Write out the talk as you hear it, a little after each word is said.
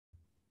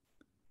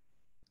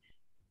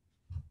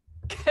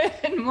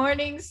Good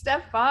morning,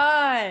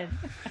 Stefan.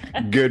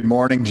 Good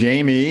morning,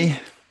 Jamie.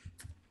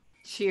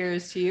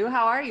 Cheers to you.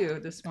 How are you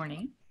this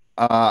morning?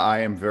 I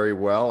am very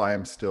well. I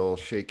am still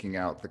shaking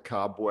out the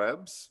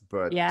cobwebs,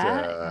 but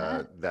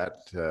Yeah,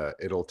 yeah,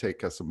 it'll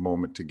take us a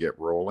moment to get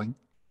rolling.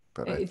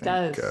 But it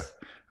does.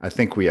 I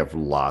think we have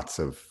lots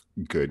of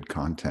good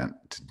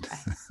content I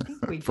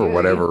think we for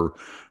do.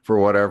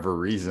 whatever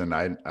reason.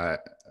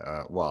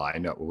 Well, I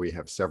know we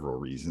have several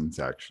reasons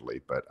actually,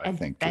 but I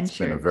think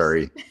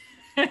Adventures.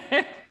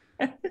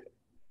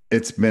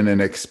 it's been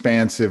an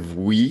expansive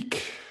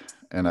week,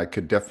 and I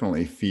could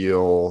definitely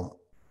feel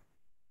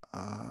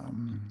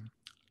um,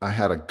 I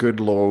had a good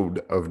load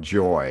of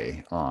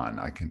joy on.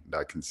 I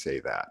can say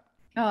that.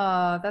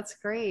 Oh, that's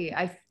great.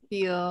 I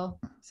feel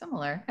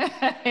similar.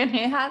 And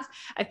it has,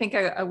 I think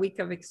a week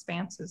of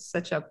expanse is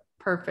such a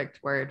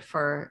perfect word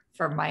for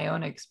my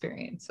own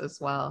experience as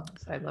well.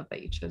 So I love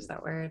that you chose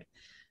that word.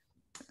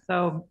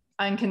 So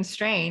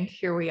unconstrained,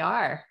 here we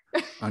are.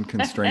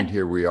 Unconstrained,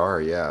 here we are.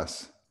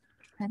 Yes.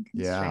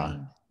 Yeah.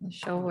 Unconstrained, the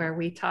show where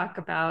we talk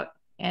about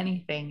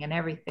anything and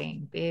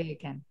everything big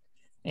and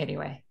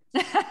anyway.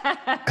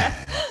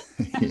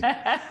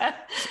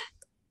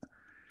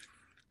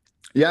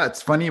 Yeah,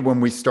 it's funny when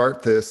we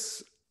start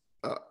this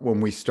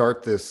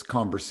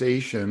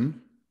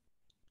conversation,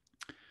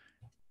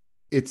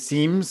 it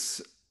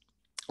seems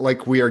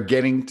like we are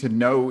getting to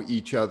know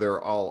each other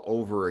all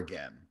over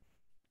again,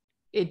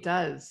 It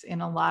does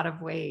in a lot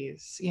of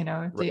ways,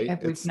 right? we've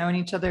It's known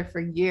each other for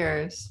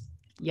years,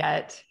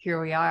 yet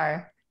here we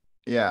are.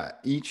 Yeah,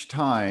 each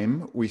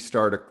time we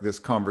start this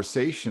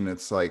conversation,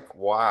 it's like,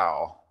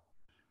 wow,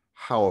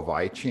 how have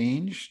I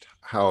changed?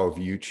 How have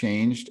you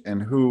changed?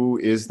 And who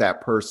is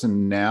that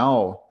person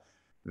now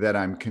that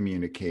I'm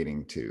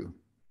communicating to?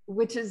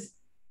 Which is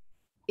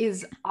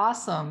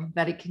awesome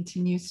that it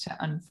continues to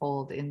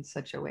unfold in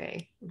such a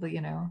way,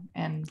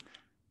 and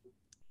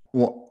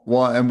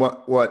And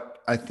what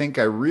I think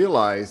I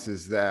realize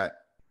is that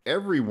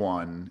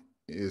everyone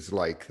is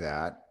like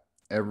that.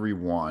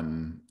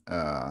 Everyone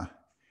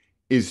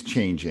is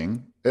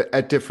changing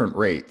at different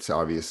rates.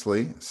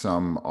 Obviously,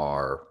 some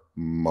are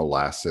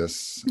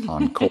molasses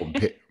on cold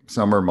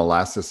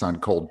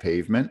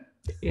pavement,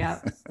 yeah,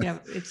 yeah,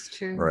 it's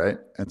true. right?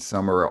 And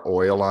some are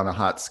oil on a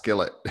hot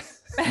skillet.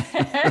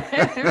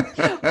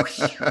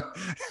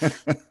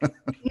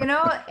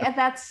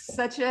 That's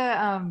such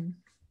a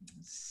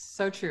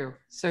so true,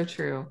 so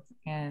true.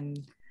 And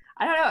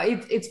I don't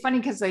know, it's funny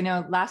because I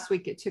know last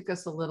week it took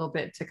us a little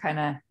bit to kind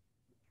of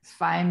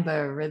find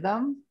the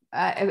rhythm.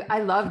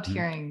 I loved Mhm.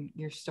 hearing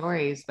your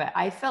stories, but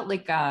I felt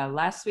like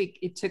last week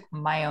it took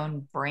my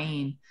own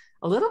brain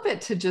a little bit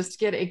to just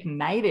get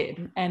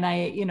ignited. And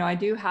I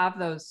do have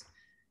those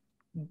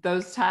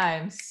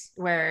times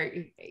where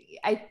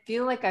I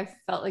feel like I've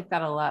felt like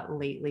that a lot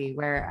lately,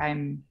 where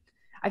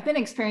I've been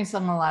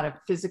experiencing a lot of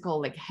physical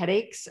like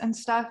headaches and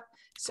stuff.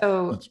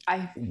 So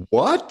I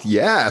What?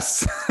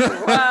 Yes.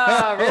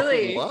 Wow,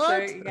 really? So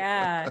What?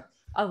 yeah,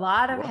 a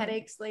lot of What?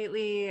 headaches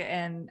lately,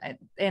 and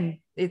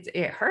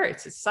it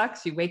hurts. It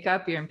sucks. You wake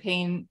up, you're in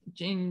pain.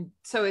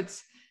 So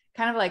it's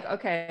kind of like,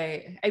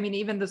 okay. I mean,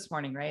 even this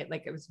morning, right?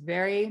 Like it was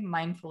very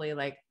mindfully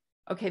like,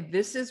 okay,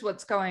 this is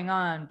what's going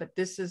on, but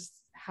this is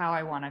how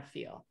I want to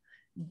feel.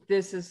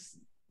 This is,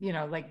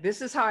 like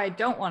this is how I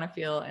don't want to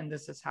feel, and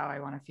this is how I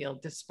want to feel,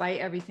 despite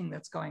everything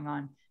that's going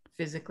on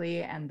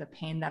physically and the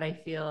pain that I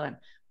feel, and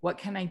what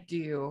can I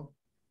do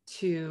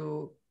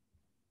to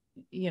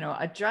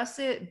address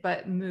it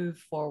but move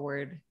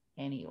forward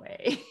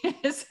anyway.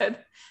 So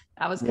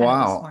that was kind of this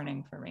Wow.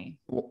 morning for me.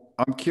 Well,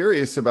 I'm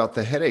curious about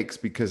the headaches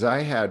because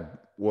I had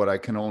what I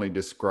can only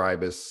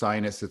describe as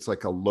sinus. It's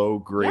like a low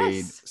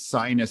grade Yes,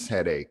 sinus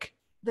headache.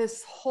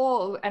 this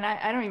whole, and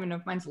I don't even know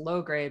if mine's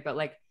low grade, but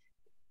like,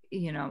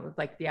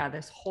 like, yeah,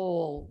 this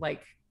whole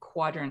like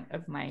quadrant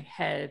of my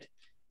head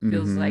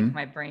feels like Hmm.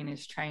 my brain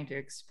is trying to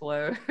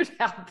explode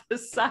out the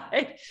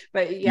side.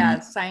 But yeah,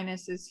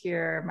 sinus is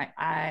here, my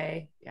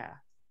eye, yeah.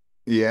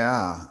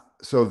 Yeah.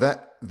 So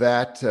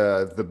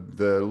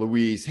the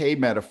Louise Hay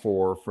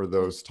metaphor for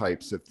those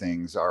types of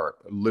things are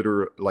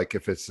literal, like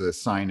if it's a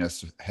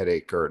sinus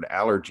headache or an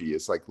allergy,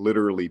 it's like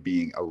literally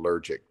being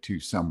allergic to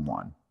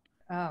someone,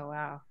 Oh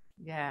wow,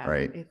 yeah,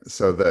 right? it's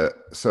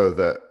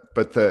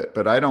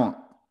But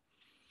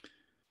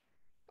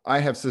I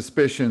have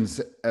suspicions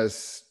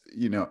as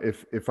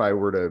if I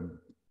were to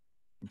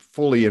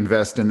fully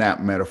invest in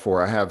that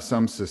metaphor, I have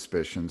some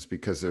suspicions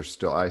because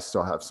I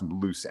still have some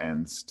loose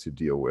ends to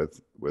deal with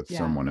yeah,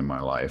 someone in my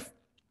life.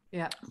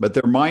 yeah. But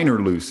they're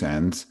minor loose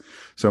ends.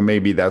 So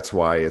maybe that's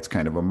why it's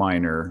kind of a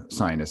minor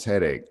sinus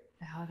headache.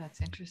 Oh,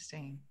 that's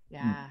interesting.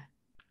 Yeah.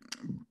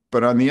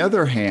 But on the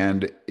other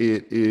hand,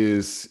 it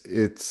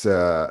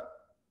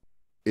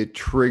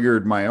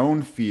triggered my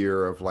own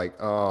fear of like,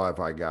 oh, have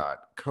I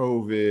got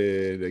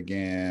COVID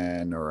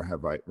again? Or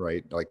have I,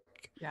 right?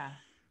 Yeah.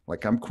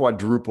 Like I'm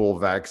quadruple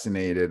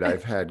vaccinated.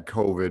 I've had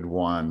COVID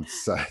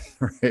once,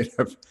 right?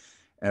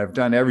 I've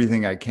done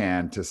everything I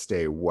can to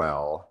stay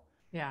well.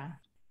 Yeah.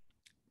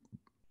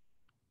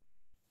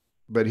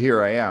 but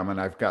here I am,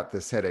 and I've got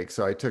this headache.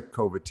 So I took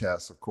COVID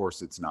tests. Of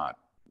course, it's not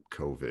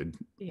COVID.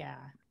 Yeah.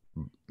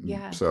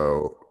 Yeah.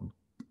 So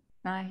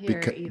Not here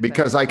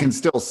because either. I can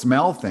still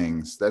smell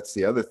things. That's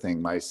the other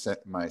thing. My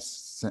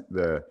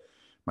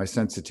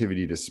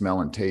sensitivity to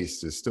smell and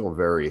taste is still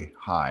very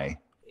high.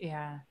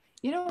 Yeah.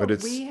 But We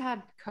it's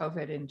had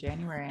COVID in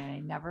January and I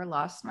never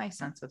lost my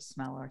sense of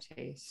smell or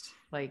taste.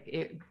 Like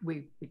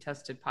we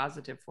tested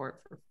positive for it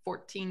for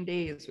 14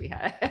 days we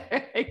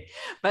had,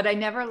 but I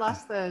never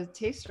lost the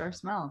taste or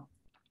smell.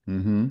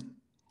 mm-hmm.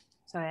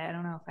 So I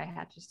don't know if I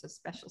had just a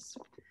special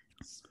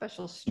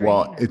strain or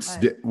what.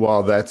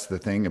 Well, that's the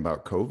thing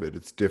about COVID.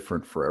 It's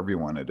different for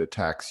everyone. It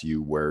attacks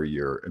you where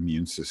your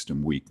immune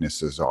system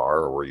weaknesses are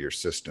or where your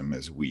system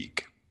is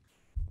weak.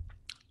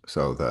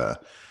 So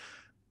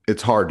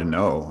it's hard to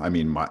know. I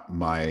mean,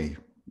 my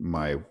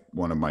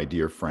one of my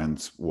dear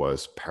friends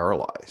was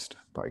paralyzed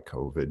by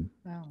COVID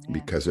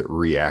because it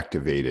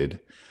reactivated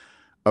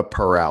a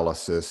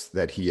paralysis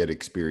that he had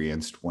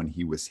experienced when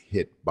he was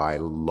hit by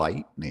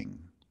lightning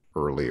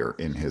earlier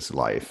in his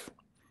life.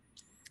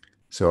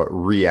 So it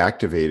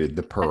reactivated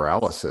the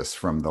paralysis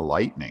from the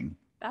lightning.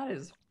 That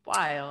is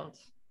wild.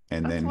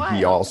 And then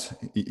he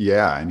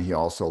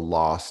also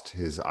lost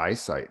his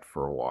eyesight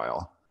for a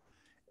while.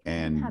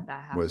 And had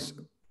that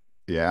happen.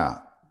 Yeah.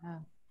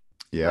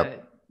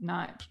 But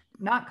not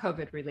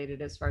COVID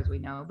related as far as we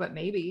know, but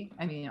maybe,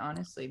 I mean,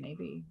 honestly,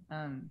 maybe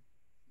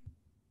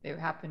it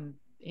happened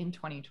in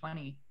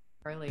 2020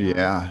 early on.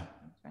 Yeah.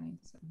 2020,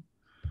 so,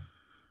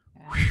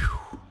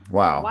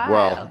 Wow.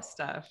 Wild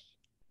stuff.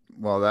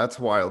 Well, that's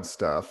wild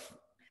stuff.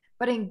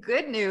 But in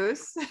good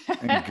news,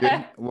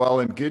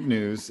 in good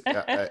news,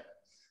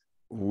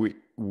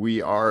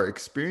 we are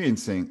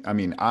experiencing. I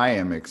mean, I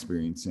am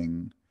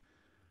experiencing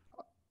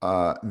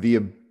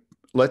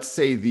let's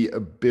say the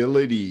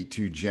ability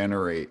to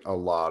generate a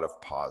lot of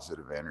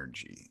positive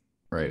energy.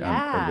 Right.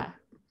 Yeah.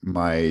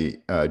 My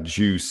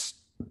juice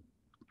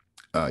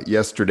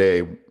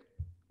yesterday.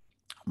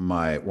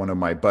 One of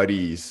my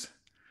buddies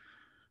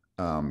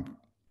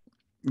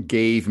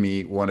gave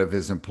me one of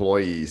his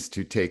employees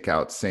to take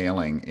out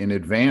sailing in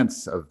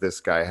advance of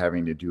this guy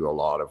having to do a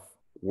lot of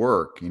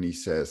work. And he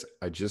says,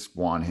 I just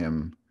want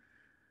him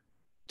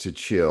to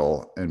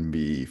chill and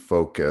be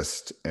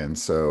focused. And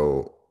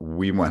so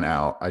we went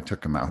out, I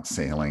took him out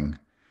sailing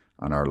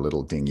on our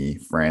little dinghy,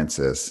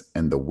 Francis,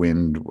 and the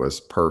wind was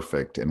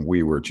perfect. And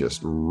we were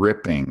just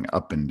ripping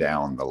up and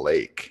down the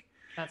lake.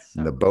 That's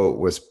so and the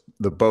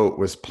boat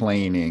was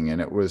planing,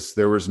 and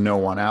there was no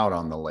one out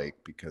on the lake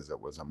because it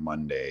was a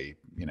Monday,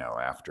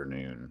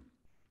 afternoon.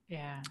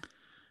 Yeah.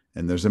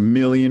 And there's 1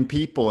 million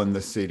people in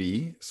the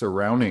city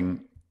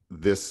surrounding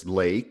this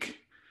lake,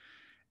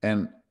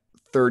 and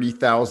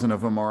 30,000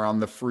 of them are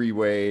on the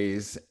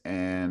freeways,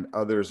 and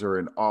others are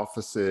in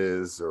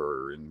offices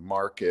or in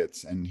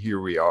markets. And here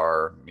we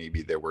are,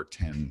 maybe there were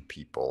 10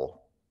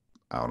 people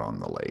out on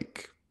the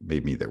lake.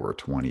 Maybe there were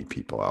 20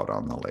 people out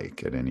on the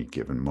lake at any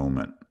given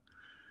moment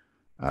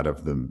out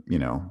of the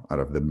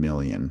 1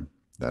 million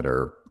that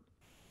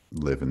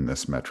live in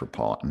this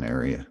metropolitan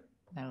area.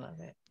 I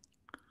love it.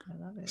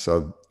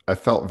 So I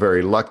felt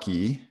very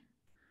lucky,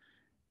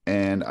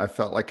 and I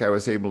felt like I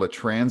was able to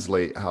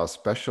translate how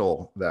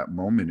special that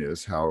moment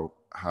is,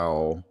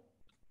 how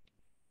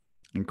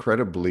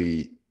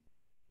incredibly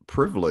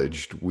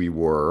privileged we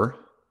were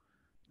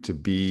to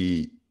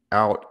be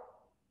out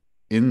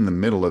in the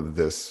middle of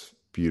this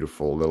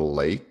beautiful little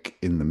lake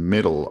in the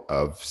middle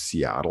of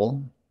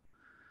Seattle.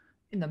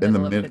 In the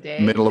middle of the day.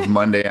 Middle of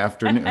Monday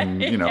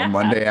afternoon,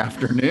 Monday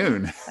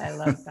afternoon. I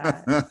love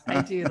that.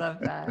 I do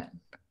love that.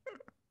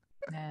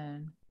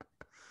 Man,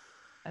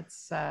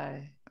 that's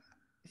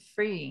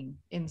freeing.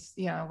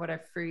 What a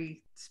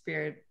free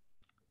spirit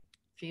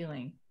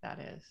feeling that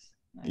is.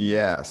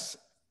 Yes.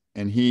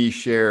 And he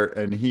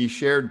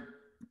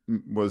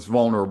was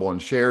vulnerable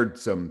and shared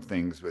some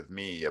things with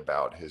me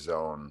about his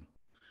own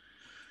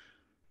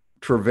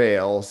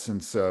travails.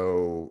 And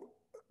so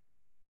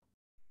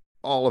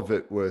all of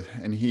it was,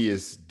 and he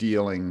is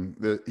dealing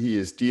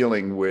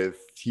with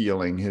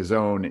healing his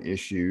own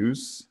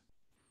issues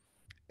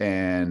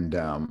and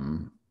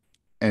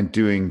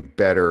doing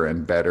better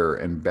and better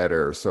and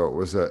better. So it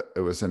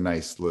was a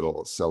nice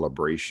little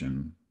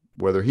celebration,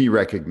 whether he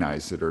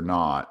recognized it or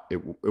not. It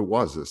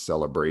was a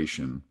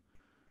celebration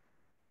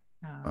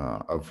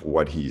of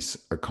what he's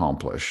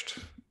accomplished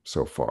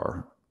so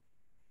far.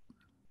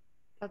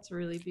 That's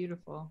really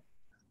beautiful.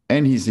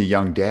 And he's a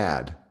young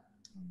dad.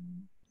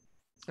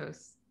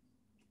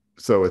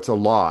 So it's a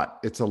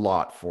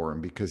lot for him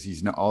because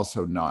he's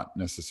also not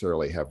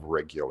necessarily have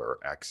regular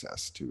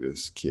access to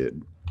his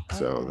kid.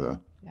 So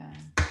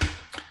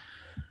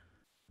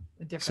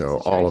the different so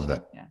situation. All of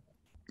that.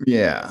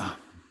 Yeah.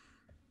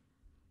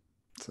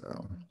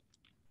 So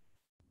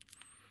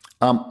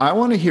I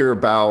want to hear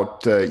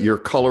about your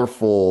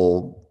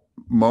colorful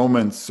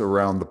moments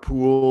around the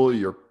pool,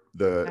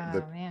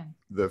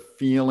 the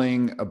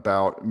feeling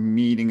about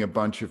meeting a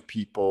bunch of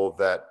people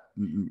that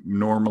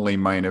normally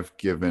might have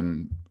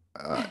given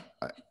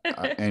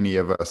any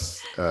of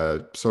us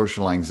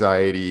social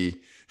anxiety,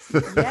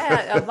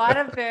 Yeah, a lot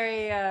of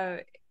very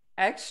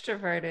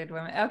extroverted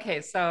women.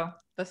 Okay, so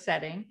the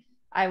setting,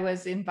 I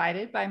was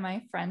invited by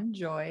my friend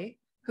Joy,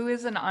 who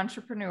is an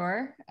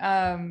entrepreneur.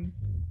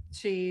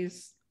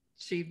 She's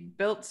she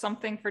built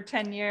something for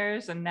 10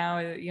 years and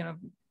now,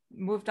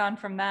 moved on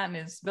from that and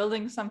is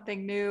building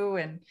something new.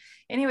 And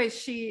anyways,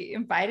 she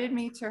invited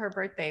me to her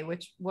birthday,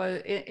 which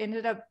was it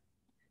ended up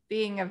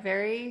being a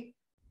very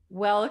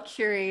well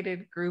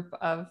curated group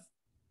of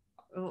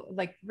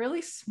like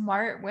really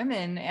smart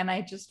women, and I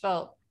just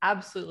felt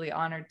absolutely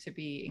honored to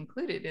be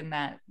included in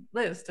that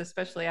list,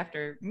 especially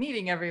after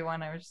meeting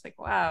everyone. I was just like,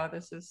 wow,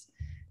 this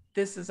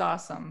is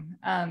awesome.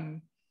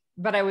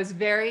 But I was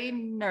very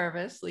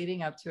nervous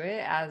leading up to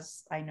it,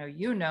 as I know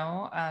you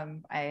know.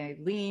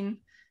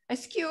 I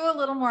skew a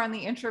little more on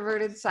the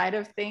introverted side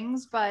of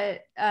things,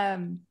 but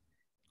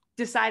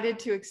decided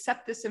to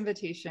accept this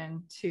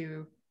invitation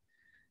to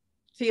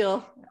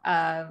feel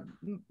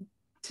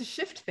to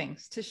shift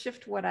things, to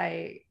shift what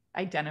I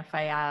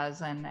identify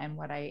as and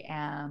what I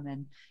am,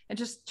 and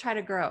just try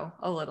to grow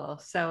a little.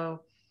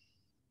 So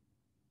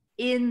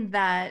in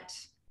that,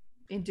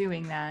 in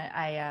doing that,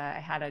 I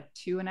had a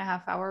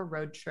 2.5 hour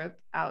road trip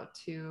out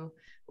to,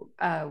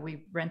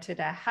 we rented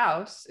a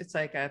house. It's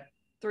like a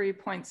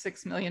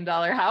 $3.6 million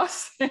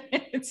house.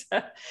 It's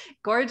a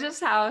gorgeous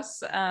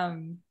house. It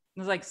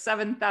was like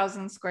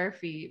 7,000 square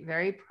feet,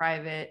 very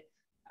private.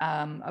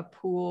 A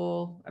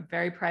pool, a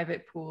very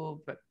private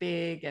pool, but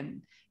big,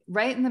 and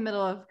right in the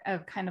middle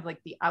of kind of like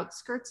the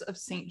outskirts of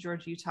St.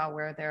 George, Utah,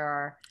 where there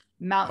are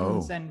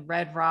mountains Oh, and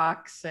red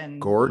rocks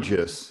and,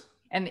 gorgeous.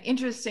 and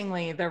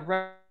interestingly, the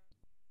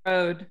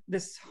road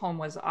this home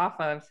was off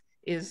of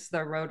is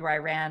the road where I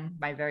ran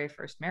my very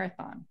first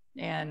marathon.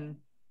 And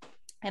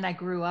I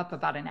grew up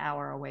about an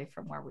hour away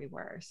from where we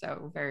were.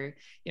 So very,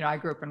 I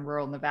grew up in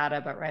rural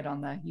Nevada, but right on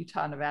the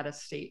Utah Nevada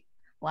state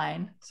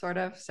line, sort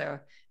of. So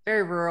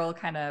very rural,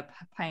 kind of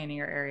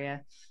pioneer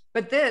area.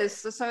 But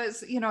so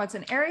it's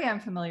an area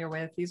I'm familiar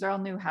with. These are all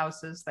new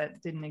houses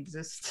that didn't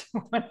exist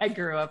when I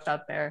grew up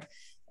out there.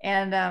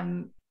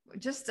 And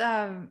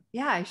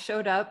yeah, I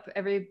showed up.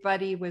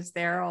 Everybody was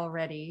there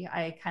already.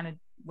 I kind of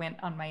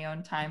went on my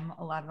own time.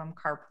 A lot of them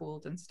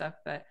carpooled and stuff,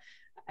 but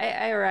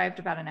I arrived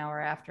about an hour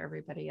after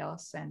everybody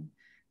else. And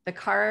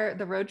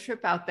the road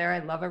trip out there, I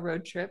love a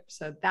road trip.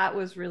 So that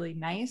was really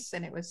nice.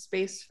 And it was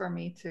space for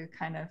me to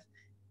kind of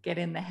get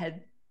in the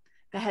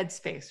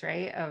headspace,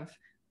 right? Of,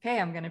 okay,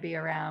 I'm going to be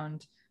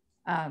around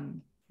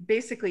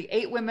basically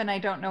 8 women I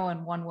don't know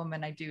and 1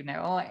 woman I do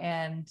know.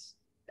 And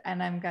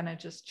I'm going to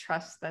just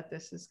trust that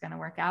this is going to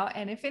work out.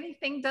 And if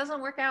anything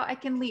doesn't work out, I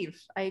can leave.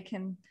 I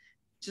can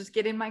just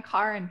get in my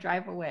car and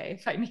drive away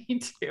if I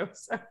need to.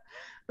 So,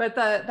 but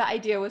the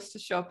idea was to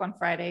show up on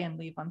Friday and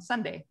leave on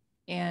Sunday.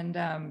 And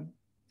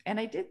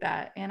I did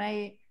that. And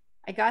I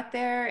got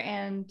there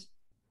and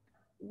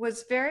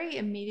was very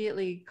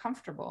immediately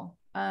comfortable.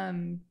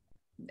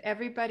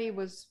 Everybody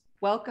was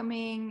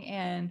welcoming,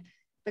 and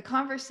the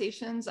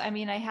conversations, I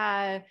mean,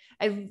 I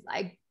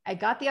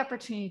got the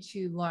opportunity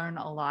to learn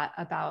a lot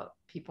about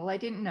people I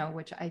didn't know,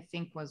 which I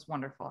think was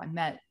wonderful. I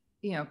met,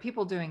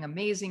 people doing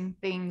amazing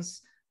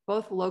things,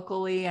 both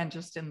locally and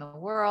just in the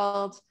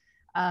world.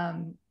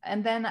 And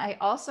then I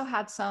also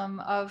had some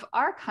of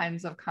our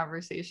kinds of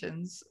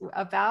conversations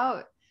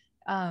about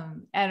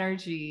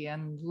energy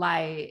and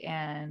light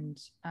and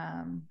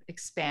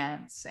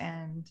expanse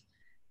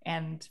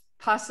and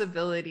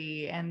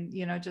possibility, and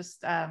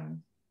just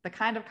the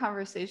kind of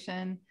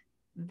conversation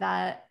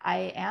that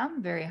I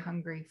am very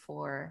hungry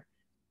for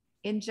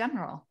in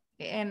general.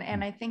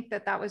 And I think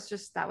that was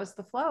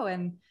the flow.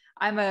 And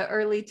I'm a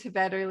early to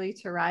bed, early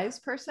to rise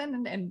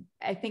person, and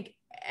I think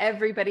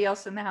everybody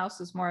else in the house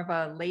was more of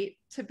a late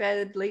to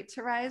bed, late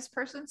to rise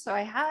person. So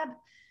I had,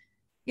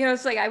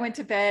 it's like I went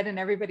to bed and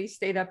everybody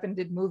stayed up and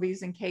did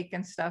movies and cake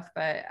and stuff.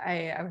 But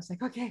I was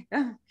like, okay,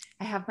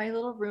 I have my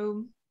little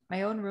room,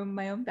 my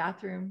own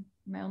bathroom,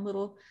 my own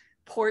little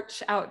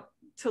porch out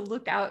to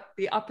look out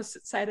the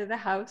opposite side of the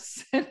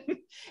house.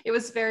 It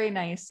was very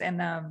nice.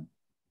 And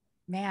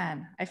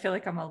man, I feel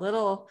like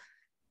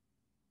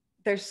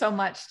there's so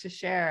much to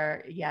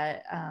share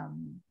yet.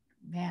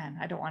 Man,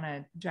 I don't want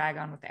to drag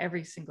on with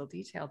every single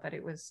detail, but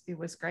it was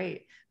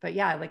great. But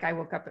yeah, like I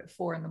woke up at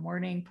 4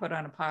 a.m, put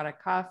on a pot of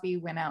coffee,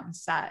 went out and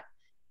sat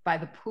by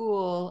the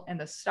pool, and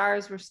the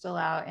stars were still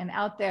out. And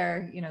out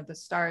there, the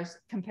stars,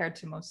 compared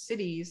to most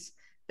cities,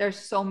 there's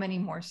so many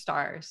more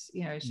stars.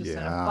 It's just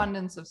an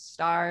abundance of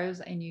stars,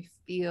 and you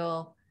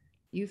feel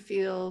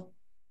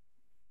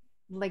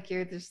like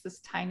you're just this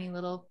tiny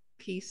little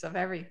piece of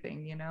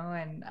everything,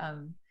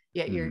 and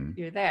yet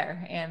you're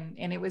there, and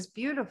it was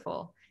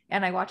beautiful.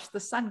 And I watched the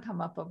sun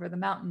come up over the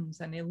mountains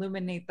and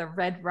illuminate the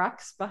red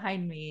rocks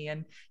behind me,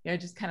 and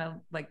just kind of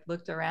like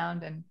looked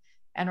around, and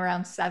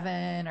around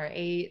 7 or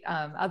 8,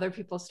 other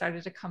people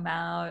started to come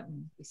out,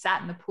 and we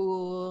sat in the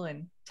pool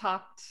and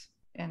talked.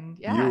 And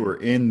yeah, you were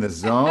in the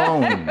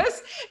zone. it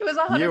was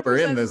 100% you were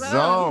in the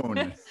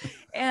zone.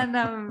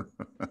 And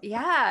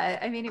yeah,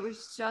 I mean, it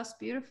was just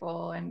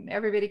beautiful, and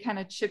everybody kind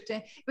of chipped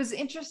in. It was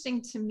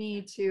interesting to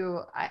me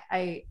too.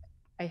 I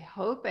I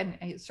hope, and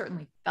it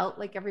certainly felt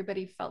like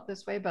everybody felt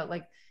this way, but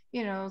like,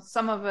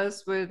 some of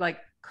us would like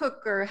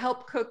cook or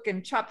help cook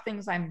and chop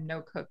things. I'm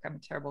no cook, I'm a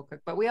terrible cook,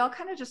 but we all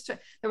kind of just,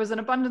 there was an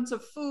abundance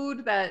of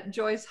food that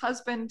Joy's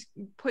husband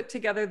put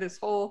together, this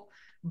whole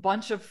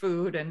bunch of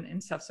food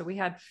and stuff. So we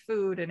had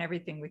food and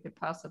everything we could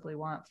possibly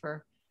want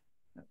for,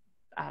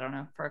 I don't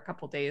know, for a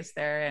couple days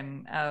there.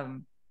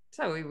 And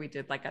so we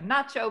did like a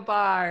nacho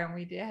bar,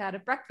 and had a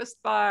breakfast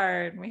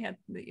bar, and we had,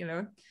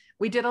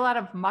 we did a lot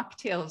of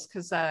mocktails,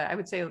 because I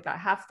would say about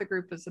half the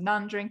group is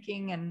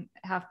non-drinking and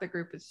half the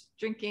group is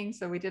drinking.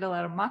 So we did a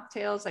lot of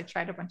mocktails. I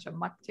tried a bunch of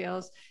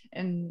mocktails,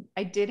 and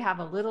I did have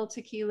a little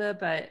tequila,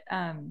 but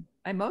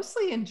I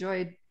mostly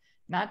enjoyed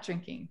not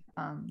drinking.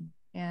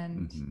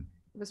 And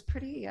it was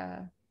pretty,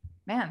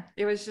 man,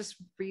 it was just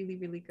really,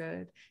 really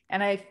good.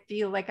 And I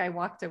feel like I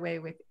walked away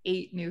with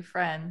 8 new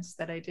friends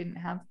that I didn't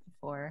have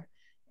before.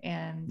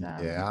 And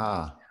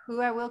who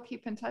I will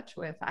keep in touch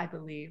with, I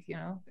believe,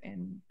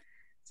 and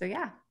so,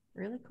 yeah,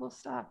 really cool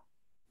stuff.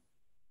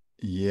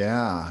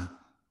 Yeah.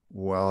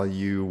 Well,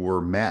 you were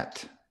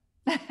met.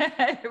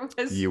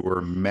 You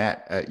were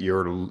met at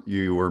your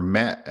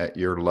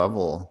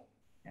level.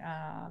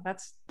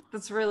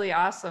 That's really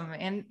awesome.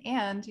 And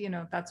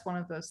that's one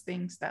of those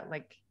things that,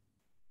 like,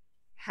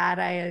 had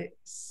I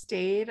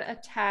stayed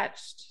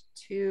attached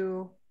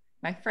to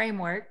my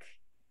framework,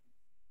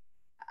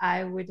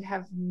 I would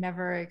have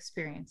never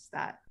experienced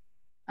that.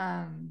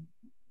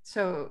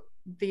 So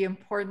the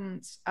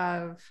importance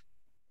of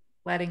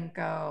letting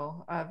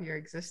go of your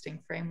existing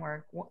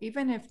framework,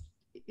 even if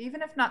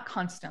not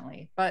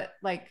constantly, but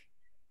like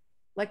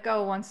let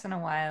go once in a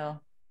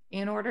while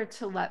in order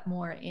to let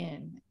more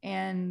in.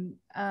 And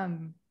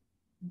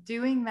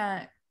doing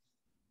that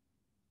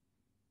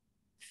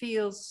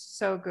feels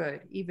so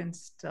good even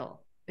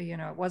still.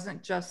 It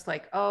wasn't just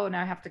like, oh,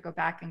 now I have to go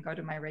back and go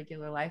to my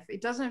regular life.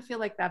 It doesn't feel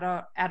like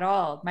that at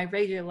all. My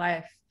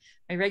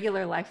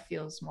regular life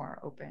feels more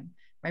open.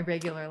 My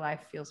regular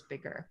life feels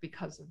bigger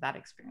because of that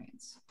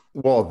experience.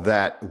 Well,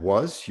 that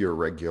was your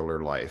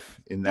regular life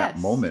in that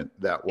moment.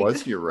 That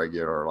was your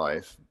regular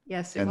life.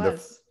 Yes, it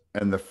was.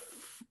 And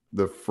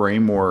the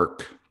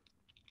framework,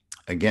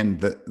 again,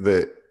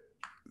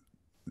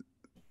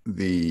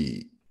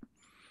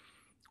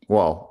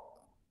 well,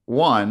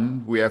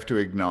 one, we have to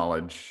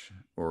acknowledge,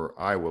 or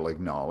I will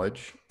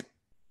acknowledge,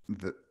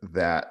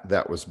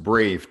 that was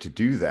brave to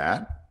do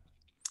that.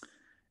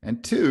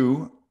 And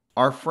two,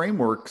 our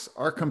frameworks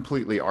are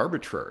completely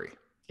arbitrary.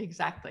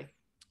 Exactly.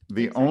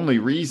 The only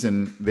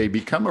reason they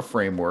become a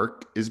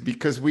framework is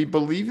because we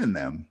believe in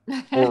them,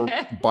 or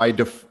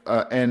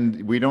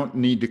and we don't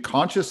need to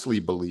consciously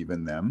believe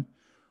in them.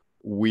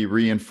 We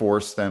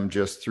reinforce them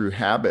just through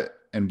habit,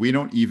 and we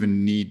don't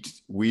even need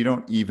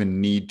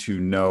to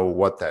know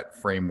what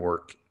that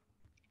framework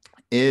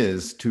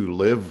is to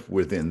live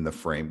within the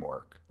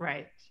framework.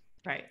 Right.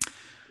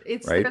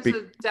 There's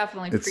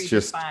definitely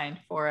predefined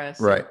for us.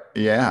 Right.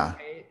 Yeah.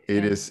 Right?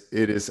 It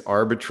is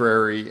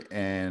arbitrary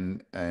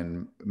and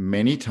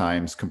many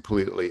times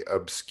completely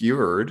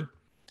obscured.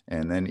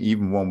 And then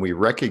even when we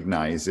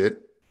recognize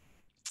it,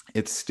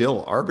 it's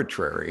still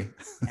arbitrary.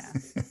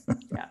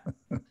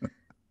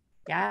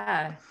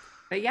 Yeah.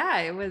 But yeah,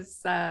 it was,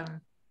 oh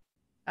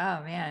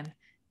man,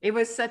 it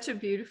was such a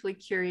beautifully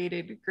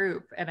curated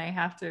group. And I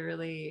have to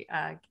really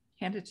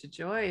hand it to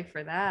Joy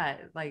for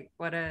that. Like,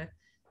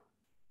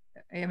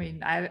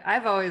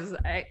 I've always,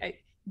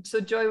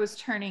 so Joy was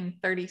turning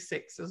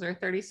 36. It was her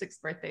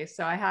 36th birthday.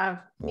 So I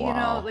have,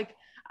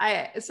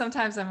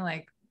 sometimes I'm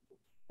like,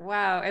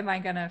 wow, am I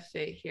going to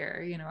fit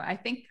here? I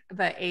think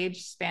the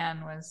age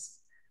span was,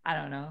 I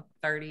don't know,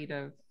 30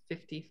 to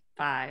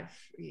 55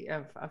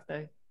 of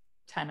the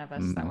 10 of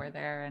us that were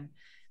there. And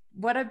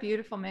what a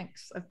beautiful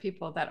mix of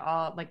people that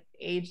all, like,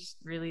 age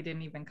really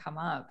didn't even come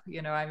up.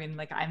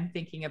 Like, I'm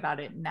thinking about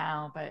it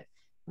now, but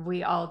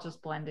we all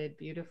just blended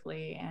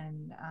beautifully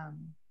and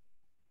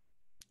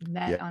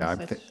met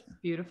on such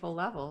beautiful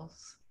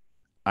levels.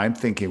 I'm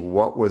thinking,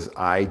 what was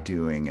I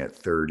doing at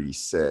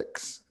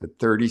 36? At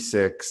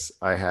 36,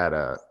 I had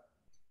a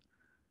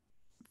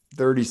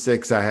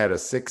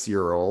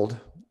 6-year-old,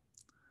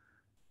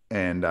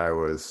 and I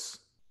was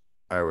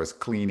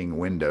cleaning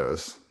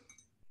windows.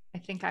 I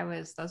think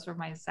those were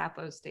my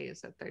Zappos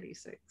days at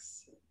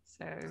 36.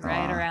 So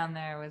right around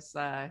there was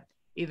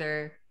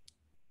either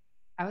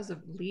I was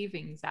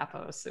leaving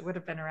Zappos. It would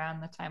have been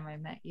around the time I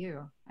met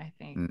you, I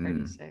think.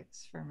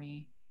 36 for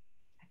me.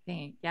 I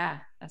think. Yeah,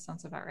 that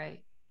sounds about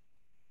right.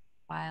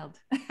 Wild.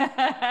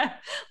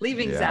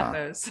 Leaving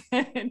Zappos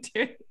and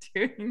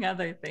doing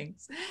other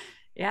things.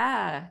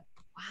 Yeah.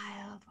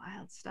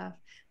 Wild stuff.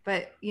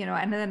 But,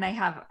 and then I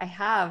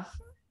have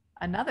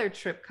another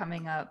trip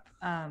coming up,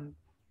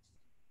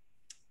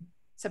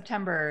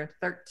 September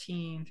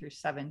 13 through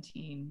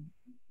 17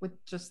 with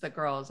just the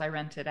girls. I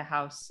rented a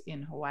house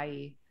in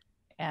Hawaii,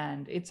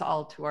 and it's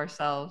all to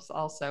ourselves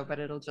also, but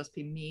it'll just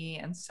be me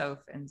and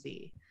Soph and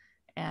Z,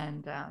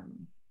 and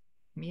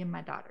me and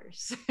my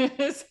daughters.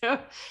 So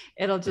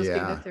it'll just be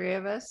the 3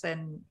 of us,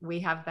 and we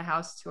have the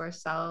house to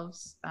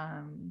ourselves.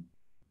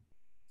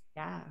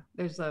 Yeah,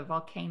 there's a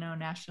volcano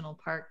national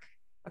park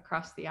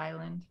across the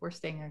island. We're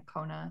staying in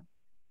Kona.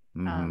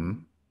 Mm-hmm.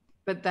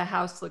 But the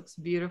house looks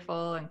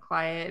beautiful and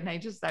quiet. And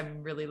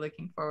I'm really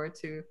looking forward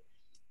to,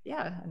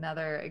 yeah,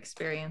 another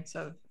experience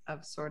of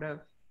sort of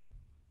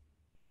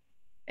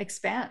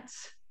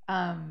expanse.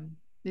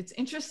 It's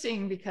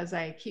interesting because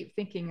I keep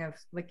thinking of,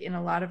 like, in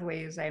a lot of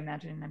ways, I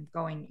imagine I'm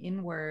going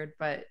inward,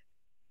 but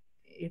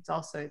it's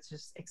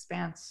just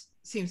expanse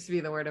seems to be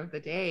the word of the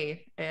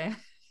day.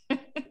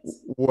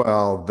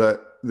 Well,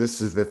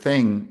 this is the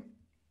thing.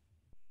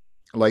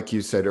 Like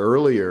you said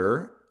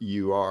earlier,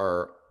 you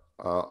are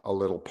a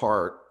little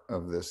part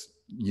of this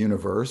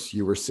universe.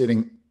 You were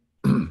sitting,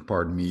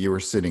 pardon me, you were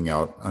sitting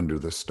out under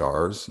the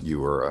stars. You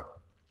were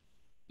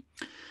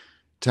a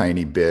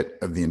tiny bit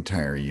of the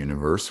entire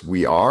universe.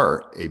 We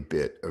are a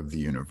bit of the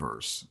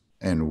universe,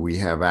 and we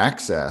have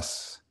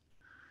access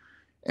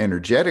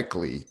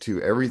energetically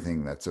to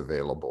everything that's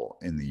available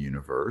in the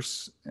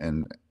universe.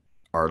 And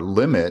our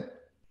limit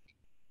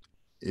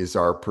is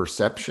our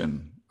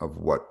perception of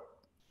what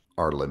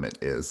our limit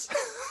is.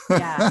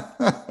 Yeah.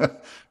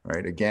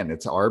 Right. Again,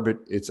 it's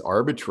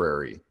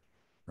arbitrary,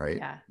 right?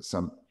 Yeah.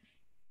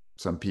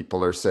 Some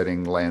people are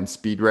setting land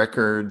speed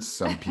records,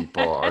 some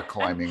people are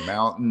climbing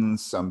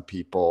mountains, some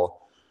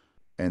people,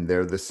 and they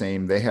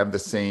have the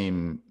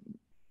same,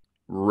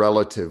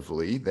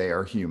 relatively, they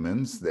are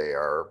humans, they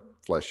are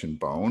flesh and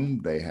bone,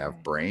 they have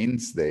Right.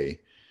 brains,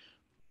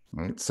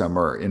 right, some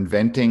are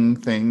inventing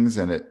things,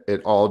 and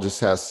it all just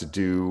has to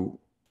do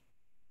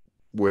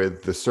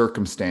with the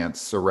circumstance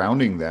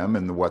surrounding them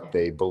and what Yeah.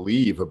 they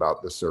believe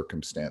about the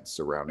circumstance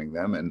surrounding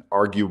them. And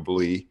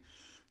arguably,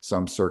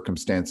 some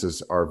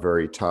circumstances are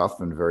very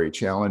tough and very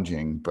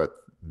challenging, but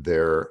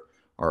there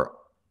are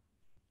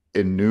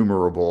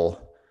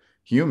innumerable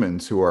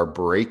humans who are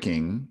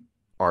breaking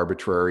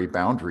arbitrary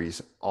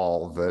boundaries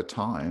all the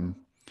time.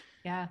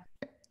 Yeah.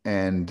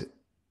 And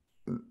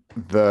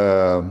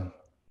the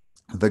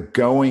the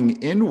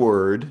going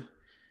inward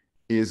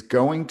is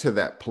going to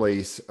that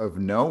place of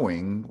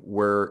knowing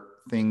where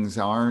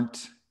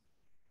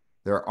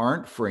there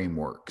aren't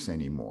frameworks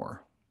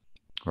anymore,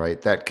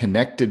 right? That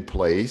connected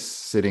place,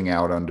 sitting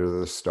out under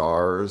the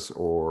stars,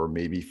 or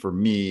maybe for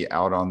me,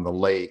 out on the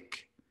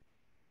lake,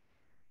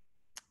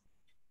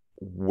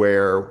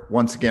 where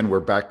once again, we're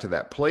back to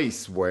that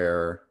place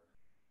where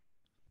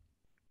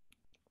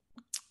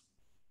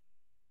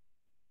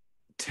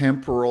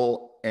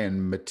temporal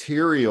and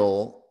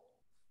material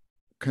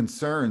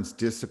concerns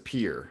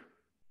disappear,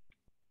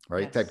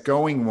 right? That Yes.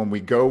 going, when we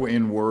go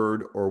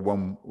inward, or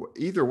when,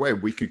 either way,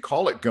 we could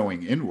call it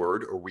going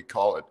inward, or we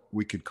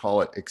could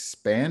call it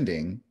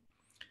expanding.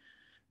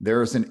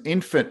 There's an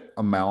infinite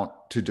amount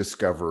to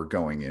discover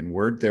going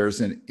inward. There's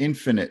an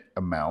infinite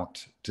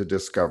amount to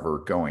discover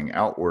going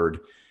outward.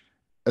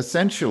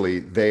 Essentially,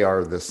 they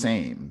are the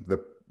same.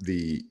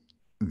 The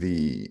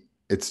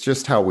it's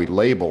just how we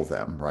label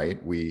them,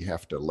 right? We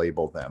have to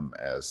label them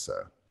as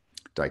a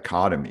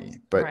dichotomy.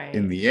 But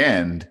in Right. the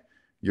end,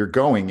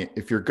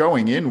 if you're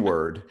going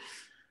inward,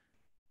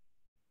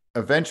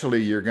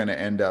 eventually you're going to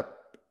end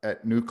up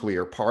at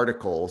nuclear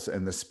particles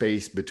and the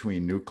space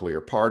between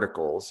nuclear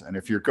particles. And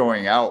if you're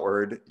going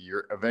outward,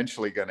 you're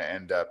eventually going to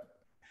end up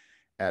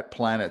at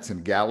planets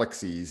and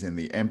galaxies in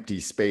the empty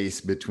space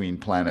between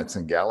planets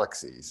and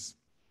galaxies.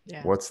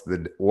 Yeah. What's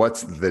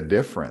the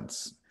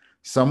difference?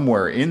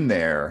 Somewhere in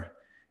there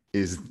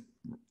is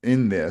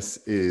in this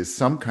is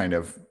some kind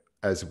of,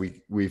 as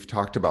we've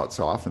talked about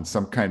so often,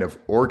 some kind of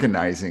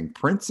organizing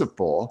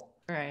principle,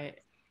 Right.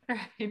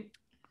 Right.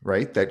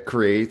 right, that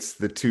creates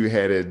the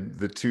two-headed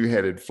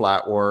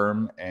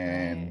flatworm,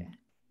 and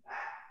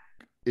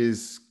Right.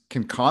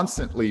 can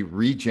constantly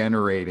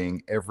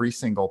regenerating every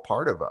single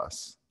part of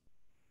us.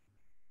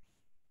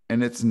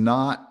 And it's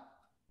not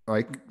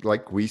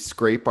like we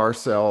scrape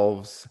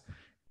ourselves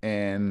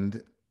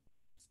and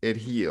it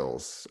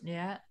heals.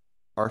 Yeah.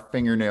 Our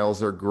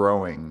fingernails are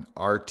growing,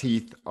 our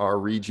teeth are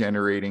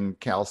regenerating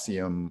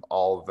calcium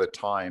all the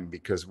time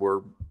because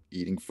we're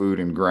eating food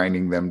and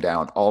grinding them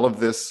down. All of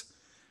this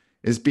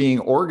is being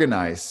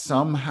organized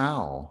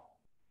somehow,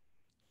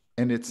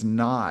 and it's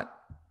not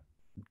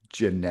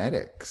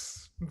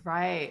genetics.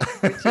 Right.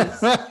 Which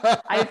is,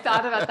 I've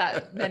thought about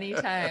that many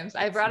times.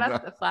 I brought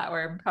up the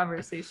flatworm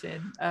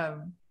conversation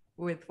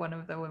with one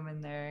of the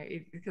women there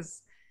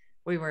because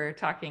we were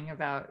talking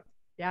about,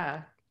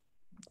 yeah,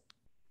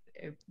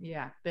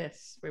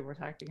 we were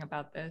talking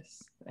about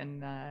this,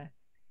 and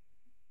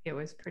it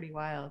was pretty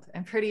wild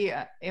and pretty,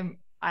 I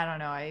don't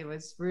know, it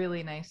was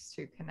really nice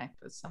to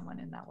connect with someone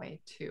in that way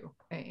too,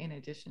 in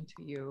addition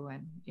to you.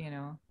 And,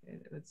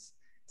 it's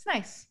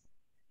nice.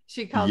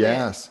 She called it,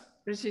 Yes.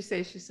 what did she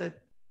say? She said,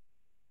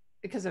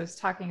 because I was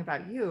talking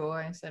about you,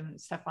 I said,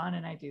 Stefan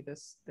and I do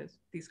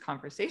these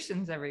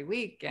conversations every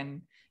week.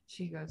 And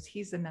she goes,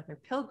 he's another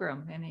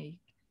pilgrim. And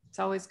it's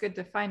always good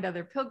to find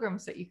other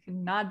pilgrims that you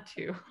can nod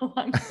to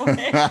along the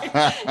way.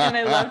 And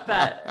I love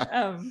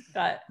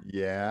that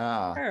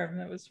Yeah. term.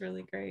 That was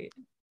really great.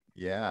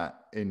 Yeah.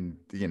 In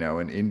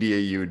India,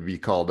 you would be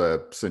called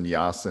a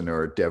sannyasin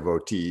or a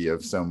devotee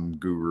of some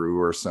guru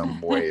or some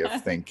way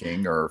of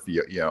thinking, or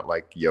if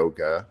like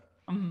yoga,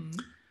 Mhm.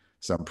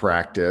 some Yeah.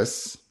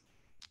 practice.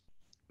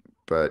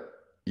 But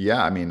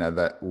yeah, I mean,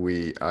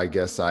 I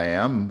guess I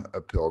am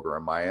a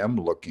pilgrim. I am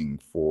looking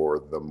for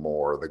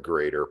the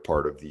greater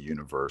part of the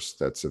universe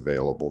that's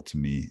available to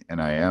me.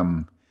 And I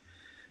am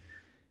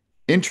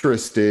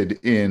interested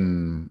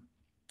in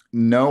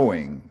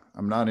knowing.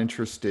 I'm not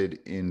interested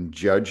in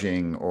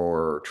judging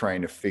or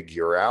trying to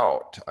figure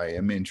out. I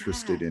am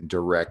interested Yeah. in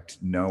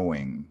direct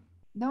knowing.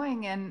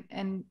 Knowing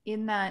and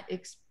in that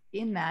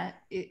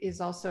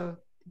is also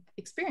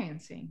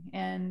experiencing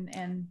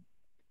and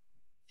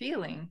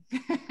feeling.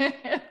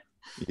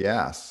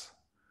 Yes.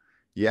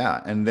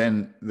 Yeah. And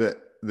then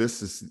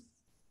this is,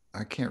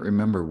 I can't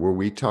remember, were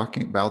we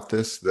talking about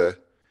this?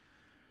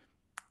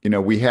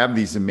 We have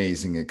these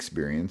amazing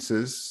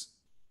experiences.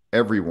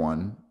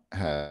 Everyone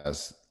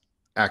has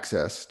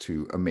access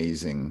to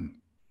amazing,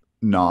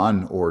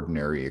 non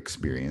ordinary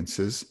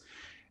experiences.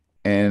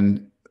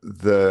 And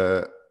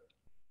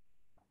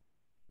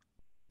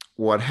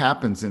what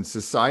happens in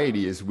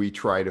society is we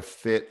try to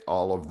fit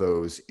all of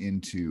those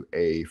into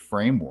a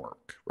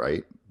framework,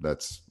 right?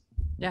 That's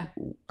Yeah.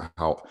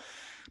 how.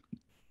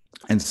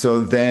 And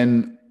so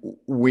then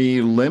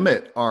we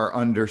limit our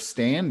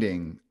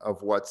understanding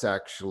of what's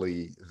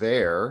actually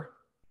there,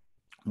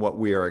 what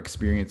we are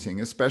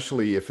experiencing,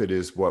 especially if it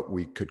is what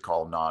we could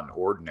call non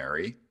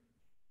ordinary,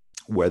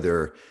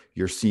 whether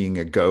you're seeing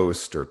a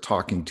ghost or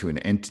talking to an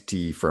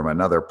entity from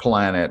another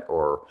planet,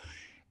 or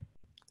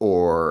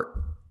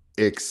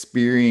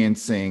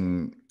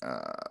experiencing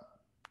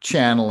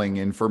channeling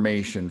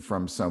information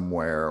from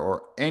somewhere,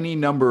 or any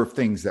number of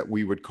things that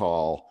we would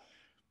call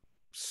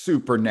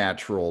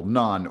supernatural,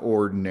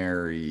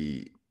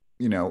 non-ordinary,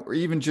 or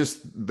even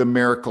just the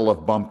miracle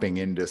of bumping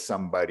into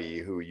somebody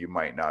who you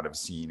might not have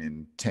seen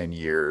in 10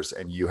 years,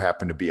 and you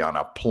happen to be on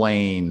a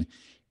plane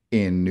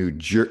in New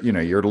Jersey,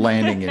 you're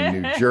landing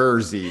in New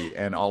Jersey,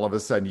 and all of a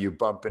sudden you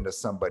bump into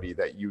somebody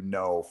that you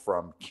know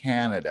from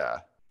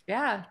Canada,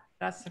 Yeah,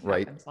 that stuff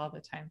right? happens all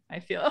the time, I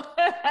feel.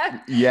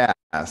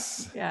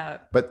 Yes. Yeah.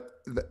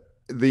 But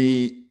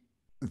the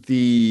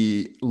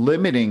the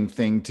limiting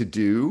thing to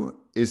do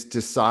is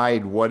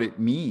decide what it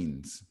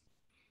means.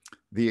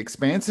 The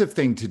expansive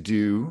thing to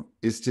do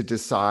is to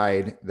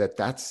decide that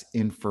that's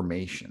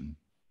information.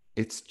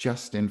 It's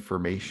just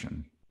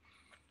information,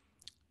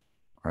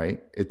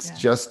 right? It's Yeah.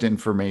 just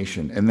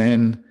information. And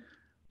then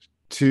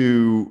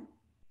to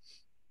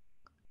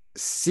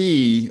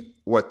see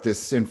what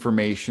this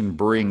information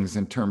brings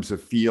in terms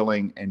of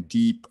feeling and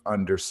deep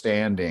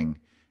understanding,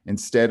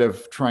 instead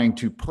of trying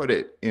to put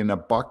it in a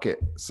bucket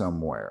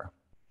somewhere.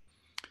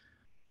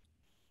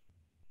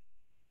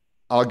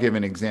 I'll give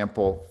an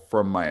example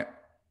from my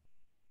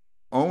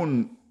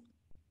own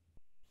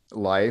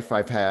life.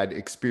 I've had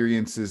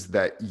experiences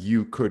that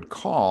you could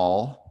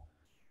call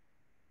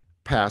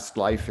past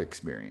life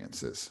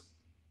experiences.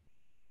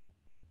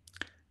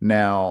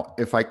 Now,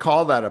 if I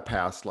call that a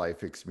past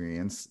life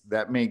experience,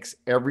 that makes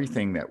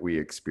everything that we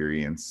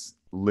experience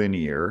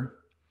linear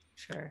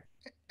Sure.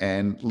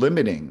 and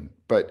limiting.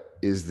 But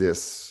is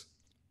this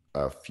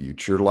a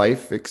future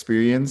life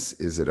experience?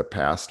 Is it a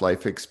past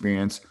life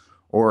experience?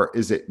 Or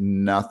is it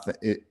nothing?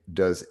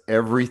 Does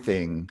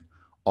everything,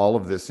 all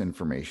of this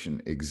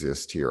information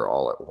exist here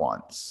all at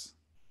once?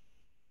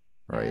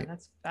 Yeah, Right.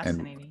 that's And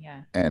fascinating.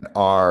 Yeah. and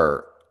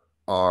our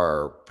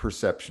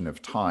perception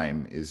of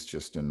time is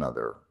just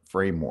another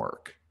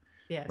framework,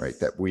 right? Yes,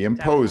 That we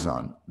impose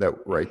definitely. on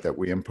that, right? That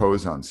we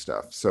impose on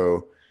stuff.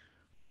 So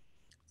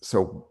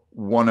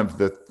one of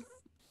the,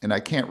 and I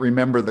can't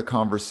remember the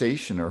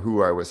conversation or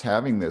who I was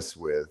having this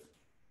with,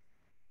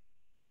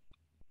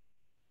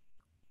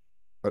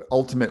 but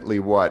ultimately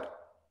what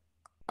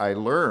I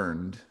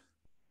learned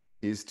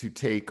is to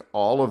take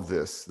all of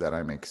this that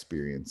I'm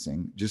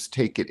experiencing, just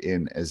take it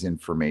in as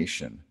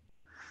information,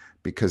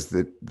 because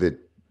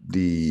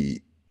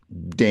the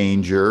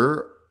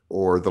danger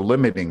or the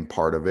limiting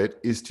part of it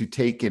is to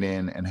take it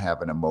in and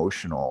have an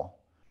emotional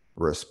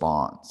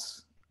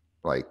response,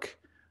 like,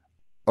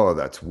 oh,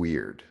 that's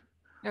weird,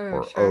 Oh,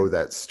 or oh, sure.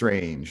 that's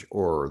strange,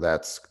 or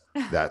that's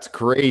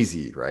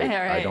crazy, All right?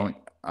 I right. don't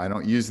I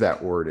don't use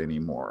that word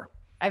anymore.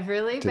 I've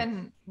really To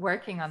been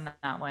working on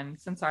that one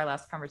since our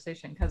last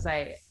conversation because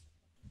I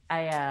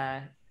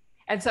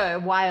and so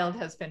wild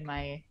has been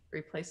my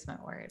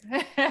replacement word.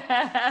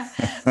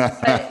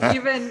 But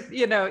even,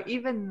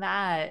 even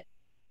that,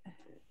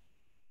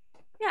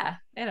 yeah,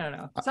 I don't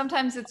know.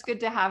 Sometimes it's good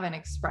to have an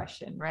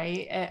expression,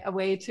 right? A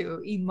way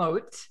to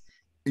emote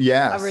a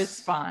yes.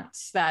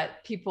 response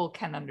that people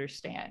can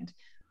understand.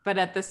 But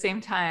at the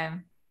same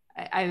time,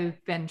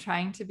 I've been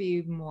trying to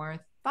be more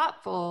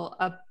thoughtful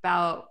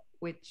about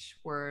which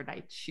word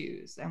I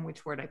choose and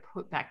which word I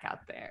put back out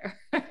there.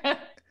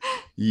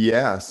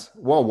 Yes.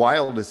 Well,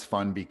 wild is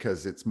fun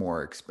because it's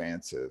more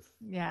expansive.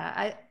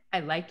 Yeah, I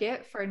like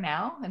it for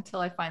now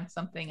until I find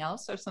something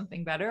else or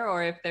something better,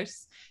 or if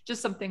there's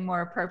just something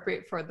more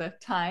appropriate for the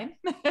time.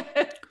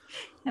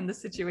 and the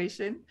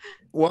situation.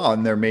 Well,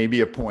 and there may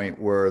be a point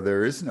where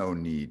there is no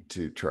need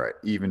to try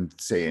even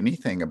say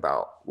anything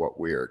about what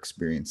we're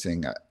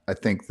experiencing. I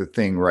think the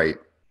thing, right,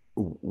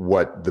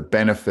 what the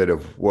benefit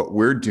of what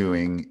we're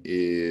doing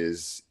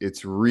is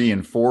it's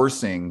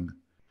reinforcing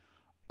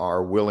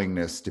our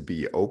willingness to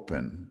be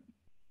open.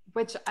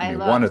 Which I I mean,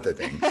 one of love.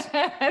 the things,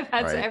 That's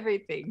right?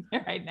 everything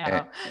right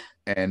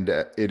And,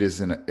 now. it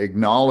is an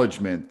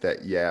acknowledgement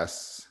that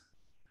yes,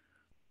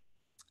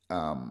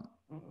 um,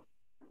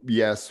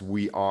 yes,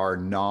 we are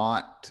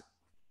not,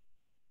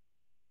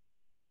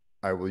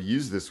 I will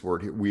use this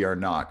word here, we are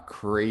not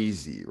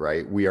crazy,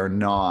 right? We are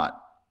not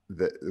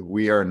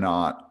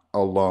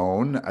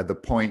alone. At the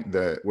point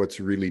that what's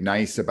really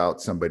nice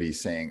about somebody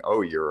saying,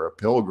 "Oh, you're a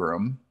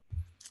pilgrim,"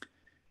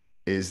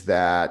 is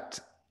that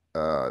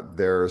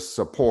there's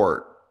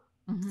support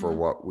for Hmm.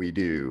 what we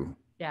do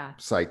Yeah,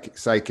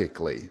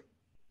 psychically.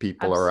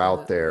 People are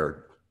out absolutely.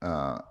 there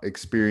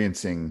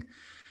experiencing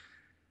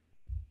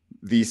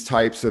these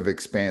types of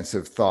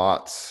expansive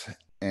thoughts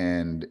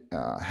and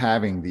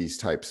having these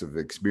types of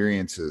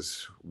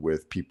experiences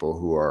with people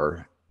who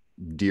are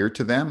dear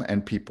to them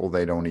and people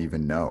they don't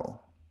even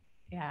know.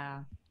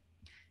 Yeah.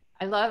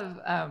 I love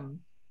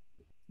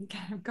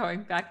kind of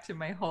going back to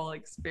my whole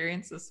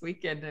experience this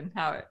weekend and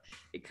how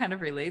it kind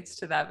of relates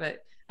to that.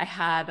 But I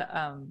had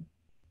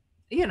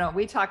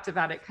we talked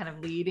about it kind of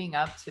leading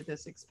up to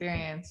this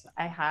experience.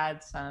 I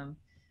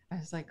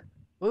was like,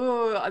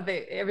 oh,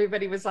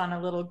 everybody was on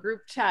a little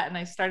group chat, and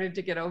I started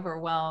to get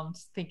overwhelmed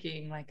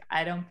thinking, like,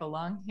 I don't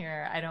belong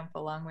here. I don't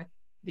belong with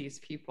these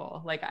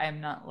people. Like, I'm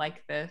not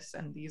like this.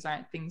 And these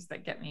aren't things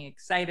that get me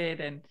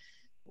excited. And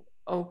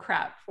oh,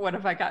 crap, what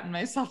have I gotten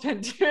myself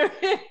into?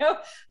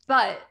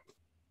 But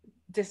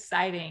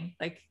deciding,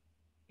 like,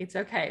 it's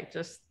okay,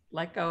 just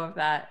let go of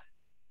that,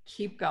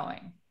 keep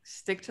going,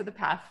 stick to the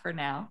path for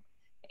now,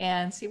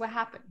 and see what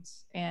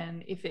happens.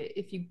 And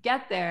if you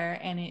get there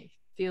and it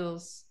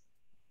feels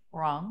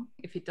wrong,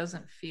 if it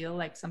doesn't feel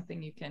like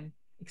something you can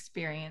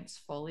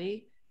experience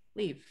fully,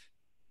 leave,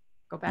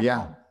 go back Yeah.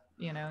 home.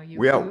 Yeah.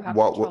 You have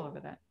control over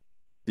that.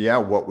 Yeah.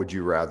 What would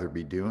you rather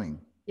be doing?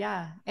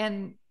 Yeah.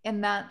 And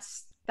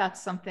that's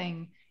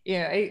something,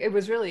 it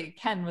was really,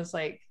 Ken was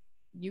like,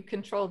 you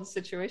control the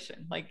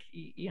situation. Like,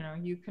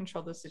 you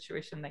control the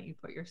situation that you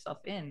put yourself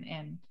in,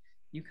 and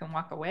you can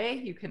walk away,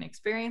 you can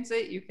experience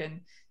it, you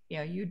can,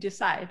 you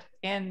decide.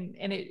 And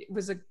it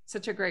was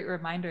such a great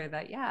reminder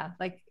that, yeah,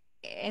 like,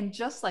 and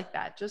just like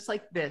that, just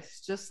like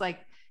this, just like,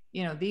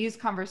 these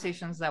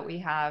conversations that we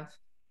have,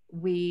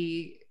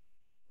 we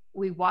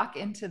walk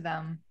into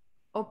them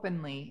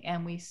openly,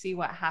 and we see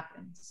what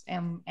happens,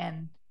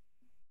 and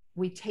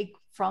we take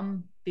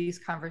from these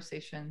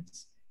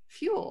conversations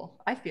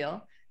fuel, I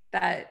feel,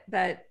 that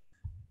I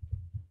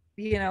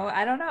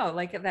don't know,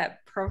 like,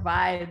 that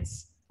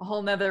provides a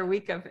whole nother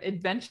week of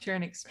adventure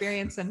and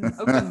experience and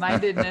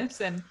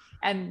open-mindedness, and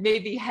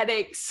maybe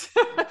headaches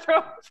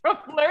from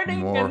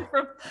learning, and More.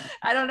 from,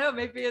 I don't know,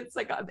 maybe it's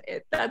like,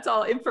 that's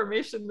all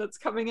information that's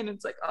coming in.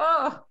 It's like,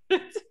 oh,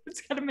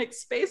 it's got to make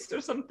space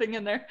or something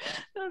in there.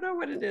 I don't know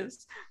what it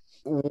is.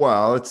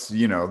 Well, it's,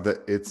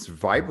 that it's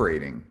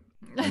vibrating.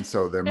 And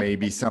so there may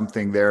be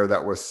something there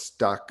that was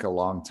stuck a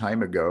long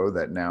time ago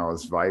that now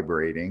is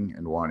vibrating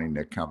and wanting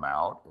to come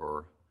out.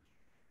 Or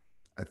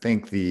I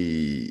think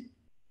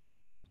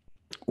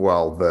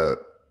well,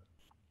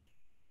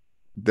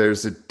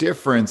 there's a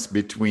difference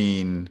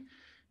between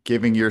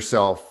giving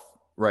yourself,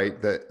 right,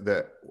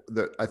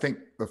 I think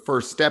the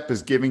first step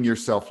is giving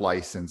yourself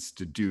license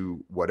to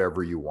do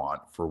whatever you want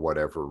for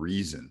whatever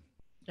reason.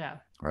 Yeah.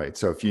 Right.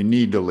 So if you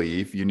need to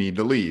leave, you need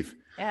to leave.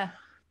 Yeah.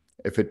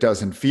 If it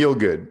doesn't feel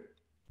good,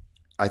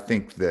 I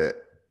think that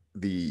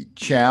the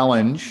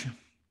challenge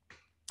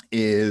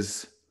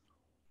is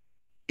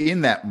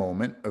in that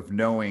moment of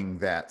knowing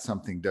that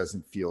something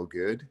doesn't feel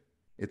good.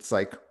 It's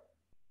like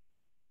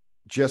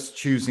just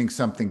choosing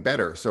something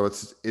better. So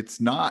it's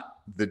not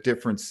the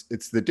difference.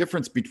 It's the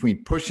difference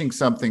between pushing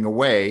something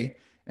away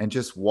and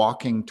just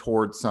walking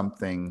towards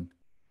something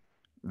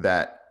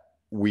that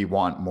we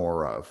want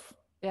more of.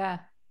 Yeah.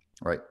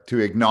 Right. To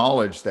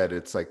acknowledge that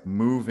it's like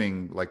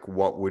moving, like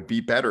what would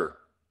be better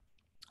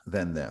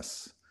than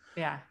this?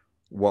 Yeah.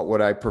 What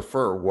would I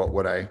prefer? What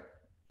would I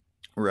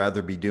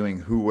rather be doing?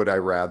 Who would I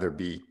rather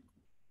be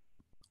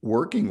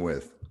working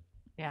with?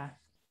 Yeah.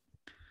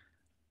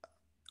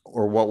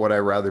 Or what would I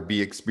rather be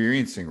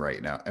experiencing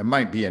right now? It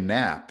might be a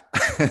nap.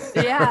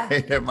 Yeah.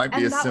 Right? It might be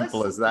And as that was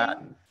simple as that.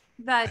 something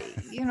that,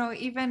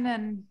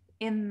 even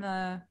in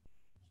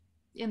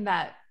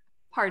that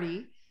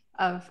party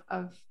of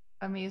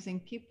amazing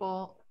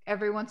people,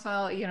 every once in a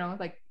while,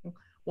 like,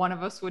 one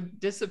of us would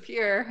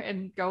disappear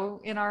and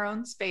go in our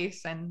own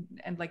space, and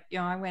like,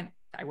 I went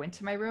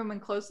to my room and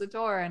closed the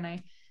door, and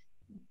I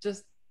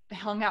just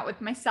hung out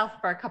with myself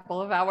for a couple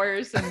of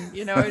hours, and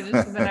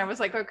and then I was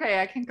like,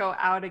 okay, I can go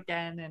out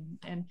again,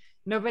 and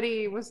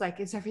nobody was like,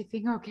 is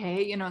everything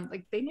okay?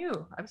 Like, they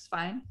knew I was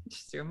fine,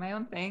 just doing my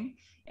own thing.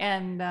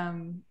 And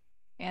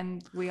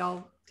we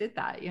all did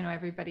that.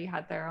 Everybody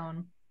had their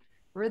own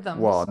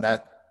Well, rhythms.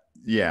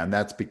 Yeah, and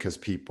that's because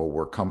people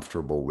were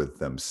comfortable with Yeah,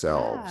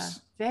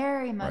 themselves,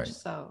 very much right?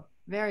 so.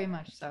 Very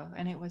much so.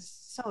 And it was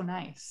so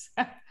nice.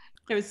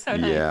 It was so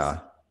nice. Yeah.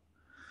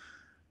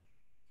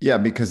 Yeah,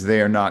 because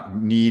they are not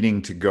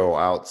needing to go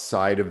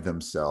outside of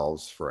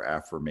themselves for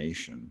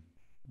affirmation,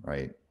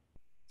 right?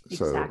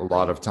 So a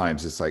lot Exactly. of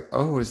times it's like,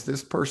 oh, is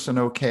this person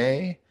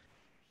okay?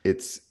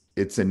 It's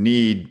a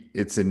need,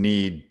 it's a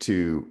need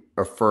to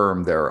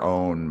affirm their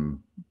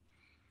own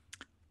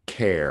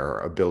care,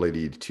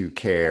 ability to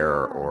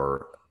care, Yeah.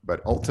 or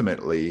but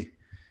ultimately,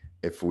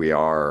 if we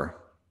are,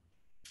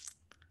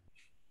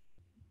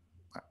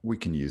 we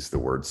can use the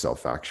word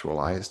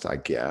self-actualized, I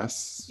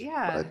guess,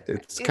 Yeah. but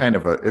it's It kind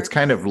of a, it's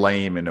kind works. of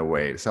lame in a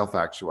way.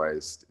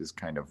 Self-actualized is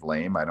kind of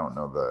lame. I don't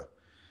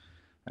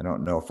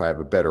know if I have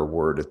a better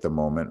word at the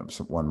moment.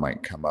 One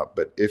might come up,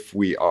 but if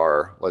we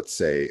are, let's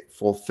say,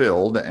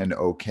 fulfilled and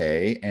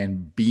okay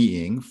and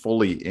being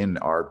fully in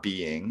our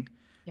being,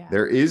 Yeah.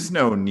 there is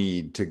no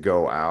need to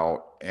go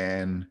out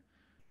and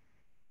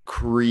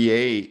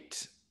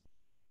create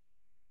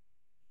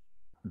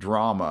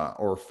drama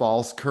or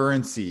false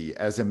currency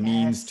as a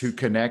means to Yes.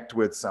 connect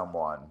with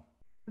someone.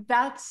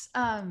 That's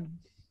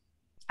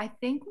I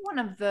think one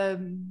of the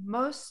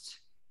most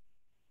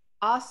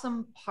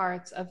awesome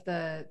parts of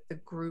the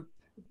group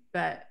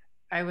that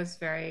I was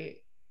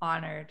very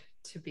honored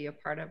to be a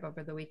part of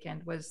over the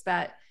weekend was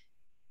that,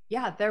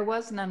 yeah, there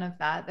was none of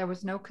that. There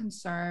was no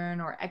concern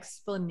or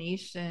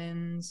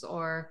explanations,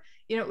 or,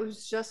 it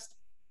was just,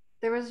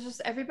 there was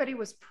just, everybody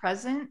was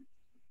present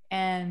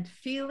and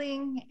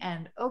feeling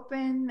and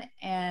open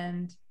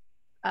and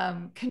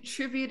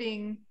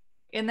contributing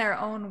in their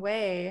own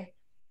way.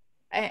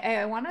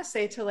 I want to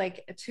say to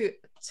like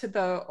to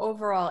the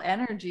overall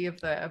energy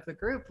of the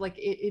group, like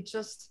it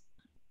just,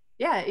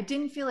 yeah, it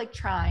didn't feel like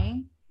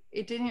trying.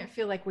 It didn't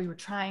feel like we were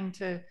trying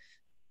to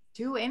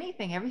do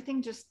anything.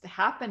 Everything just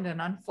happened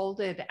and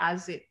unfolded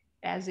as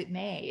it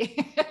may.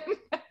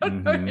 I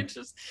don't know, it Mm-hmm.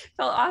 just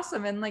felt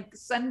awesome. And like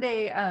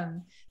Sunday,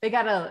 they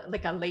got a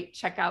like a late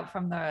checkout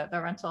from the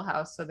rental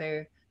house, so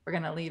they were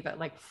gonna leave at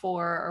like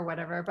 4 or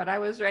whatever. But I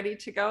was ready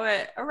to go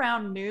at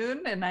around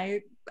noon, and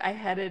I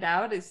headed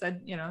out. I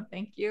said,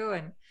 thank you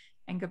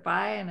and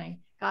goodbye, and I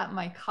got in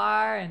my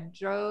car and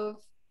drove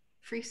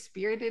free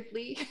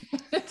spiritedly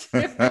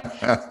to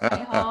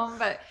my home,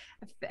 but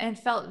and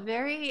felt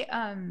very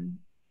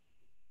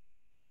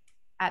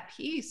at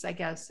peace, I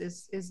guess,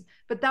 is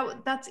but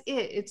that's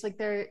it. It's like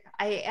there,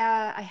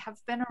 I have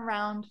been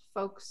around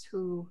folks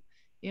who,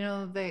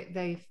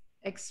 they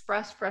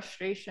express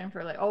frustration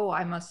for like, oh,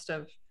 I must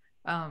have,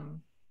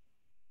 um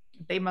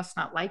they must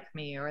not like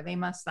me, or they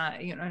must not,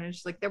 and it's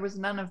just like there was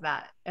none of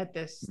that at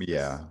this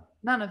Yeah.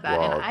 none of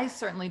that. And I Well,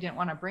 certainly didn't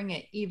want to bring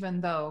it,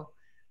 even though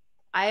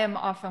I am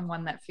often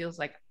one that feels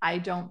like I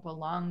don't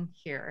belong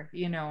here,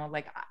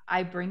 like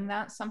I bring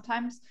that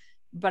sometimes,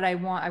 but I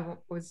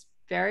was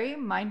very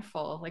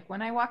mindful. Like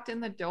when I walked in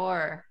the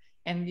door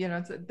and,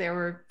 there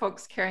were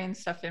folks carrying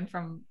stuff in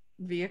from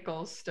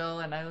vehicles still,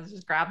 and I was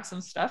just grabbed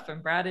some stuff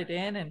and brought it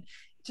in, and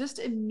just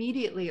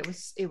immediately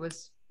it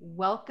was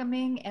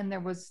welcoming, and there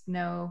was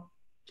no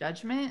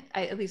judgment.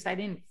 At least I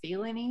didn't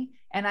feel any.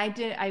 And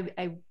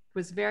I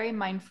was very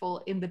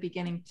mindful in the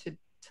beginning to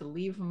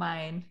leave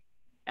mine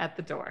at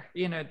the door.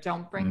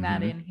 Don't bring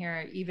that mm-hmm. in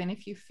here, even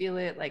if you feel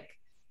it, like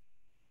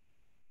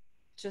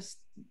just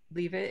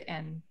leave it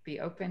and be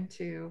open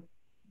to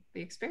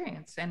the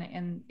experience.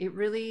 And it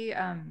really,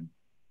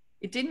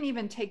 it didn't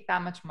even take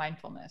that much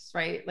mindfulness,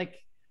 right? Like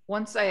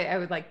once I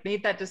would like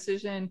made that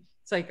decision,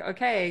 it's like,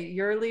 okay,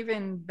 you're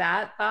leaving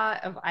that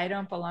thought of I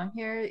don't belong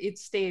here. It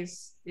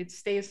stays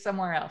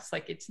somewhere else.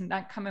 Like it's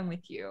not coming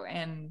with you.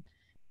 And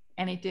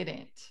it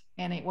didn't.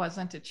 And it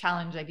wasn't a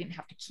challenge. I didn't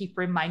have to keep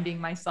reminding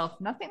myself,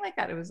 nothing like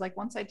that. It was like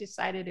once I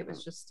decided, it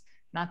was just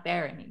not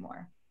there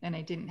anymore, and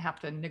I didn't have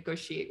to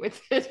negotiate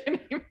with it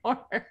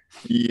anymore.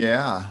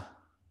 Yeah,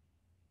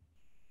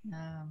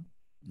 um,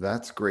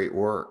 that's great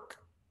work.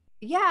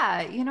 yeah,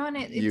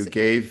 and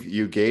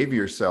You gave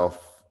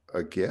yourself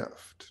a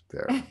gift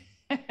there.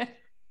 thank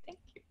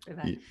you for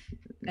that. Y-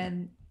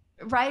 And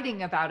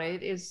writing about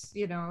it is,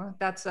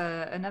 that's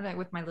another,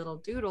 with my little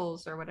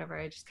doodles or whatever.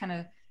 I just kind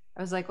of,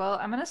 I was like, well,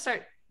 I'm going to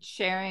start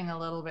sharing a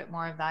little bit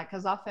more of that,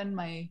 because often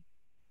my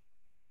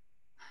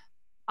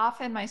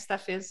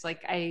stuff is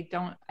like, I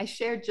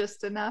share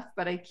just enough,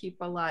 but I keep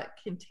a lot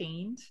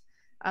contained,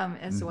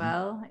 as Mhm.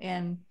 well.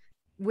 And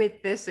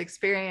with this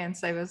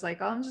experience, I was like,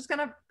 oh, I'm just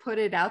gonna put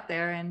it out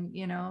there, and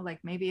like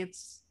maybe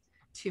it's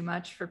too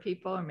much for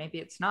people, or maybe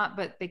it's not,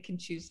 but they can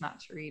choose not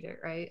to read it,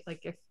 right?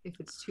 Like if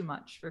it's too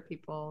much for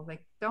people,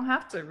 like don't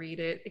have to read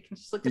it. They can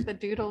just look at the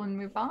doodle and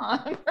move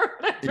on or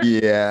whatever.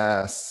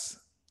 Yes.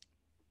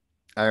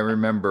 I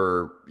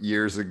remember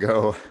years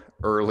ago,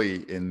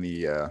 early in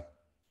the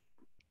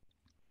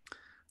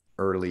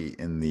early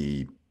in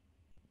the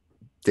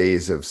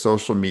days of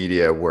social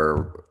media,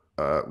 where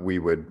we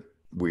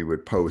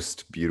would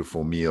post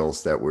beautiful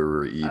meals that we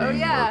were Oh eating,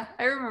 yeah,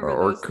 I remember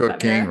or those, that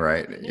cooking, era.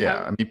 right? Yeah,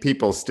 Yeah. I mean,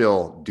 people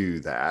still do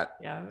that.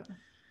 Yeah.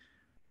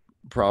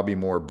 probably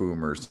more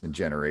boomers and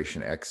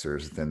Generation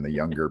Xers than the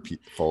younger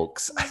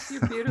folks.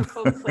 Your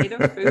beautiful plate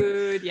of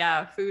food.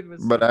 Yeah, food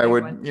was But a I big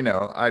would, one.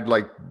 I'd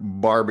like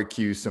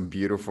barbecue some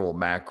beautiful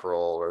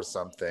mackerel or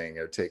something,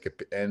 or take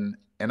and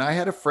I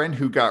had a friend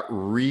who got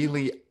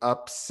really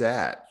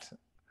upset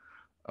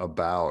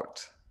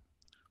about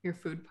Your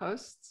food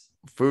posts.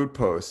 food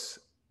posts.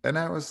 And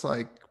I was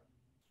like,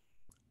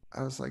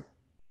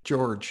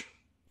 George,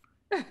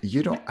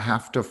 you don't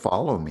have to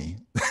follow me.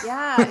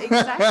 Yeah,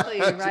 exactly.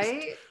 just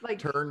Right? Like,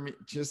 turn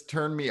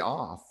me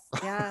off.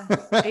 yeah,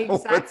 what's your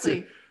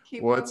exactly.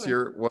 Keep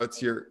moving.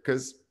 what's your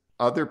because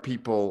other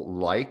people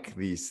like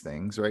these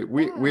things, right?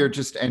 Yeah, We're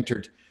just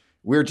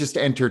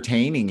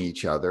entertaining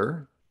each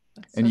other.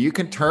 that's And so you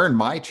can funny. turn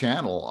my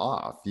channel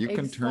off. You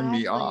can turn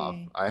me off.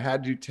 Exactly. I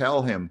had to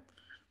tell him.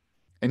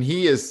 And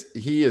he is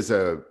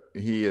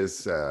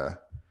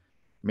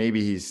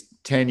maybe he's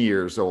 10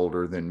 years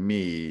older than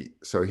me,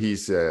 so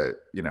he's a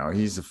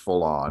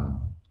full on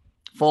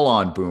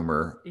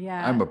boomer.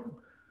 Yeah.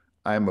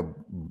 I'm a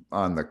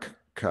on the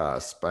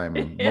cusp. I'm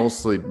Yeah.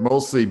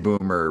 mostly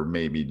boomer,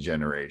 maybe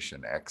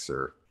Generation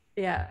Xer.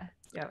 Yeah.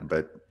 Yeah.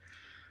 But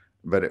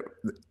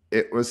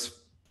it was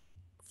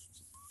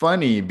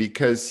funny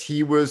because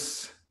he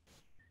was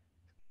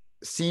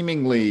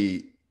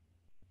seemingly,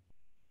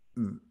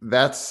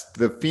 that's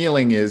the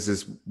feeling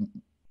is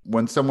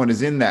when someone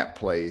is in that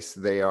place,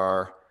 they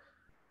are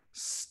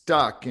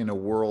stuck in a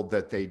world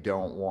that they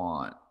don't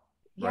want,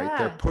 right?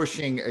 They're Yeah.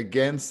 pushing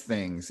against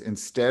things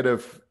instead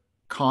of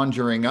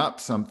conjuring up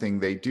something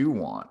they do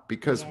want.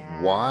 Because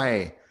Yeah.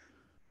 why?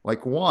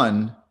 Like,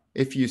 one,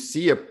 if you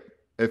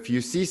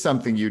see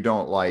something you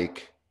don't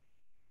like,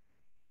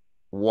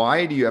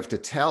 why do you have to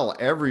tell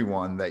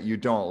everyone that you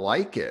don't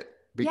like it?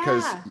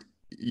 Because Yeah.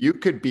 you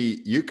could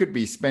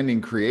be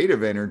spending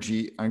creative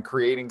energy on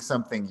creating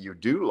something you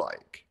do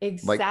like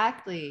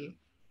Exactly.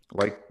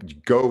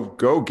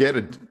 go get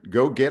a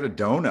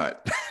donut.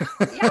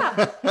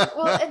 Yeah.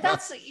 Well, and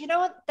that's,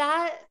 what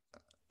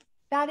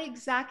that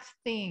exact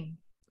thing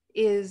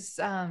is,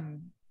 I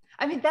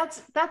mean,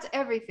 that's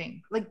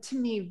everything. Like, to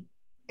me,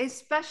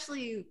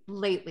 especially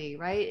lately,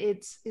 right?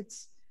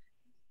 It's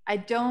I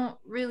don't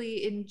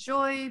really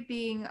enjoy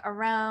being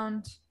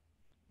around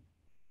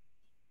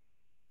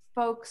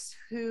folks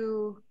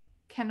who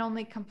can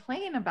only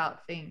complain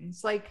about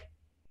things. Like,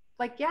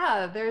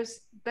 yeah,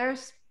 there's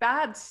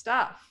bad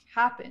stuff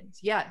happens,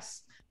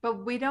 yes,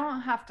 but we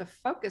don't have to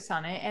focus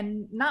on it.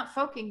 And not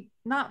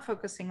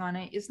focusing on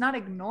it is not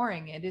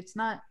ignoring it.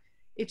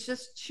 It's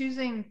just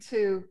choosing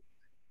to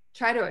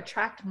try to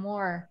attract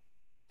more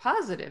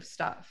positive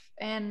stuff.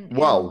 And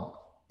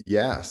Well,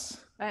 yes.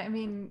 I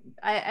mean,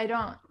 I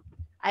don't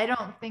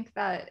think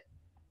that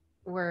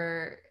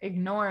we're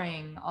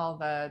ignoring all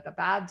the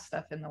bad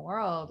stuff in the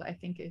world. I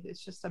think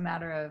it's just a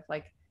matter of,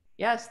 like,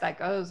 yes, that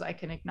goes, I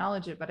can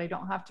acknowledge it, but I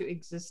don't have to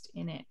exist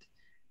in it.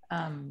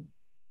 Um,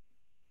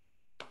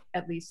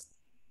 at least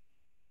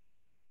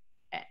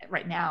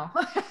right now.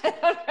 I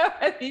don't know.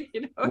 I think,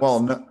 Well,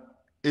 no,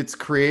 it's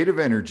creative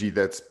energy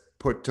that's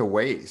put to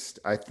waste.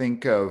 I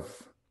think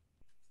of,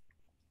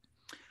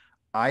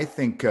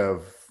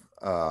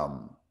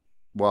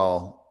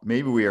 well,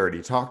 maybe we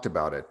already talked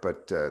about it,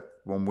 but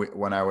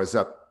when I was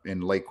up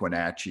in Lake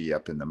Wenatchee,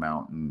 up in the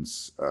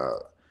mountains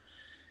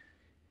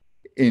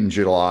in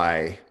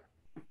July,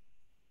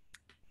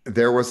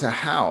 there was a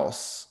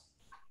house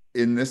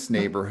in this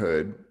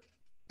neighborhood,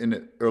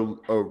 in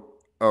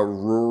a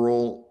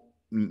rural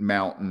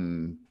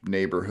mountain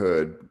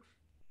neighborhood,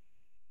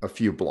 a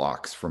few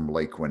blocks from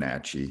Lake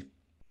Wenatchee,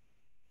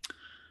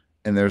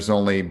 and there's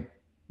only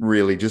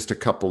really just a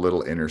couple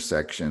little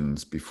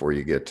intersections before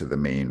you get to the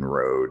main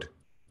road.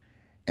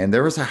 And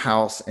there was a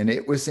house, and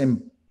it was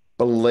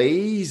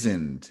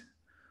emblazoned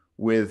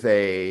with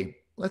a,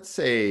 let's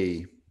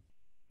say,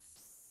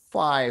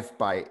 5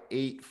 by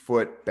 8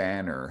 foot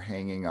banner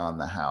hanging on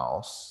the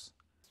house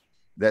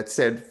that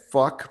said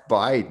 "fuck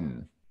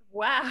Biden."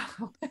 Wow.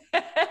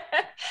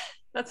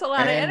 That's a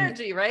lot of And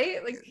energy,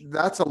 right? Like,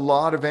 that's a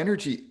lot of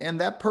energy. And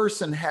that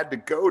person had to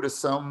go to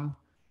some,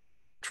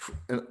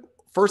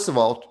 first of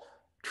all,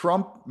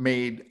 Trump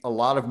made a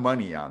lot of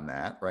money on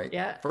that, right?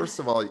 yeah. First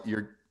of all,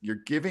 you're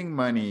giving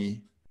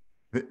money.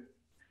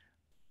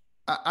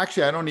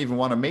 Actually, I don't even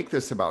want to make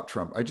this about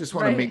Trump. I just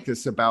want to make Right.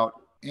 this about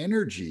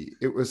energy.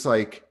 It was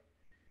like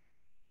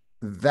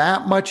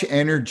that much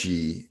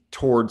energy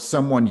towards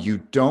someone you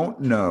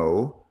don't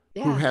know,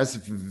 who Yeah. has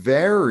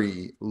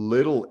very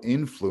little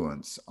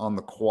influence on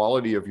the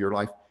quality of your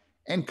life.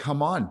 And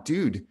come on,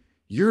 dude,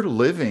 you're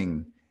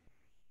living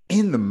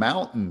in the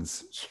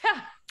mountains,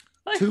 Yeah.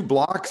 Like, 2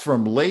 blocks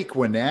from Lake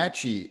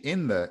Wenatchee,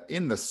 in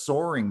the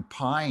soaring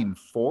pine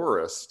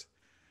forest,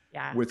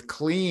 yeah. with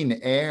clean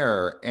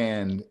air.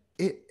 And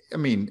I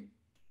mean,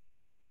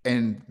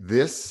 and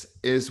this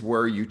is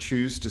where you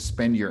choose to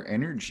spend your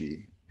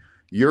energy,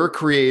 your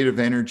creative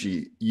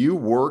energy. You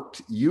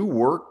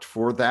worked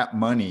for that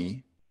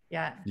money.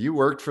 Yeah. You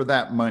worked for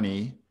that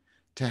money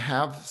to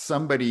have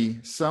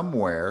somebody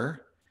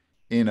somewhere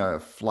in a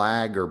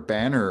flag or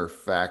banner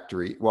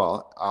factory.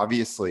 Well,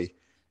 obviously,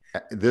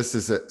 This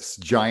is a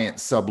giant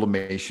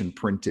sublimation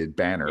printed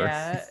banner.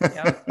 Yeah.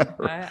 Yep.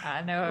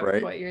 I know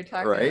Right? what you're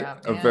talking Right?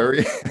 about. A Yeah.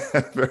 very,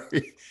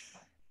 very,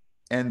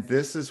 and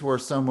this is where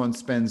someone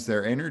spends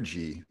their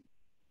energy.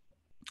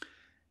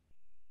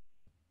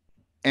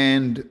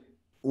 And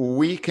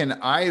we can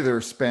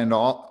either spend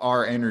all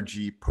our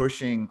energy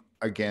pushing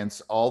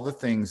against all the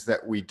things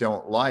that we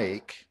don't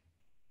like,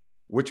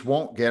 which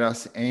won't get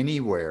us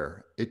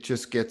anywhere. It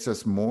just gets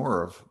us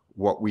more of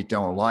what we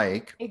don't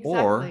like.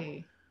 Or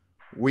Exactly.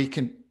 we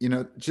can,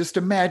 just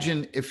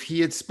imagine if he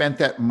had spent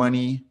that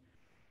money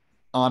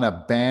on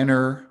a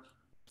banner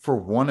for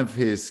one of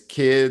his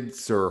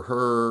kids or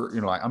her,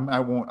 I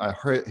won't,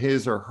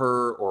 his or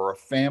her or a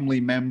family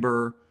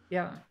member,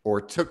 Yeah.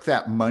 or took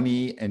that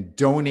money and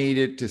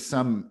donated to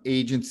some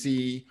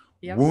agency,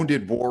 Yep.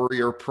 Wounded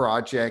Warrior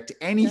Project,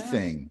 Yeah.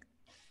 anything,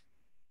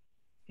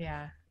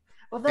 Yeah.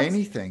 Well,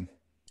 anything.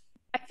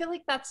 I feel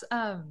like that's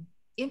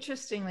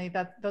interestingly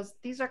that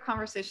these are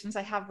conversations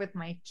I have with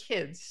my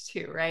kids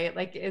too, right?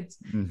 Like I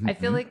feel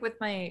Mm-hmm. like with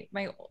my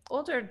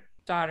older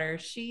daughter,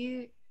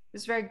 she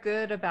is very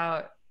good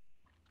about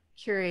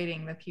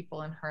curating the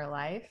people in her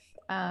life.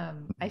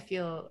 I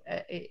feel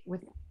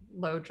with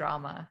low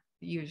drama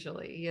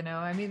usually,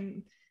 I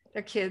mean,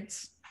 they're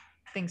kids,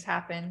 things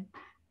happen.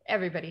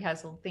 Everybody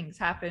has little things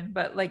happen,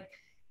 but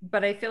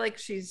I feel like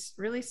she's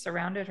really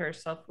surrounded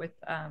herself with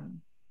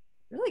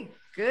really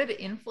good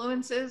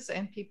influences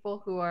and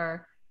people who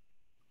are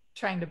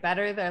trying to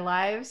better their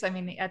lives. I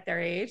mean, at their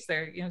age,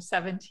 they're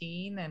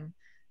 17, and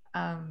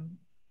um,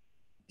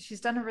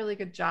 she's done a really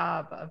good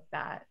job of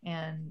that.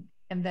 And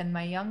then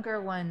my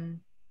younger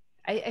one,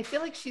 I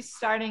feel like she's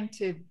starting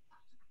to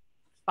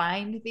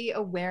find the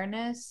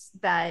awareness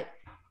that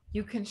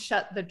you can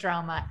shut the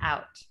drama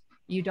out.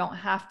 You don't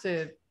have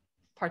to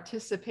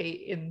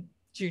participate in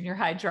junior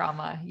high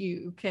drama.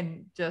 You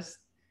can just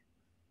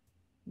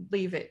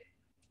leave it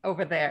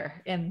over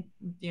there and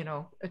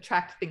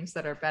attract things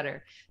that are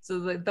better.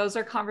 So those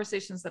are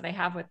conversations that I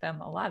have with them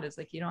a lot. Is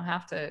like, you don't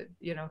have to,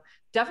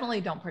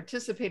 definitely don't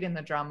participate in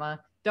the drama,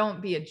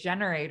 don't be a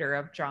generator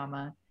of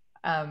drama.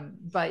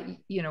 But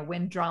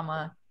when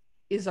drama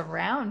is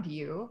around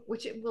you,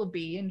 which it will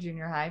be in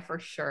junior high for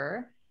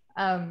sure,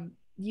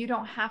 you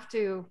don't have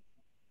to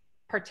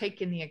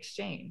partake in the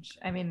exchange.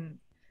 I mean,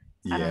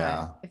 I don't know,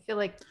 Yeah. I feel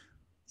like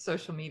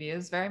social media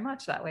is very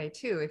much that way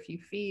too. If you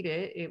feed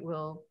it, it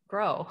will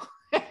grow.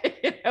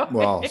 you know?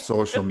 Well,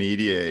 social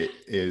media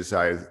is,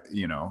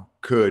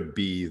 could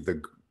be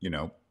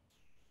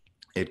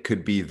it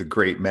could be the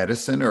great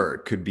medicine or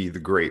it could be the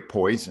great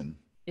poison.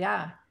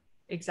 Yeah,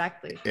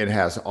 exactly. It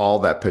has all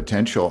that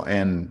potential,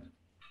 and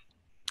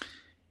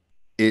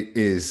it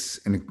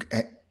is,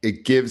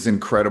 it gives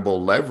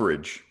incredible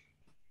leverage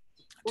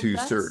Well, to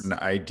certain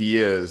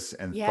ideas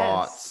and yes.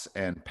 thoughts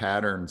and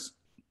patterns,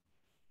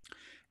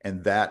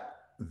 and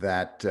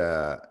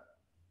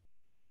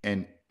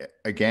and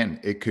again,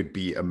 it could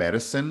be a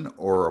medicine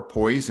or a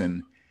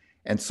poison.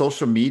 And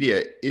social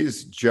media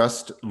is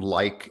just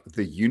like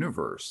the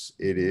universe.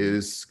 It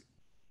is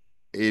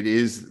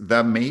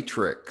the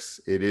matrix.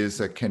 It is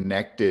a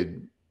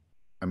connected,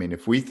 I mean,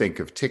 if we think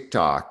of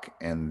TikTok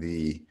and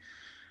the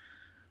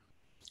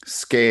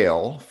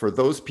scale, for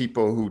those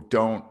people who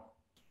don't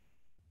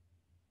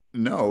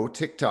know,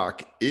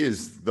 TikTok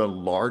is the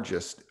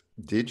largest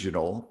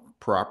digital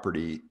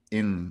property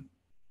in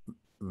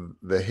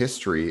the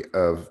history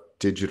of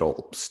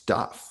digital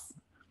stuff.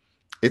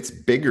 It's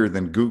bigger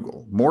than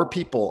Google. More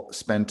people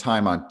spend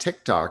time on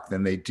TikTok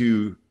than they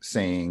do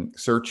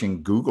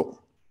searching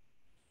Google.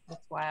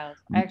 That's wild.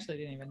 I actually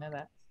didn't even know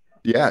that.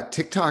 Yeah,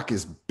 TikTok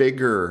is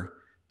bigger.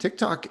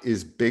 TikTok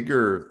is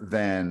bigger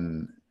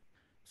than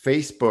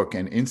Facebook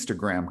and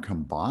Instagram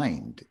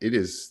combined. It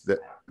is that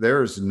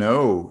there's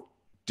no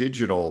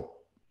digital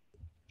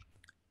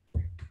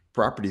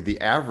property.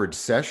 The average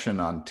session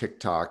on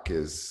TikTok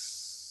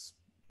is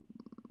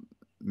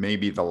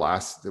maybe the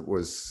last, it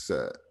was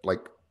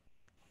like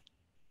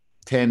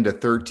 10 to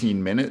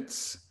 13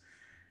 minutes.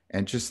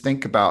 And just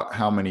think about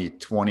how many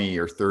 20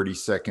 or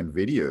 30-second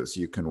videos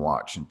you can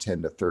watch in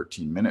 10 to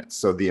 13 minutes.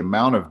 So the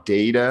amount of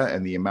data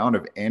and the amount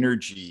of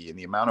energy and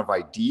the amount of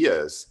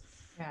ideas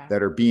Yeah.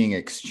 that are being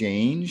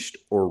exchanged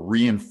or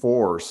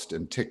reinforced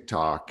in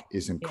TikTok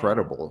is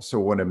incredible. So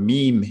when a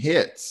meme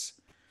hits,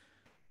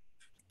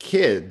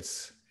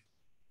 kids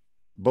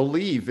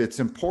believe it's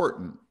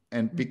important.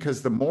 And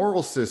because the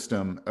moral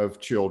system of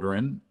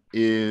children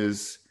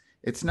is,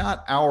 it's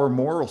not our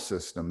moral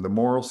system. The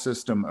moral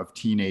system of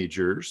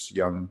teenagers,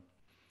 young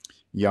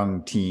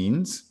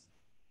teens,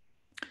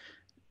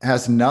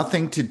 has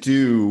nothing to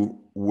do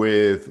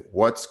with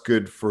what's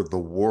good for the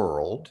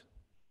world.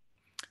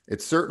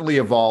 It certainly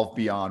evolved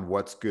beyond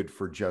what's good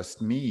for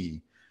just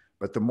me,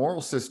 but the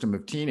moral system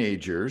of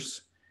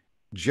teenagers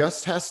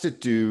just has to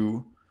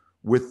do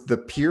with the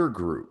peer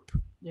group.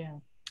 Yeah.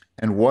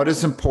 And what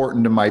is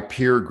important to my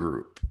peer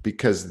group,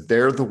 because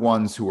they're the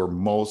ones who are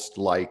most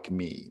like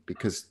me,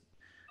 because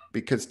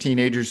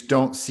teenagers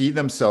don't see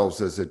themselves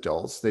as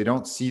adults. They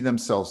don't see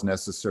themselves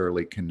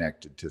necessarily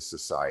connected to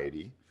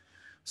society,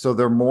 So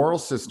their moral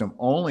system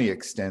only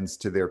extends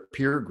to their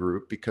peer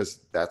group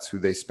because that's who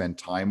they spend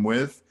time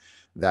with.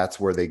 That's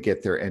where they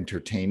get their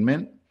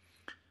entertainment.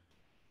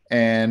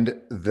 And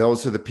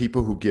those are the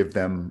people who give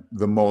them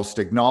the most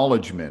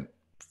acknowledgement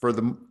for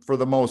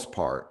the most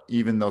part,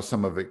 even though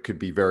some of it could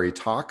be very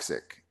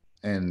toxic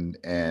and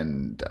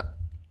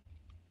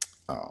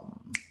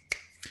um,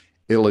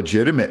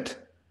 illegitimate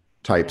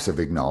types Yeah. of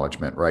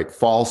acknowledgement, right?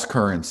 False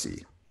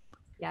currency.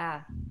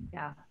 Yeah.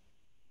 Yeah.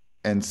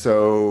 And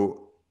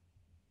so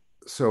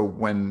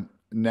when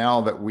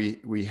now that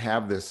we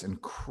have this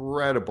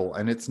incredible,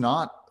 and it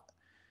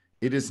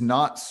is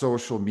not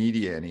social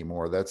media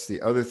anymore. That's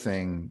the other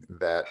thing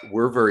that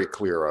we're very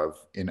clear of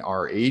in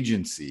our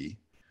agency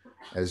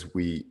as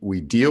we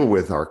deal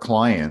with our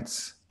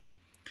clients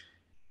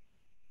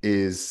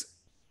is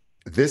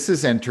this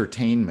is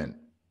entertainment.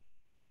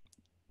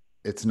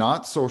 It's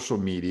not social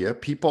media.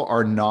 People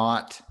are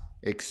not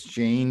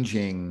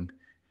exchanging,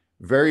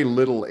 very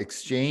little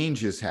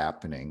exchange is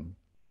happening.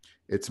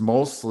 It's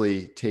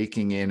mostly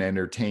taking in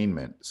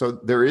entertainment. So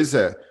there is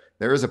a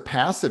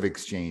passive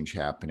exchange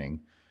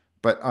happening,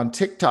 but on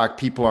TikTok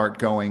people aren't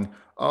going,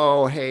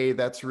 "Oh, hey,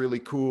 that's really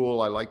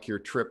cool. I like your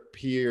trip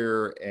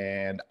here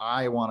and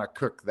I want to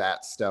cook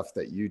that stuff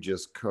that you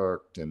just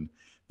cooked." And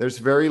there's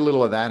very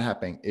little of that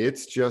happening.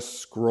 It's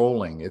just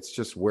scrolling. It's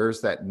just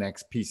where's that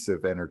next piece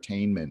of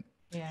entertainment?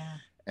 Yeah.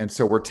 And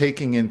so we're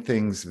taking in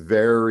things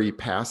very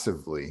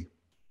passively.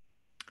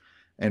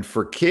 And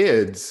for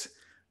kids,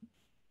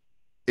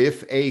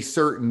 if a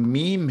certain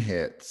meme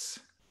hits,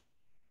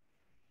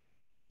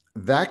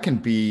 that can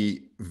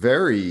be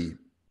very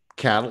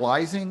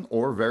catalyzing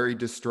or very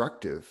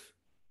destructive.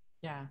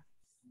 Yeah.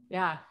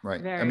 Yeah. Right.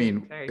 I Very,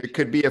 mean, very it true.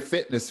 could be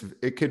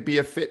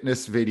a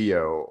fitness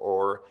video,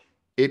 or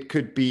it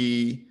could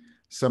be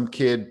some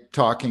kid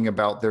talking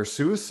about their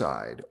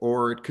suicide,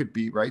 or it could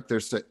be, right,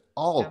 there's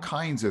all Yeah.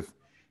 kinds of,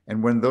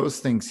 and when those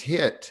things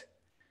hit,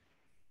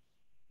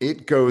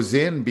 it goes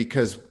in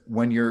because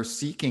when you're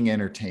seeking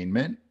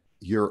entertainment,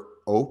 you're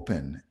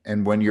open.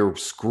 And when you're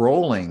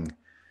scrolling,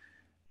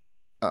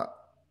 uh,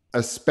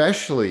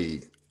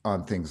 especially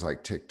on things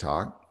like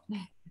TikTok,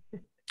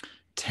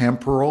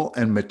 temporal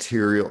and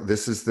material,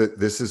 this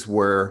is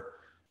where,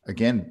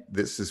 again,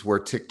 this is where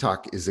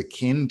TikTok is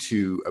akin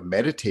to a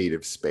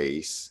meditative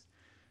space,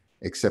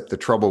 except the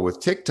trouble with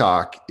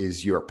TikTok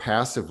is you're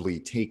passively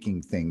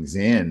taking things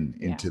in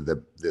Yeah. into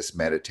this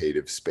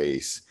meditative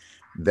space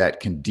that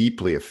can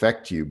deeply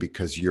affect you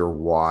because you're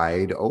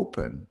wide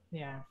open.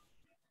 Yeah.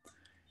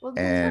 Well, those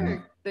And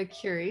are the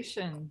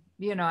curation.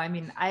 I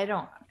mean, I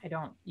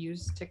don't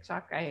use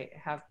TikTok. I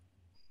have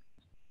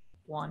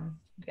one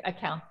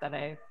account that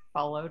I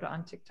followed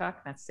on TikTok,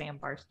 and that's Sam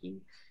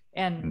Barsky.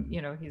 And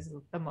he's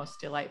the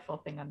most delightful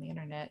thing on the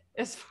internet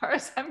as far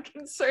as I'm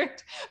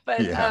concerned.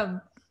 But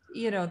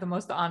yeah, the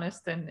most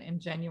honest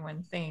and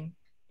genuine thing.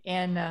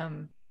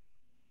 And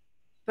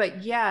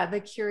but yeah,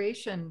 the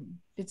curation,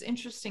 it's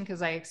interesting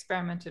because I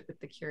experimented with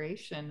the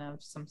curation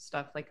of some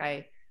stuff. Like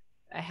I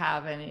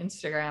have an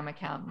Instagram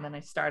account, and then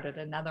I started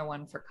another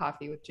one for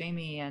Coffee with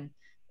Jamie. And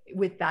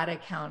with that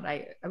account,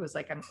 I was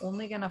like, I'm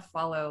only gonna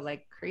follow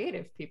like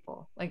creative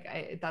people.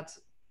 Like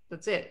that's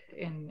it.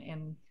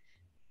 In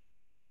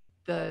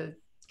the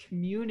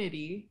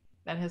community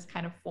that has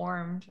kind of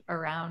formed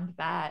around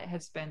that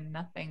has been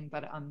nothing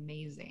but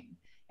amazing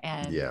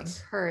and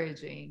yes,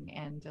 encouraging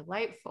and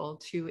delightful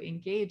to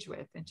engage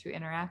with and to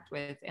interact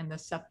with. And the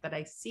stuff that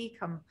I see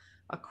come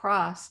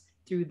across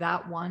through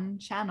that one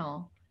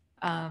channel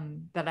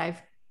that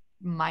I've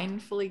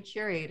mindfully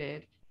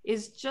curated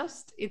is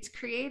just, it's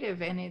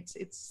creative and it's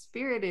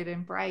spirited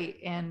and bright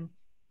and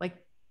like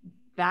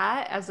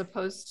that, as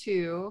opposed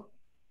to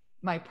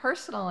my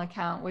personal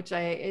account, which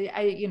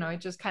it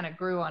just kind of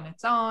grew on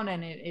its own,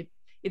 and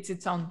it's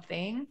its own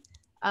thing,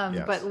 but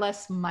yes,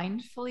 less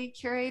mindfully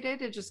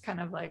curated. It just kind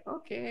of like,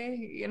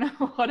 okay,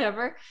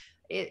 whatever.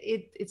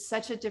 It's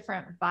such a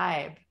different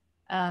vibe.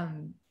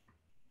 um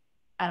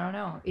I don't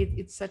know,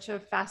 it's such a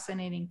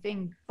fascinating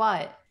thing,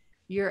 but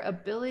your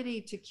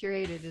ability to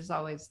curate it is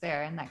always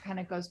there. And that kind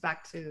of goes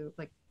back to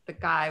like the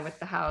guy with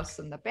the house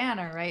and the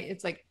banner, right?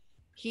 It's like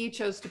he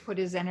chose to put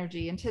his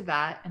energy into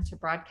that and to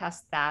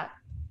broadcast that,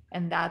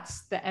 and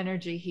that's the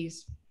energy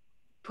he's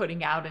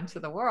putting out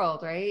into the world,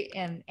 right?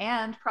 And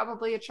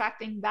probably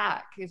attracting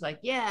back. He's like,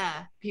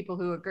 yeah, people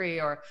who agree,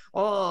 or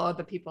oh,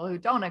 the people who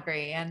don't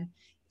agree.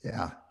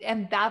 yeah,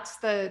 And that's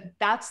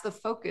the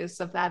focus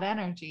of that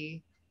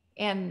energy.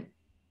 And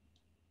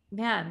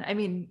man, I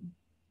mean,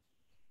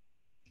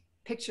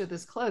 picture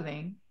this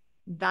clothing,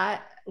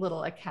 that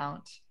little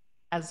account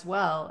as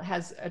well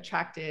has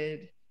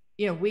attracted,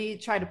 we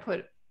try to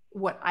put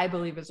what I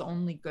believe is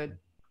only good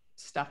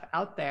stuff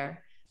out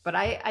there. But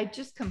I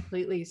just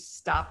completely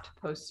stopped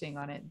posting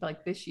on it.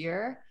 Like this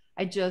year,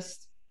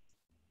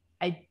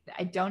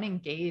 I don't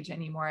engage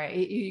anymore.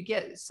 You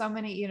get so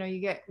many,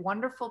 you get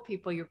wonderful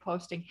people. You're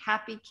posting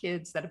happy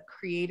kids that have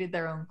created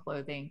their own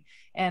clothing,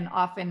 and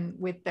often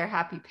with their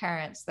happy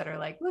parents that are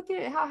like, look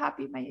at how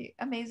happy my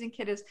amazing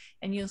kid is.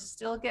 And you'll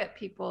still get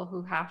people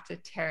who have to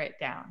tear it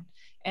down.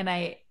 And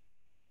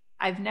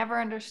I've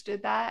never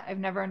understood that. I've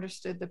never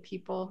understood the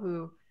people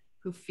who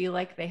feel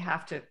like they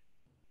have to,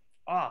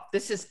 oh,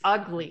 this is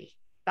ugly,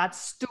 that's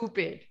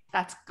stupid,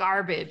 that's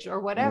garbage,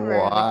 or whatever.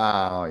 Like,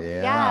 Wow.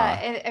 Yeah.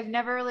 yeah, I've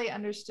never really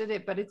understood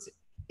it, but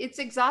it's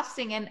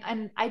exhausting,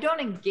 and I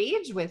don't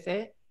engage with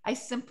it. I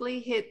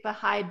simply hit the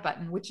hide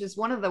button, which is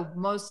one of the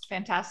most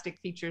fantastic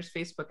features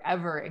Facebook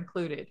ever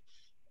included.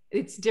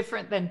 It's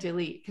different than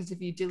delete, because if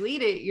you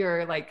delete it,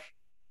 you're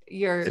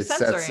It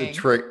sets a censoring,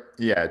 trick.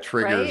 Yeah.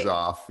 Triggers right?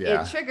 off. It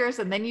Yeah. triggers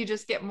and then you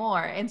just get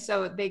more. And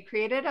so they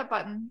created a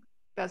button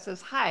that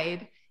says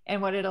hide.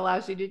 And what it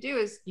allows you to do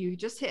is you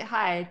just hit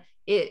hide.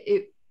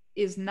 It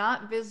is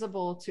not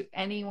visible to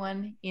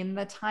anyone in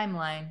the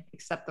timeline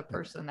except the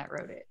person that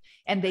wrote it.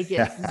 And they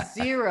get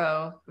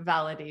zero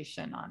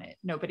validation on it.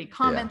 Nobody Yeah.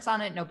 comments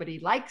on it. Nobody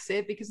likes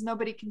it because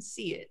nobody can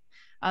see it,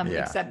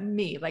 Yeah. except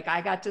me. Like,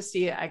 I got to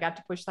see it. I got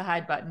to push the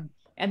hide button.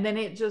 And then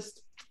it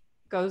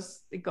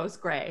goes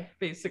gray,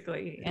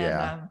 basically. And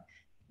Yeah.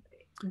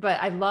 but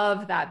I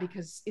love that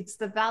because it's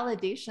the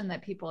validation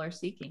that people are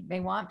seeking. They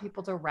want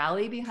people to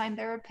rally behind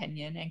their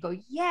opinion and go,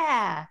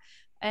 yeah,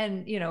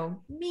 and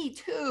me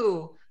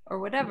too, or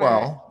whatever.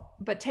 Well,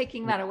 But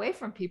taking that away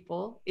from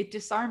people, it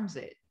disarms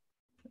it.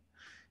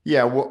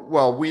 yeah.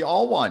 Well, we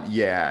all want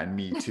yeah and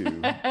me too,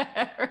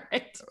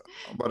 Right.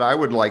 but I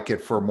would like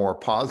it for more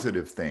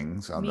positive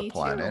things on the Me too.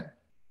 planet.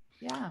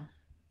 Yeah.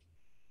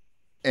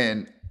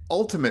 And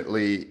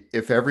ultimately,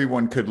 if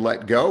everyone could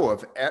let go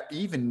of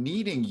even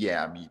needing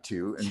yeah, me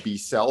too, and be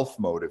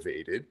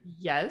self-motivated,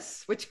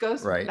 Yes, which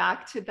goes right?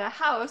 back to the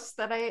house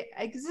that I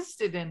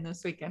existed in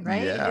this weekend,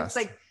 right? It's Yes.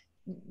 like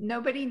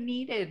nobody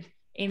needed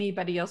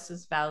anybody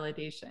else's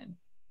validation.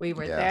 We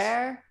were Yes.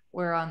 there,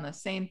 we're on the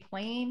same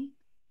plane,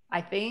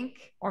 I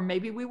think, or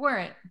maybe we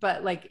weren't,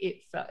 but like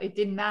it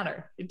didn't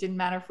matter. It didn't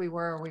matter if we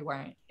were or we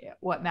weren't.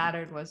 What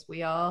mattered was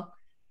we all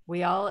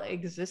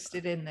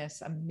existed in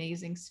this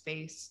amazing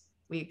space.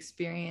 We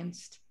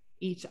experienced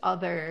each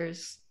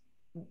other's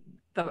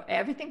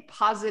everything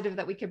positive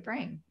that we could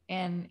bring,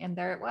 and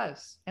there it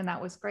was, and that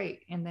was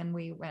great. And then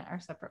we went our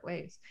separate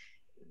ways.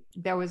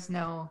 There was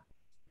no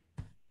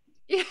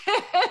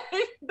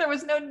there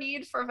was no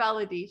need for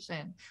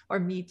validation or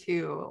me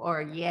too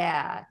or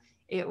yeah.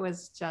 It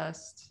was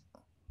just,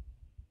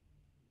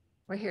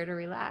 we're here to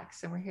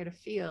relax, and we're here to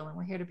feel, and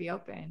we're here to be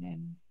open, and that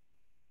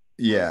was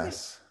it.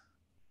 Yes.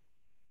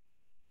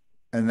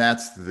 And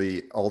that's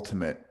the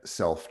ultimate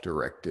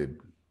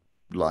self-directed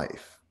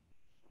life,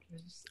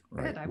 It was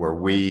right? good. I Where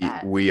want more of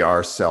that. we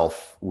are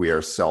self, we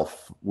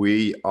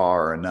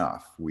are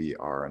enough. We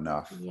are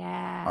enough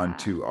Yeah.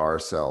 unto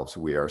ourselves.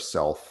 We are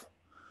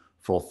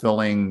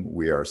self-fulfilling.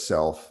 We are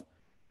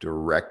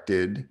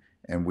self-directed,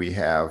 and we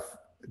have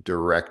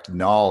direct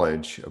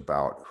knowledge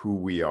about who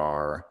we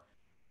are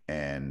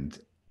and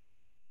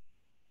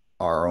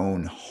our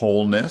own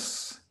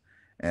wholeness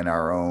and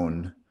our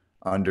own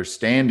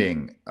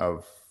understanding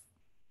of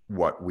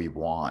what we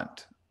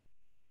want.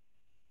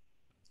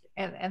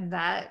 And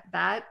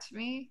that to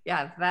me,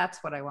 yeah,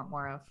 that's what I want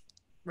more of,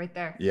 right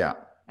there. Yeah.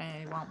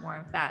 I want more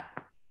of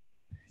that.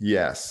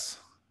 Yes.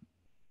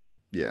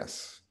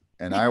 Yes.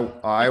 And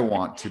I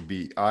want to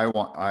be, I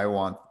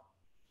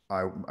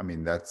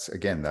mean, that's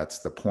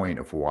the point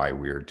of why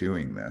we're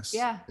doing this,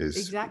 Yeah,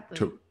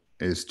 exactly.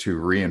 is to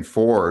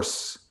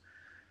reinforce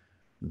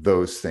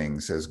those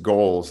things as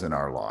goals in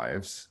our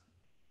lives.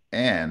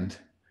 And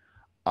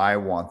I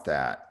want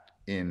that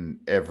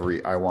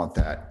I want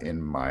that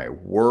in my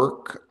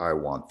work. I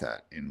want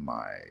that in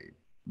my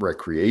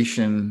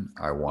recreation.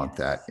 I want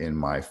that in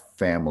my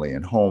family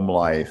and home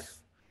life.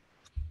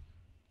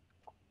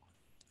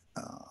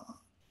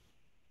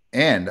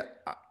 And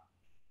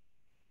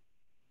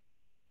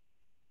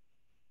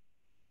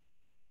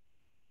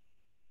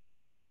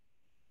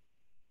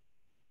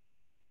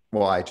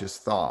well, I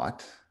just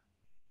thought,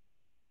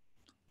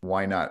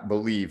 why not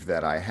believe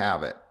that I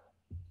have it?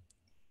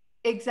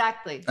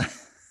 Exactly.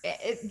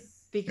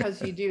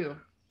 Because you do.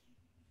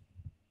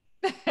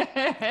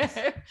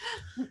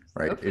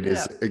 Right. It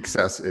is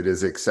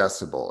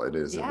accessible. It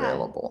is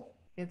available.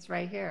 It's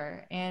right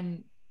here.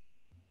 And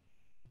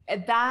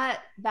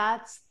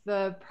that's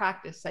the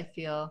practice, I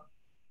feel,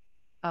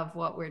 of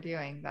what we're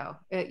doing, though.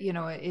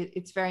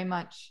 It's very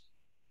much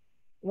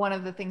one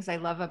of the things I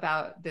love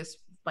about this,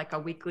 like a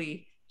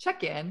weekly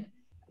check-in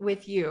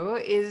with you,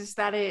 is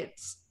that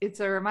it's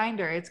a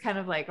reminder. It's kind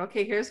of like,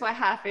 okay, here's what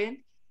happened,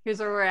 here's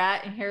where we're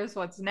at, and here's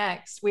what's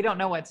next. We don't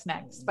know what's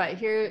next, but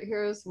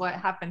here's what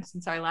happened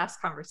since our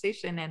last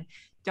conversation. And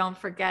don't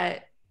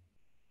forget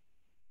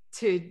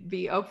to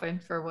be open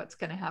for what's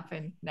going to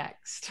happen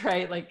next,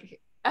 right? Like,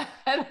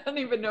 I don't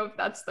even know if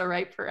that's the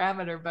right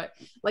parameter, but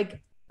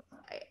like,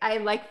 I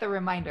like the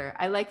reminder.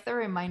 I like the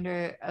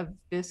reminder of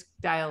this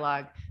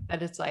dialogue,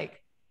 that it's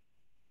like,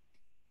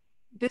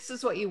 this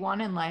is what you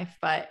want in life,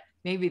 but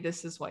maybe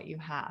this is what you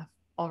have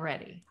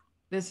already.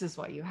 This is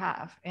what you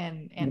have.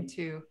 And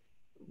to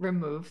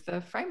remove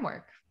the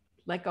framework,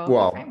 let go of the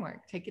Well,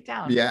 framework, take it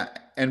down. yeah,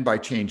 and by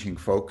changing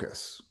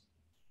focus,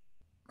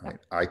 Yep.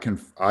 right?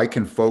 I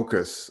can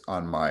focus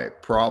on my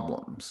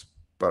problems,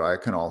 but I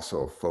can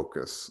also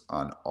focus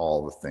on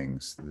all the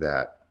things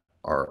that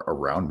are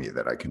around me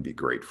that I can be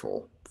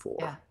grateful Yeah.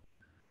 for.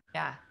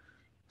 Yeah.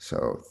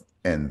 So,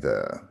 and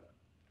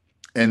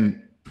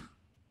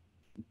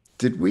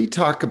did we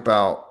talk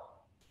about,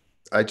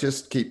 I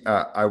just keep,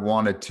 I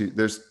wanted to,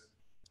 there's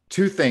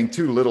two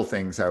little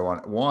things I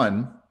want.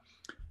 One,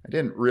 I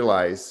didn't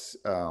realize,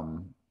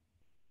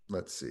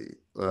 let's see,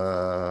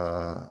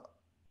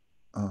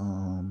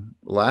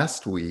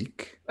 last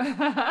week,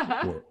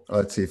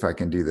 let's see if I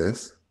can do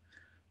this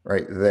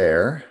right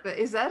there.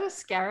 Is that a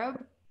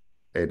scarab?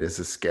 It is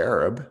a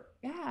scarab.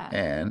 Yeah.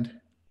 And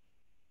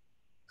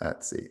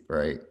let's see,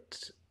 right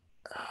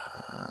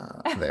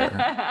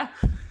there.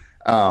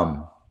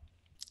 Um,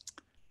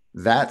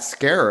 that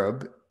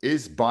scarab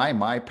is by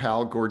my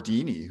pal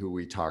Gordini, who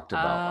we talked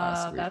about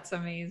last week. That's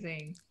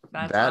amazing.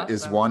 That's That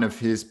is awesome. one of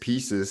his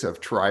pieces of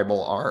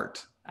tribal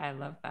art. I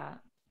love that.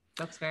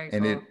 That's very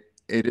And cool.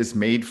 it is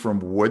made from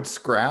wood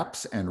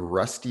scraps and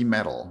rusty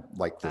metal.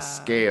 Like the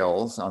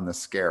scales on the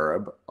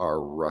scarab are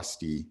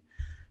rusty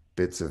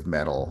bits of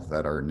metal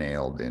that are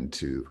nailed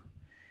into.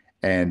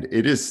 And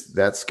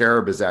that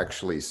scarab has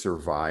actually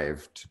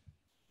survived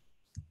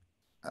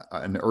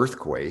an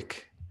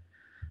earthquake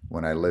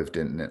when I lived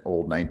in an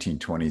old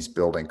 1920s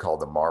building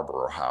called the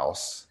Marlborough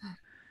House.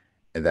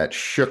 And that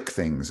shook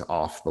things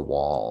off the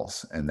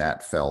walls, and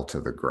that fell to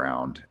the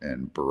ground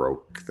and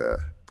broke the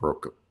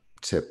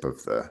tip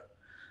of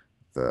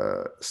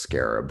the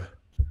scarab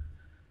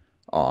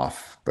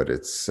off, but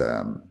it's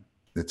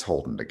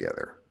holding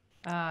together.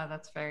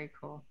 That's very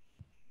cool.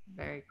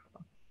 Very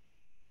cool.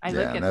 I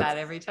Yeah, look at that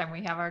every time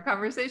we have our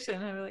conversation,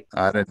 and I'm like,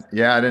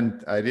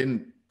 I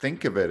didn't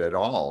think of it at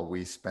all.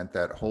 We spent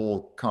that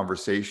whole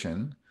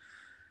conversation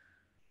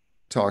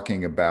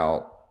talking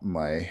about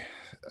my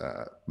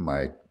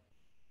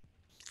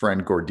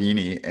friend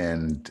Gordini,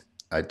 and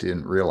I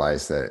didn't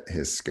realize that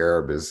his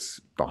scarab is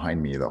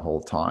behind me the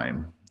whole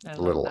time. I A love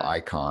little that.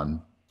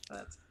 icon.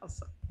 That's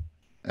awesome.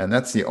 And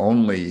that's the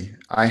only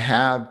I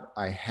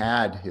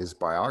had his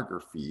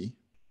biography,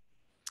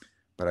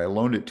 but I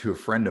loaned it to a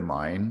friend of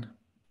mine,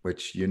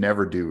 which you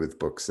never do with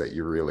books that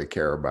you really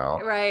care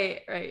about.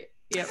 Right.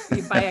 Yep.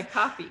 You buy a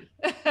copy.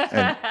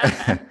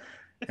 and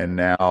and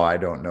now I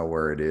don't know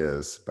where it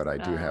is, but I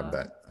do have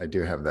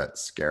that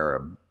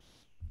scarab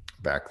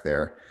back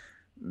there.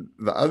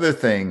 The other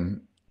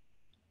thing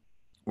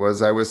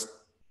was I was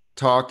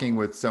talking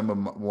with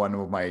one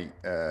of my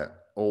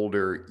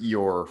older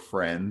Eeyore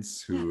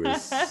friends who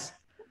has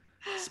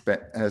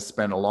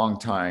spent a long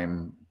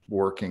time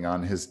working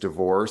on his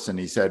divorce, and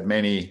he's had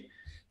many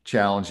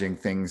challenging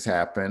things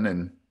happen,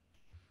 and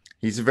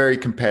he's a very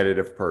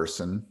competitive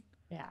person.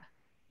 Yeah.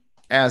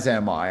 As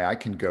am I. I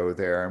can go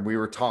there. And we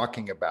were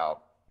talking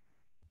about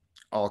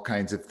all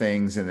kinds of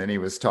things, and then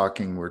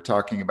we're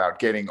talking about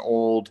getting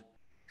old.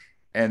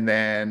 And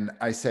then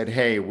I said,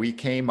 hey, we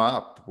came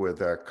up with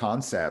a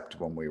concept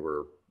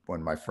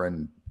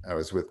I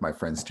was with my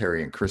friends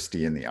Terry and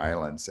Christy in the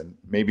islands, and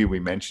maybe we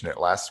mentioned it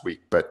last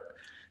week, but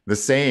the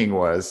saying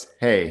was,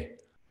 hey,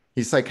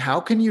 he's like, how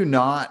can you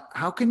not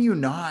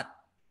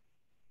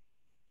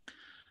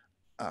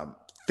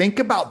think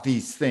about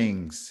these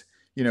things,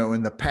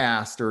 in the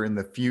past or in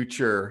the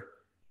future?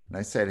 And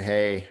I said,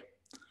 hey,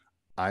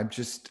 I'm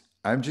just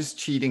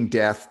cheating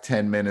death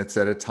 10 minutes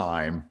at a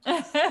time.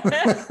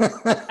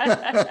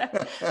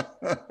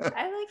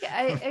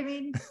 I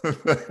mean,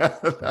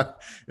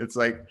 it's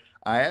like,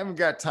 I haven't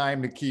got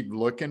time to keep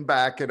looking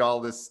back at all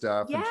this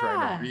stuff and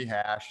trying to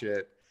rehash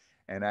it.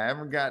 And I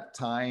haven't got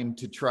time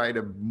to try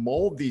to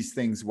mold these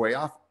things way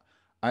off.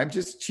 I'm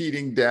just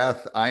cheating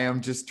death. I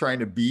am just trying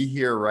to be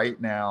here right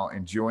now,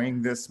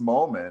 enjoying this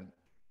moment,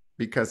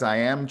 because I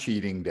am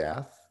cheating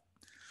death.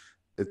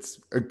 It's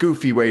a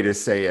goofy way to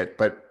say it,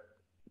 but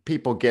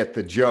people get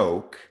the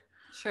joke.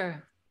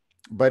 Sure.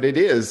 But it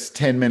is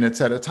 10 minutes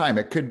at a time.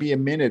 It could be a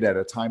minute at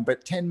a time,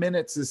 but 10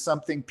 minutes is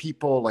something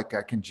people like,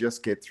 I can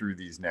just get through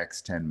these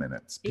next 10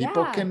 minutes.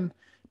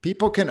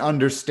 People can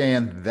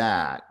understand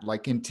that.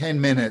 Like in 10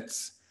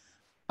 minutes,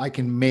 I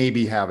can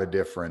maybe have a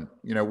different,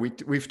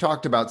 we've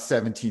talked about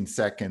 17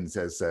 seconds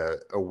as a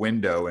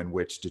window in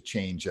which to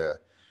change a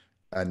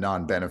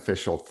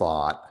non-beneficial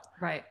thought.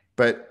 Right.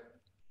 But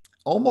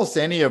almost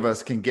any of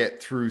us can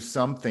get through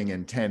something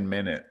in 10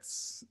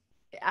 minutes.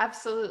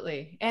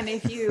 Absolutely. And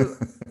if you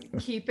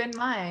keep in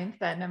mind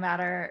that no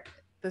matter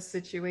the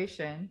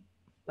situation,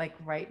 like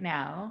right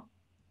now,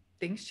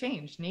 things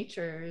change.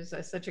 Nature is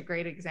such a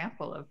great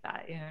example of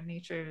that.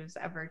 Nature is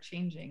ever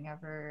changing,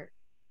 ever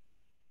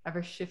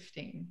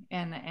shifting,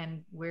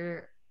 and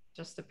we're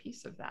just a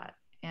piece of that.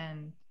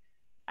 And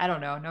I don't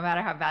know, no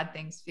matter how bad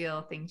things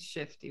feel, things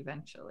shift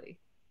eventually.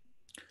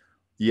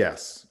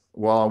 Yes.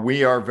 Well,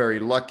 we are very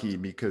lucky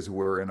because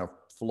we're in a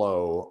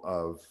flow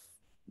of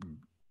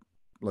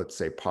let's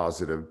say,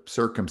 positive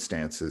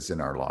circumstances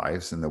in our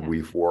lives, and that Yeah.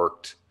 we've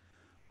worked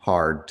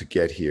hard to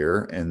get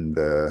here, and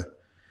the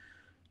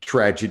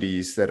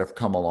tragedies that have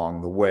come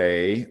along the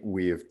way,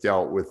 we have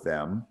dealt with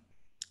them.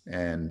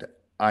 And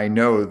I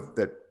know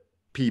that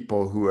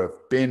people who have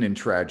been in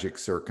tragic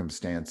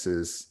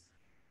circumstances,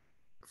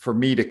 for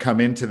me to come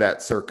into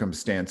that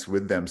circumstance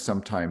with them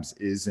sometimes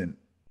isn't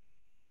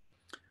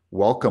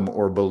welcome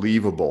or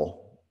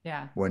believable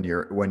Yeah. when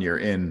you're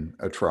in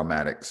a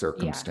traumatic Yeah.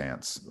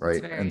 circumstance, It's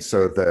right? very And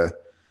so true.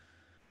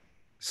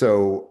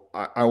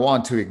 I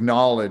want to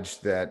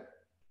acknowledge that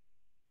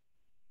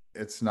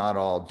it's not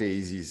all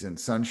daisies and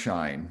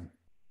sunshine,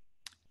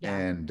 Yeah.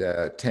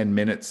 and 10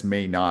 minutes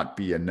may not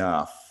be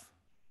enough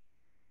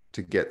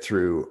to get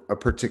through a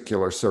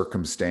particular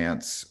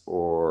circumstance,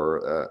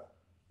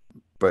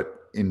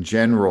 but in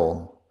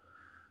general,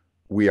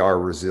 we are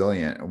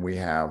resilient and we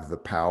have the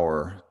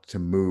power to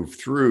move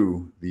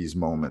through these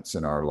moments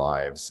in our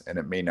lives. And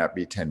it may not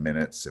be 10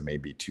 minutes, it may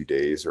be 2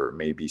 days, or it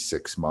may be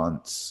 6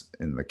 months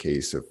in the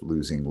case of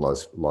losing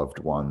loved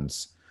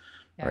ones,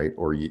 Yeah. right?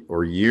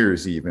 Or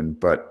years even.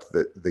 But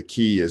the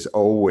key is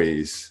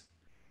always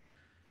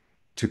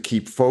to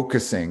keep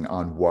focusing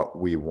on what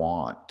we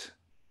want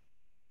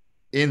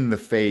in the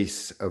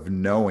face of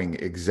knowing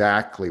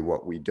exactly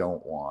what we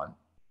don't want,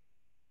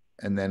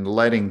 and then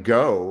letting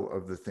go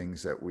of the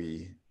things that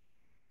we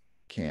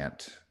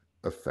can't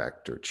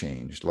affect or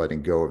change,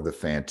 letting go of the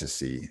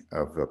fantasy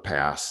of the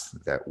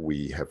past that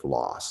we have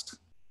lost.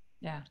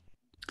 Yeah.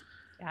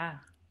 Yeah.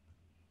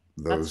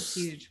 That's a Those,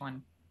 huge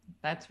one.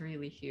 That's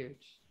really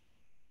huge.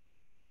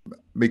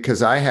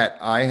 because I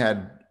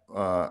had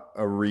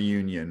a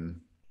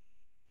reunion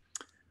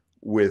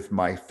with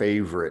my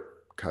favorite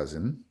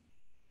cousin.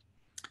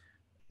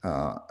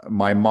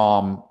 My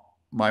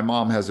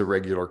mom has a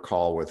regular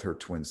call with her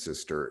twin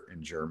sister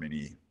in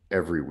Germany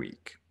every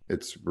week.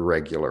 It's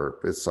regular.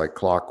 It's like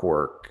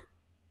clockwork.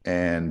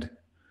 And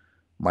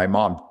my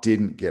mom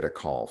didn't get a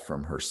call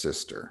from her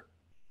sister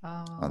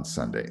on Oh,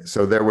 Sunday.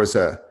 So there was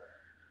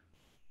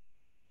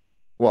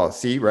well,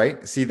 see,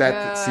 right? See I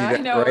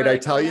that, know. We're right? I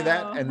like, oh tell you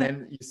that. no. And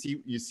then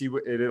you see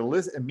what it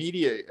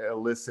immediately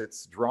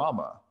elicits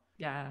drama.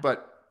 Yeah.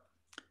 But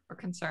Or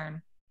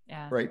concern.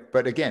 Yeah. right.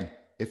 But again,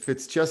 if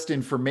it's just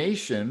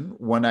information,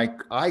 when I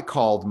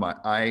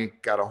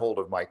got a hold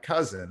of my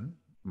cousin,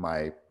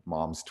 my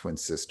mom's twin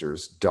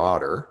sister's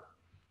daughter,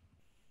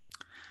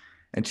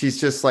 and she's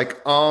just like,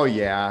 oh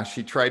yeah,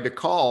 she tried to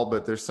call,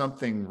 but there's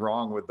something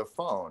wrong with the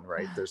phone,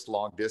 right? There's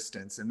long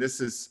distance. And this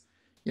is,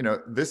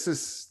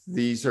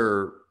 these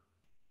are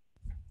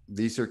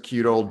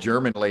cute old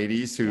German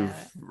ladies who've,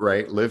 Yeah.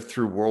 right, lived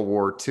through World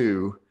War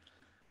II,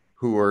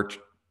 who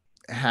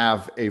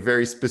have a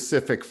very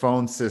specific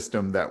phone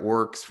system that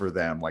works for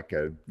them,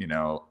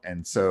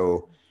 and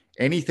so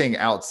anything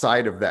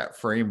outside of that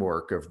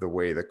framework of the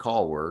way the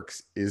call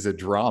works is a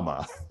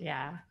drama.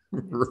 Yeah.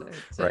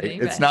 It's an Right?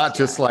 It's event. not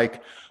just Yeah.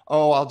 like,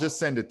 oh, I'll just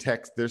send a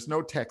text. There's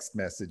no text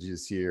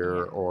messages here,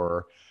 Yeah.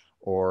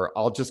 or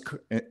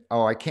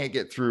oh, I can't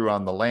get through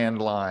on the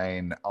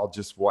landline, I'll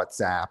just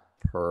WhatsApp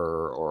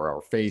her,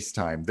 or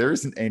FaceTime. There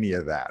isn't any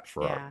of that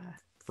Yeah.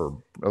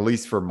 for at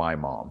least for my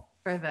mom.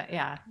 For that.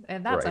 Yeah.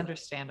 And that's Right.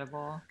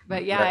 understandable.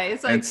 But yeah, Right.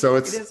 it's And like, so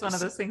it is one of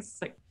those things.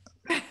 It's like,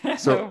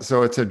 so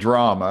it's a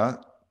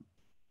drama,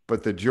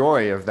 but the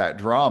joy of that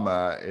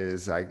drama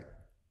is I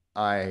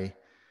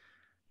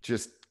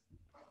just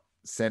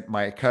sent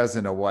my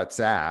cousin a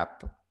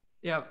WhatsApp,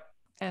 yep.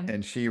 And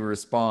and she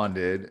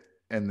responded,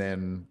 and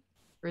then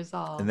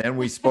resolve.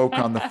 we spoke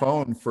on the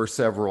phone for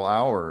several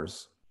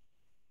hours,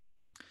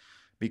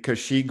 because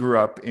she grew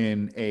up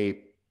in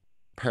a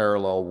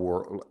parallel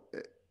world.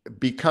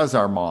 Because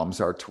our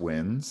moms are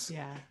twins,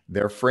 Yeah.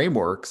 their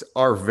frameworks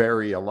are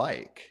very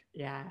alike.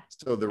 Yeah.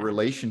 So the Yeah.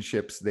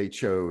 relationships they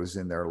chose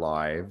in their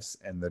lives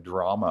and the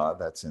drama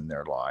that's in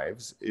their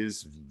lives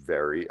is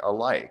very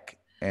alike.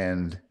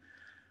 And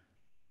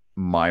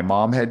my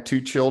mom had 2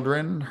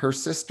 children, her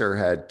sister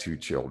had 2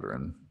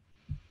 children.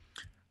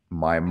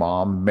 My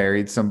mom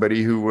married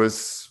somebody who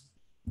was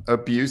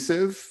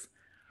abusive,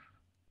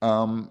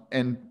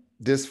 and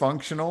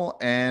dysfunctional,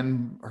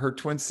 and her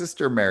twin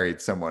sister married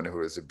someone who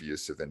was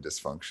abusive and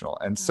dysfunctional.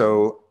 And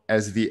so,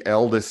 as the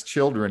eldest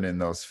children in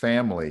those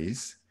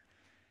families,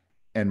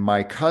 and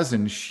my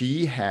cousin,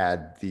 she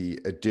had the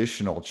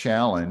additional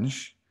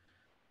challenge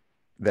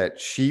that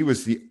she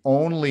was the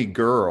only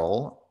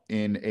girl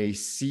in a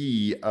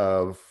sea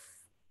of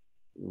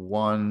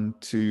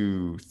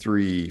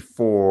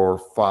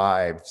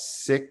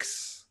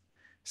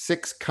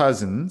 6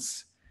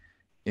 cousins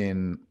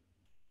in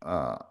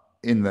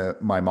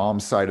my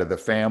mom's side of the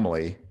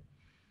family,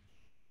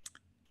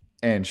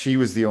 and she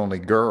was the only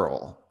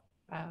girl.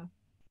 Wow.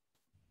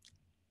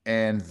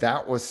 And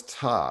that was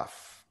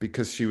tough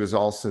because she was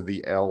also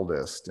the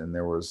eldest, and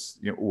there was,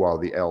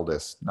 the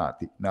eldest, not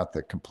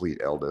the complete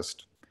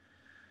eldest,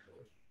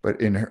 but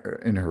in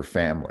her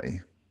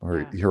family,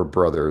 her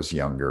brother is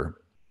younger.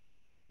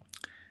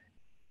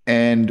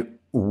 And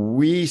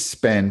we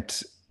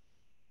spent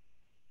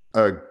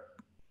an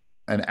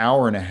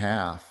hour and a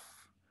half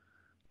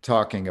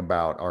talking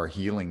about our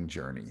healing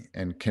journey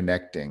and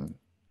connecting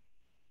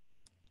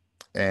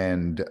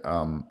and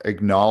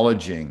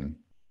acknowledging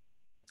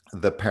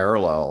the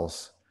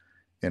parallels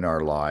in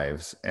our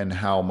lives and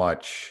how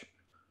much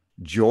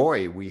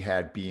joy we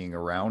had being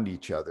around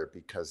each other,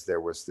 because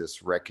there was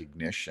this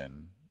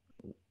recognition,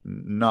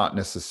 not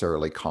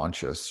necessarily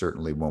conscious,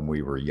 certainly when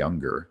we were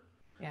younger,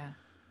 Yeah.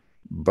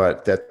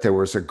 but that there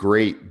was a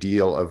great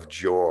deal of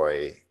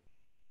joy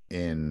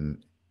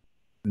in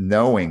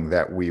knowing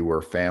that we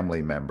were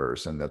family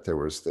members and that there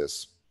was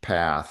this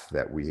path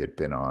that we had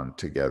been on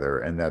together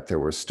and that there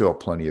was still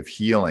plenty of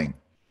healing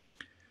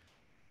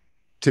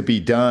to be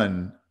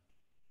done.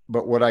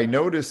 But what I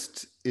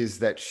noticed is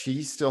that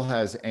she still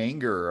has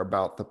anger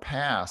about the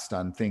past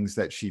on things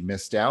that she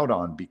missed out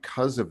on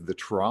because of the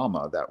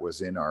trauma that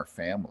was in our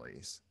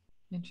families.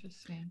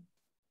 Interesting.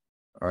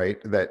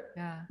 Right? That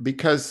Yeah.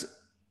 because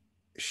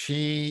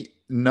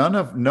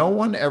no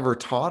one ever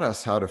taught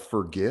us how to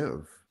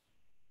forgive.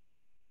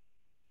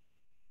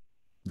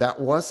 That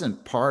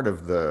wasn't part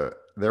of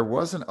there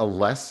wasn't a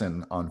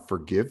lesson on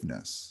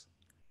forgiveness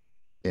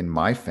in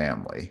my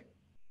family.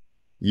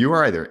 You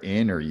were either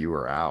in or you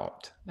were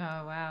out.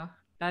 Oh, wow.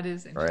 That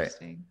is Right.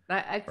 interesting.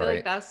 That I feel like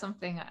Right. that's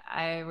something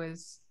I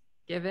was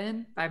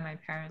given by my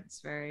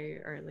parents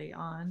very early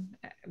on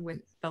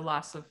with the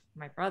loss of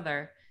my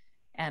brother,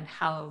 and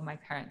how my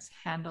parents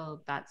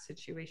handled that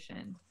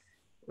situation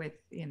with,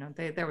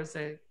 there was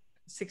a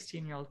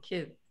 16-year-old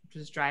kid who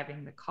was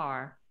driving the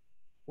car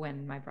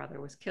when my brother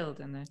was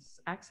killed in this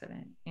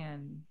accident,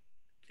 and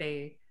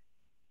they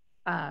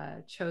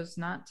chose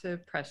not to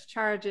press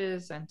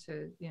charges, and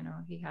to,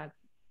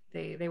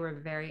 they were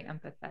very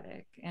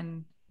empathetic,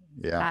 and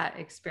Yeah. that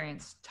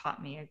experience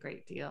taught me a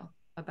great deal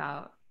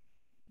about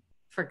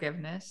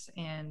forgiveness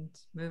and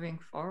moving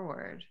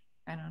forward.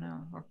 I don't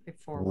know, or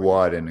forward as well.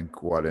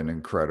 What an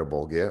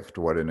incredible gift.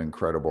 What an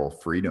incredible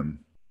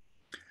freedom.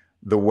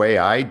 The way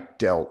I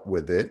dealt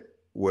with it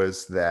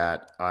was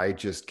that I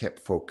just kept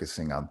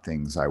focusing on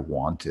things I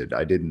wanted.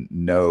 I didn't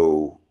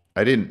know.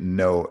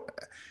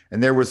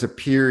 And there was a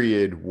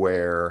period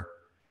where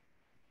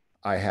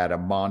I had a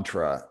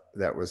mantra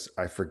that was,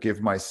 I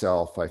forgive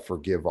myself, I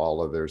forgive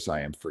all others,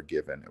 I am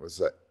forgiven.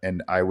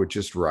 And I would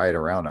just ride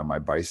around on my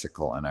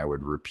bicycle and I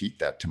would repeat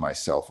that to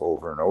myself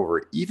over and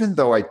over, even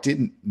though I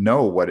didn't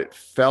know what it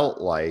felt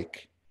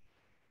like.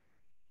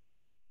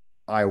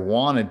 I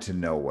wanted to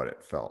know what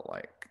it felt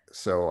like.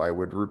 So I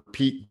would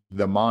repeat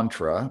the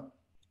mantra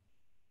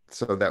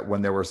so that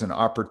when there was an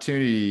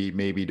opportunity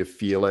maybe to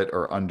feel it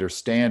or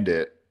understand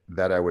it,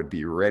 that I would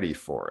be ready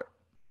for it.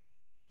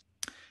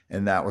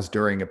 And that was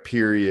during a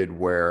period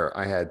where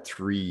I had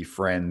 3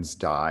 friends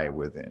die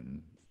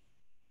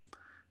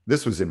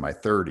this was in my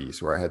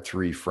 30s, where I had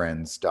 3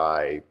 friends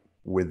die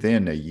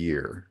within a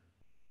year,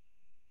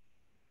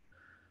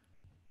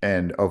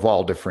 and of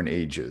all different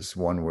ages.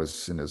 One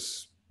was in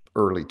his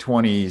early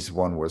 20s,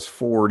 one was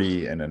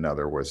 40, and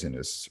another was in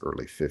his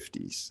early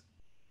 50s.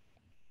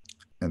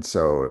 And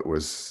so it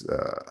was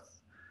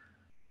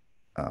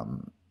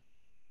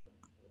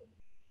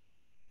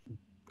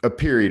a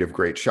period of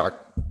great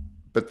shock.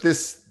 But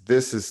this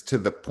is to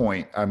the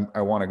point.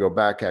 I want to go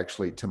back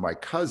actually to my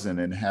cousin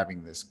and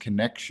having this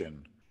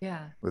connection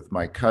Yeah. with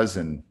my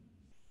cousin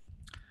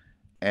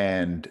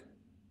and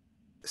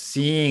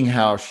seeing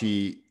how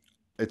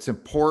it's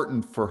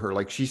important for her.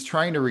 Like, she's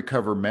trying to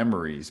recover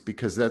memories,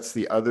 because that's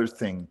the other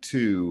thing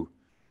too.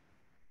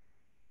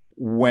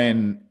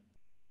 When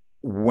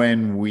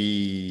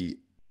we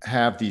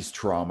have these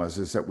traumas,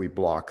 is that we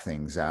block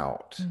things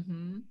out.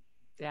 Mm-hmm.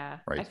 Yeah.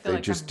 I Right? feel They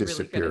like just I'm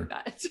really good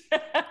at disappear.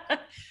 that.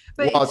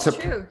 But Well, it's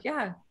true.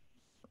 Yeah.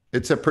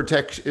 it's a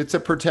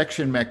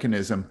protection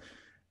mechanism.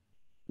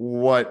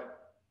 What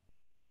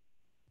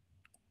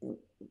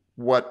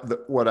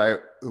I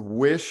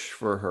wish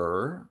for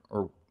her,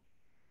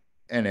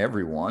 and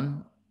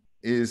everyone,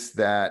 is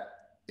that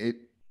it,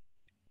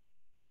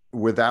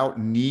 without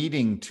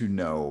needing to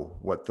know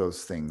what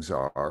those things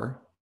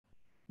are,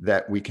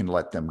 that we can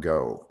let them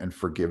go and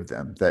forgive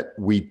them, that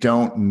we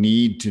don't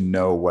need to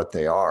know what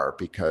they are,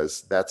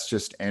 because that's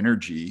just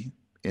energy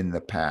in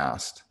the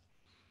past.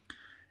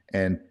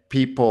 And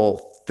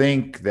people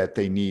think that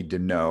they need to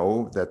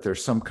know, that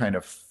there's some kind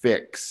of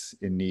fix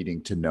in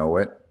needing to know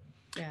it.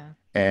 Yeah.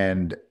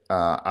 And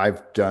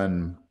I've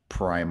done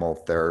primal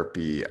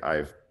therapy.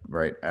 I've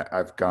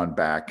gone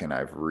back and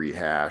I've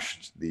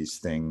rehashed these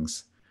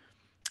things.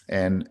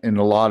 And in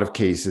a lot of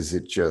cases,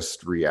 it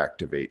just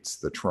reactivates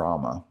the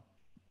trauma.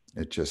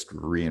 It just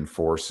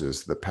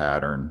reinforces the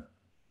pattern.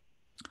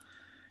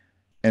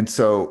 And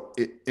so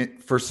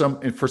for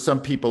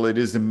some people, it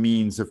is a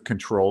means of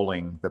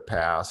controlling the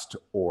past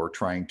or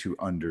trying to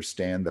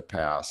understand the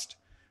past.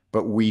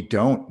 But we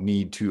don't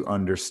need to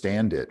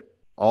understand it.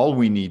 All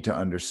we need to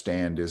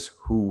understand is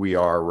who we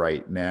are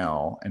right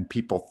now. And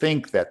people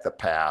think that the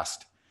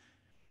past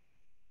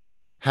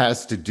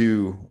has to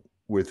do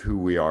with who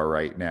we are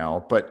right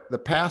now, but the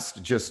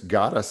past just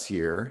got us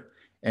here,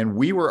 and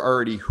we were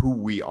already who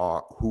we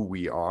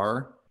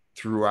are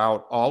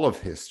throughout all of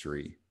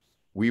history.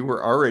 We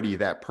were already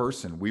that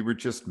person. We were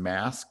just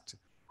masked.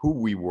 Who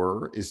we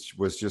were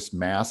was just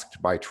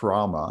masked by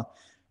trauma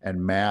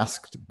and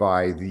masked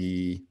by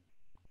the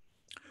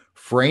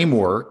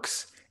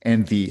frameworks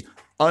and the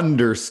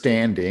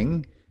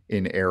understanding,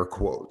 in air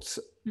quotes,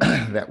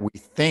 that we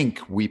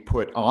think we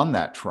put on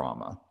that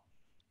trauma,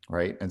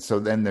 right? And so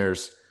then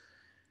there's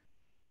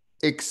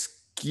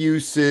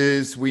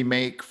excuses we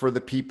make for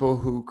the people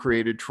who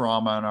created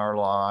trauma in our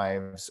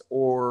lives,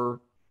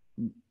 or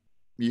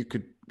you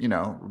could,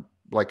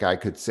 like I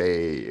could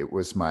say it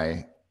was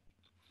my,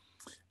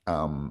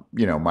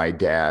 my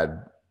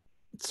dad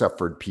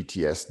suffered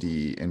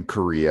PTSD in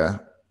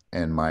Korea,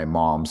 and my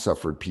mom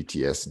suffered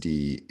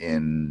PTSD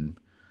in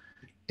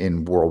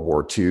World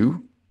War II.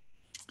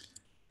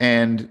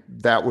 And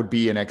that would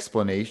be an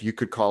explanation. You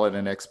could call it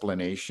an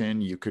explanation.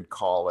 You could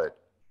call it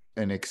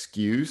an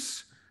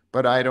excuse,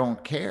 but I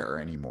don't care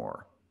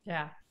anymore.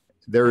 Yeah.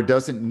 There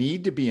doesn't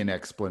need to be an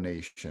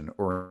explanation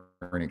or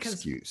an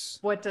excuse.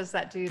 What does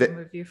that do to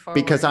move you forward?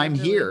 Because I'm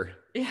here.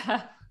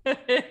 Yeah.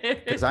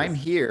 Because I'm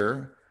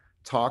here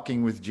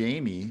talking with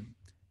Jamie,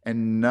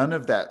 and none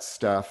of that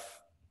stuff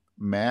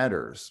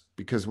matters,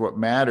 because what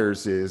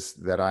matters is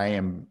that I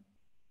am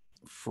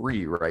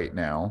free right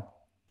now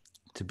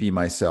to be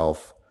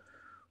myself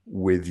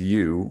with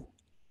you,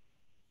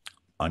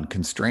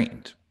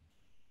 unconstrained,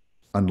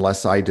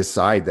 unless I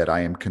decide that I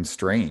am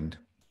constrained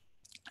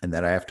and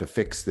that I have to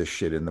fix this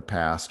shit in the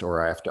past,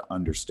 or I have to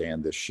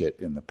understand this shit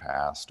in the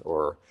past,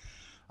 or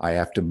I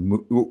have to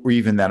move, or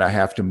even that I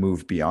have to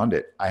move beyond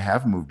it. I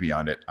have moved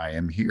beyond it. I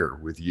am here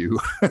with you.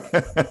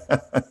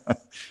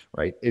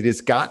 Right? It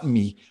has gotten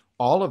me,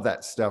 all of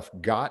that stuff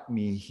got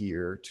me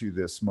here to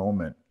this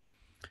moment.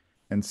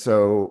 And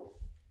so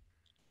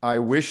I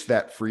wish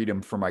that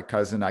freedom for my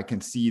cousin. I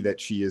can see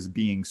that she is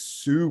being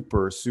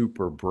super,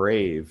 super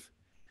brave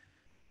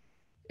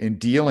in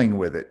dealing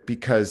with it,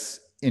 because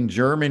in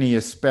Germany,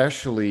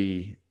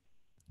 especially,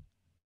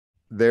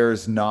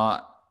 there's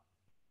not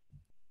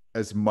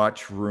as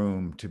much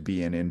room to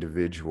be an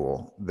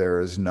individual.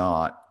 There is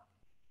not,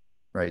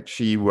 right?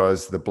 She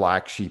was the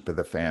black sheep of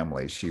the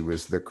family. She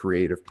was the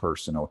creative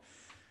person.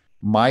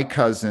 My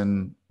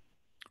cousin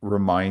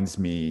reminds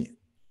me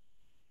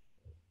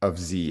of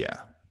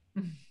Zia.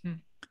 Mm-hmm.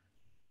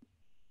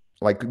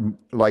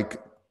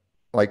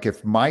 Like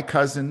if my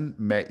cousin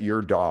met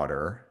your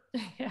daughter,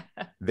 Yeah.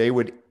 they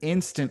would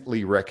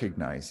instantly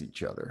recognize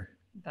each other.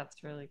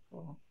 That's really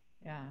cool.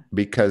 Yeah.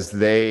 Because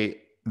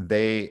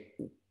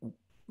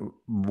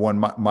when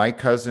my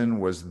cousin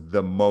was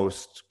the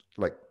most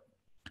like,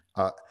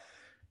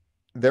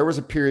 there was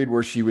a period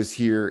where she was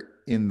here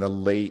in the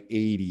late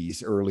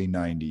 80s, early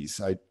 90s.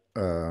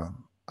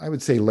 I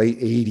would say late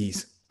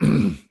 80s.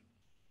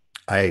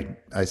 I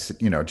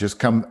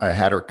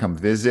had her come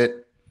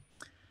visit.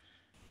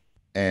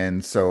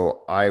 And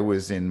so I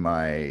was in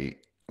my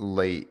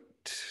late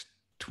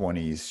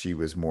 20s. She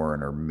was more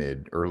in her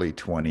early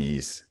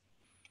 20s.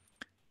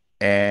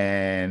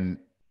 And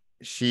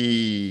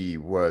she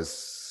was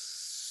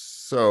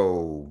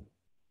so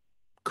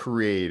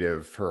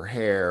creative. Her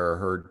hair,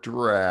 her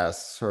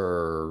dress,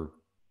 her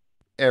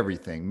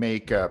everything,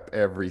 makeup,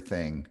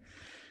 everything.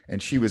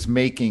 And she was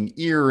making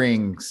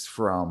earrings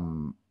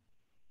from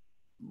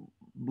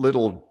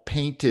little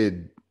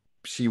painted,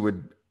 she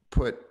would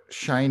put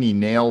shiny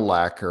nail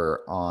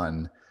lacquer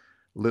on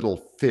little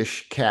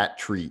fish cat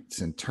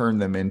treats and turn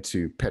them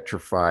into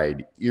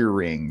petrified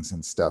earrings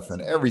and stuff.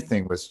 And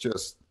everything was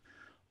just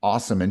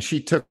awesome. And she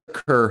took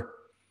her,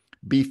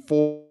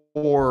 before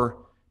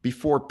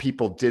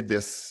people did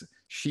this,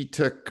 she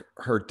took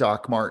her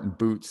Doc Marten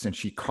boots and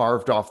she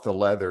carved off the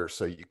leather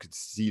so you could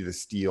see the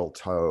steel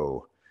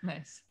toe.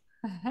 Nice.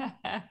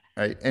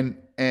 Right.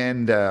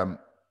 And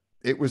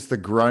it was the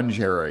grunge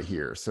era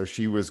here. So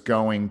she was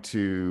going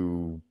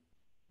to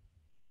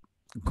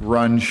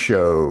grunge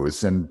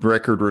shows and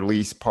record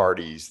release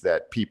parties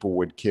that people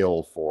would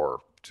kill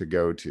to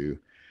go to.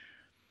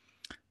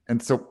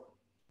 And so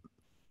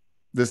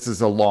this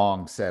is a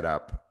long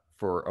setup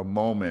for a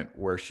moment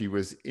where she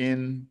was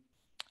in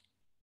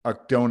a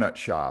donut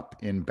shop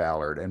in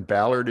Ballard. And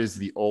Ballard is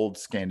the old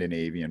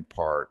Scandinavian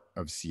part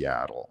of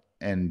Seattle.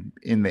 And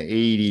in the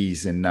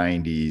 80s and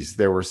 90s,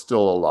 there were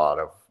still a lot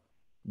of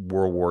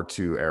World War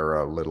II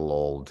era little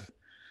old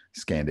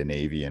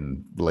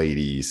Scandinavian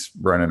ladies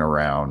running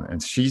around.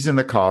 And she's in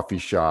the coffee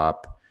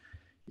shop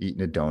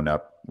eating a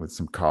donut with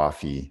some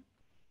coffee.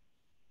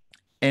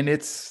 And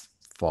it's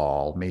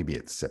fall, maybe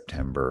it's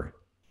September.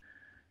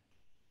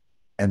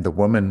 And the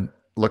woman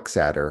looks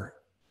at her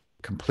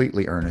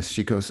completely earnest.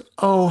 She goes,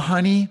 "Oh,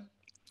 honey,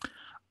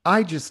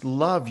 I just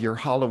love your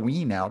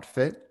Halloween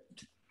outfit."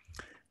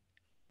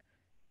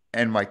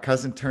 And my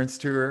cousin turns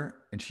to her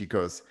and she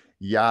goes,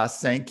 "Yeah,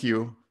 thank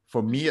you.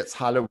 For me, it's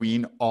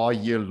Halloween all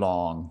year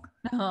long."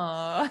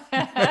 Oh,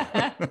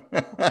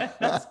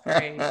 that's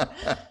great.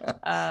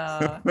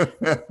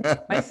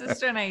 My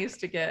sister and I used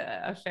to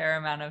get a fair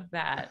amount of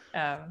that.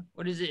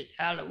 What is it?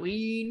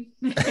 Halloween?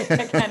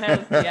 Kind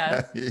of,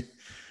 yeah.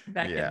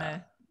 Back in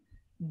the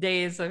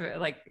days of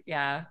like,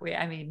 yeah,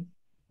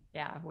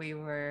 Yeah, we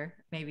were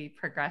maybe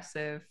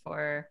progressive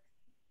for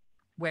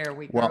where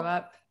we grew Well,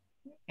 up.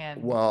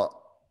 And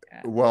well,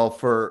 yeah. well,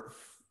 for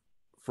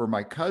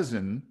my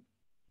cousin,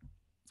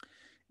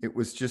 it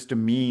was just a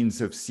means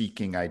of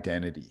seeking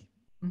identity.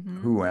 Mm-hmm.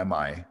 Who am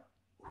I?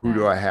 Who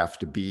do Yeah. I have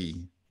to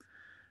be?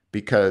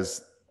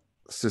 Because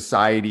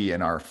society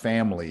and our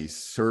families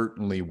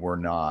certainly were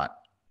not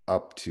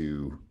up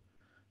to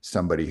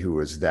somebody who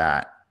was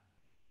that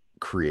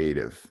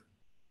creative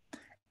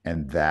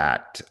and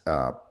that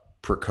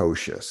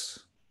precocious.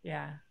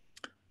 Yeah.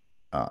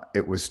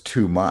 It was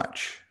too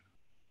much,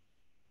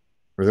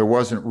 or there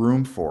wasn't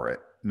room for it.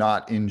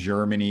 Not in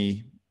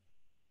Germany,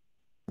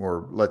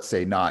 or let's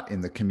say not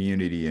in the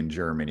community in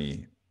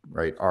Germany,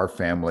 right? Our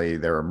family,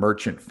 they're a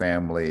merchant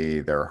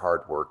family, they're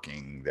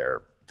hardworking,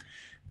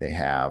 they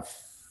have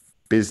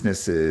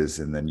businesses,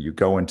 and then you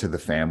go into the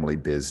family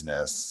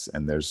business,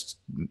 and there's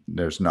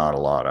not a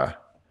lot of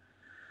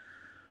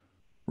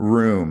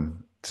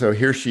room. So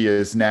here she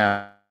is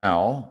now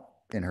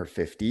in her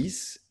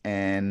 50s,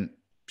 and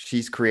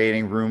she's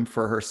creating room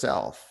for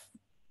herself.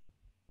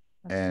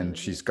 That's And really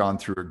she's beautiful. gone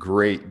through a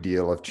great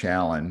deal of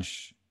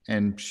challenge,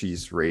 and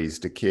she's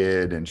raised a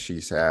kid, and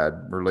she's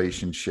had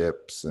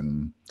relationships,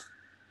 and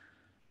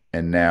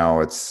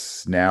now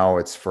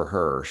it's for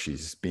her.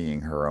 She's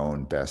being her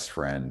own best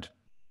friend.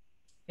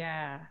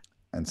 Yeah.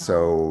 And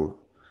Oh,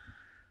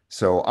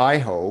 so I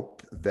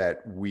hope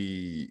that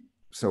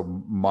so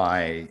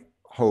my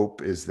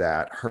hope is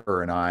that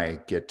her and I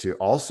get to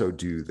also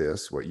do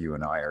this, what you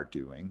and I are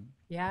doing,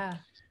 yeah.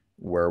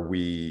 where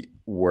we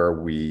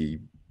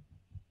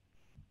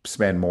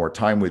spend more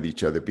time with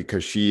each other,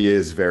 because she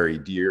is very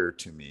dear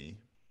to me,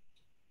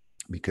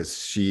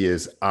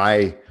 because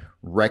I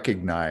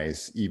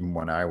recognize, even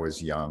when I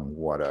was young,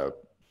 what a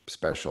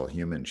special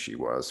human she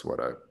was,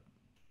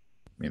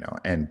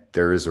 and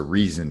there is a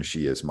reason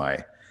she is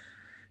my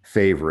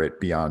favorite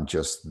beyond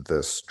just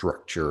the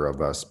structure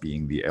of us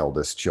being the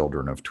eldest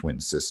children of twin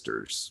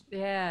sisters.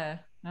 Yeah.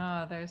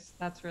 No,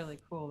 that's really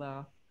cool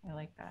though. I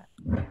like that.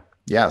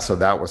 Yeah, so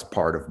that was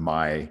part of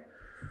my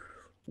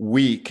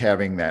week,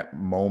 having that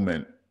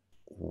moment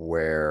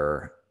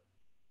where,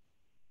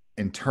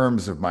 in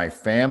terms of my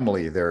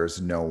family,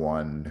 there's no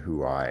one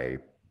who I,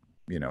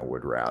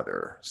 would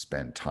rather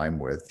spend time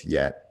with,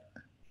 yet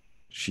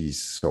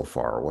she's so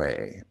far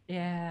away.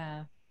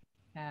 Yeah.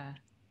 Yeah.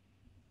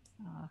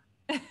 Oh.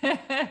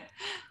 Well,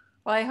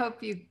 I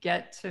hope you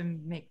get to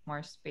make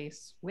more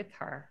space with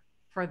her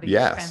for these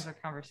kinds Yes.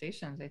 of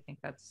conversations. I think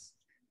that's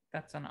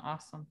an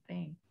awesome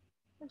thing.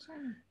 Where's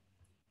Ernie?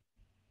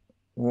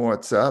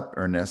 What's up,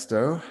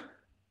 Ernesto?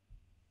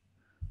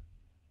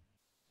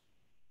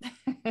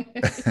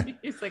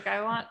 He's like,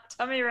 I want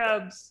tummy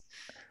rubs.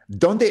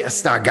 ¿Dónde Tummy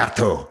está rubs.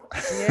 gato?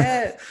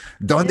 Yes.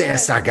 ¿Dónde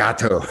Yes. está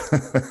gato?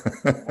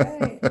 That's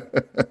right.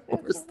 That's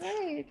where's,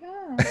 right.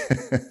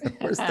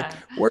 where's the Huh?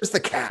 where's the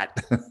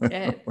cat?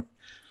 It,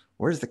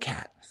 Where's the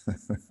cat?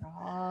 But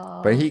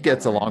oh, he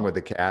gets along with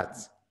the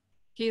cats.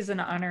 he's an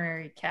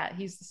honorary cat.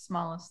 He's the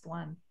smallest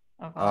one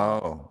of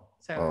all. Oh,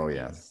 So oh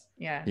yeah. he's,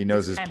 yeah, He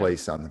knows he's his kind of,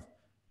 place on he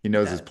he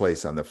knows his does.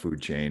 place on the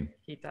food chain.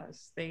 He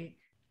does. They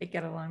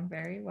get along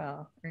very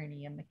well,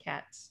 Ernie and the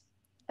cats.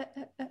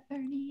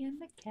 Ernie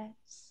and the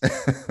cats.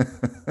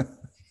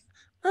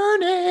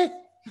 Ernie,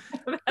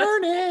 That's,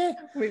 Ernie,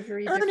 we've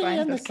Ernie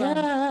redefined and the the song.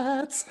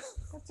 cats.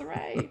 That's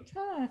right,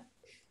 huh?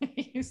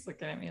 He's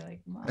looking at me like,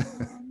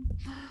 Mom,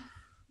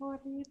 what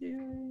are you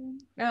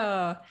doing?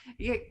 Oh,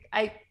 yeah,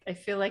 I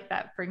feel like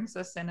that brings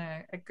us in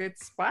a good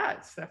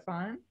spot,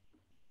 Stefan.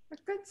 A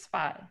good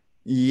spot.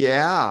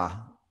 Yeah.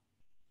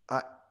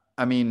 I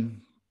I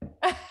mean,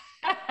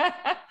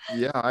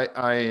 yeah, I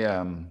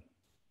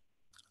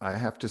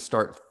have to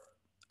start.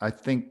 I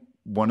think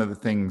one of the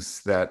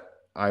things that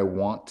I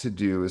want to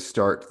do is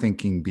start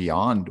thinking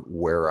beyond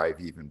where I've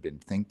even been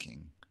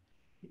thinking.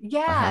 I have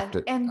Yeah,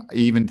 to and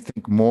even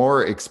think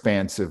more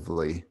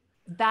expansively.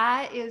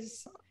 that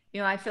is,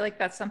 I feel like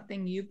that's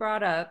something you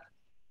brought up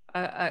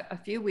a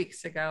few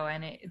weeks ago,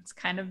 and it's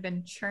kind of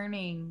been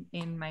churning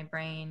in my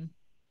brain.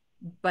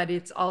 But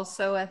it's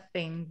also a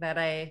thing that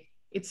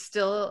it's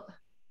still,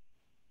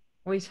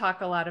 we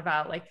talk a lot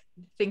about like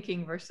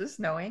thinking versus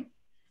knowing.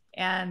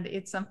 And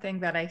it's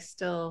something that I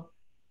still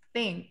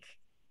think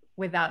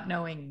without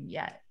knowing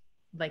yet.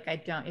 Like I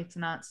don't, it's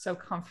not so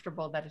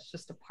comfortable that it's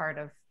just a part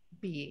of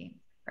being,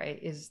 right?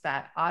 Is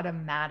that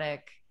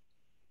automatic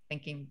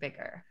thinking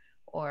bigger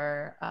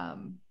or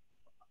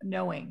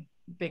knowing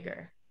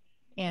bigger.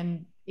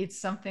 And it's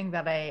something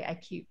that I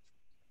keep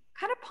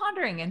kind of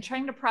pondering and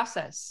trying to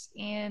process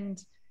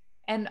and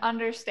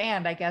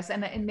understand, I guess.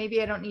 And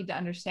maybe I don't need to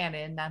understand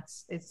it. And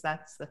that's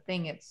the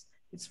thing.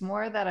 It's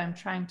more that I'm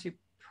trying to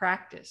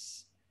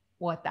practice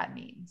what that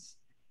means.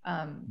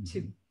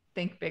 To Mhm.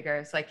 think bigger.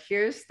 It's like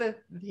here's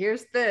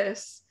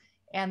this,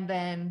 and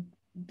then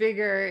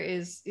bigger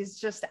is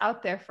just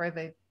out there for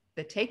the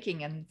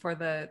taking and for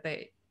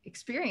the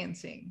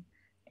experiencing.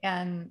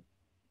 And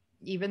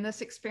even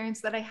this experience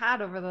that I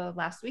had over the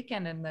last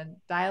weekend and the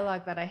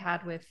dialogue that I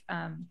had with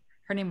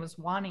her name was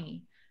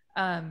Wani.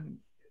 Um,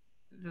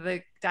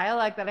 the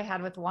dialogue that I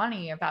had with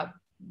Wani about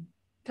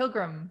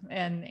pilgrim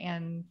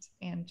and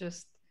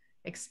just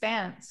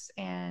expanse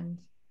and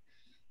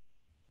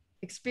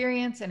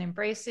experience and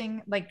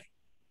embracing, like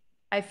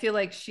I feel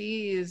like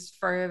she is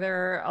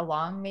further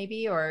along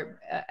maybe, or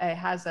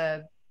has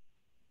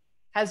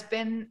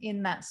been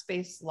in that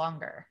space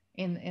longer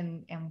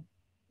in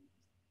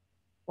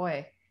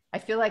boy, I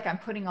feel like I'm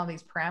putting all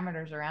these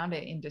parameters around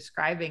it in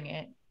describing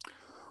it.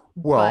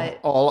 Well, But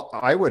all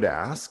I would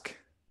ask,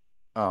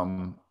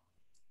 um,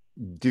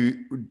 do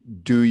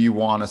do you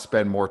want to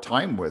spend more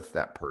time with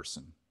that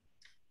person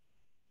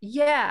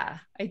yeah,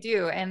 I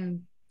do.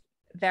 And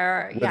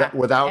there, yeah.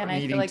 without And I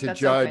feel needing like to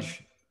that's open.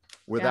 judge,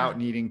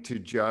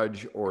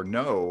 Yeah. or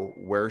know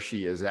where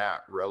she is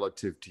at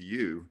relative to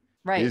you?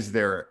 Right. Is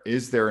there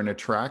an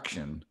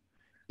attraction?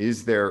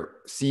 Is there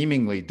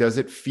seemingly, does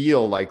it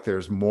feel like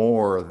there's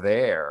more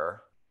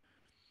there?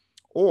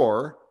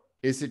 Or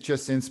is it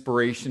just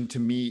inspiration to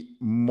meet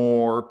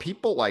more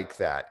people like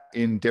that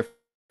in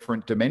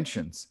different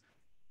dimensions?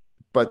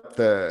 But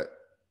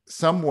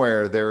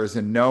somewhere there is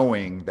a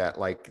knowing that,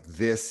 like,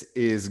 this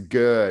is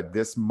good,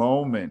 this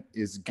moment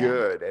is Yeah.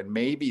 good, and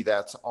maybe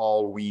that's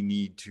all we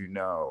need to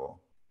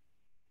know,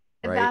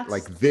 right?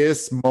 Like, That's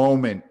this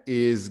moment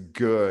is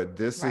good,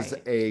 this is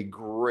right. a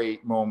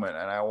great moment,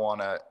 and I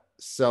want to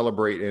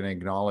celebrate and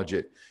acknowledge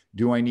it.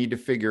 Do I need to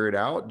figure it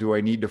out? Do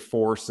I need to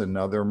force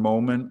another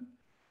moment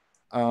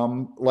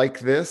like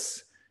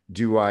this?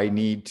 Do I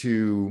need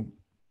to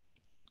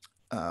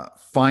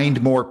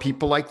find more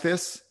people like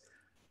this?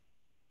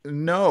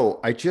 No,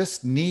 I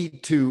just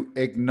need to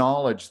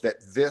acknowledge that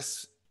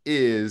this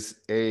is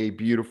a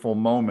beautiful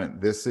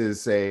moment. This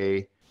is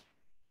a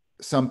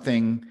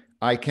something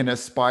I can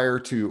aspire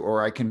to,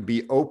 or I can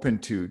be open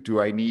to. Do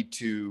I need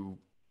to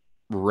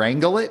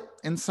wrangle it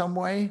in some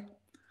way?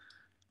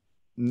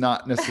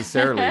 Not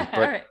necessarily,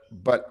 Right.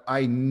 but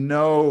I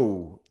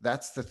know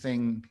that's the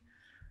thing.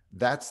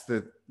 That's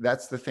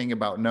the thing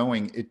about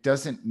knowing. It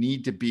doesn't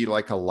need to be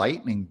like a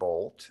lightning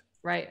bolt.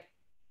 Right.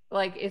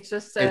 Like it's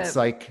just It's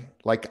a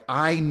like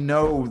I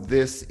know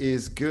this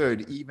is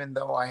good, even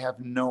though I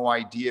have no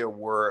idea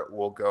where it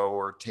will go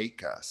or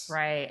take us.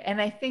 right. And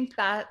I think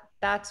that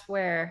that's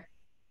where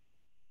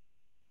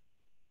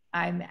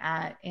I'm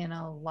at in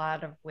a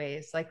lot of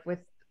ways. Like with,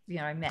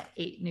 I met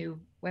 8 new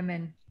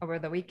women over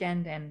the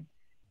weekend, and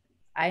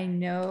I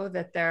know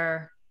that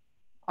there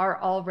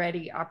are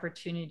already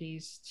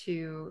opportunities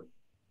to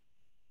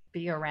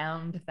be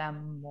around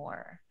them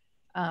more.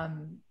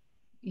 Um,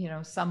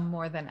 some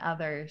more than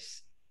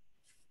others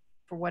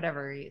for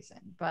whatever reason.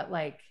 But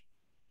like,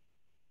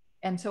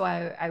 and so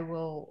I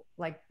will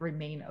like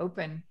remain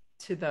open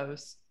to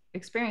those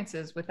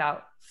experiences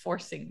without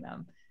forcing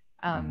them.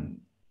 Mm. Um,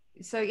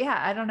 so yeah,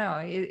 I don't know.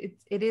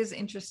 It is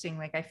interesting.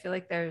 Like I feel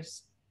like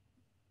there's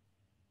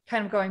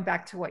kind of going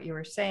back to what you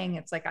were saying.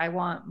 It's like I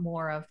want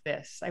more of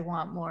this. I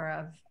want more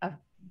of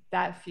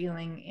that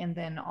feeling, and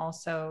then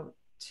also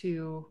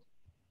to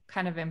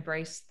kind of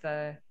embrace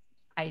the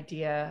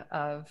idea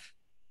of,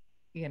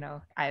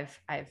 I've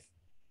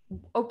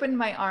opened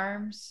my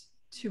arms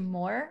to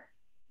more,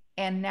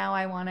 and now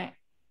I want to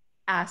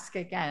ask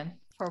again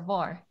for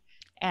more.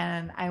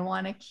 And I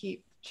want to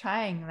keep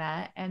trying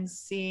that and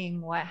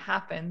seeing what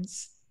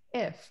happens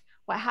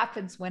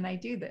when I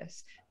do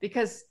this.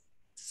 Because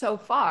so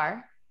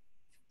far,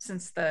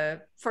 since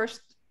the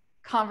first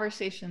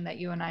conversation that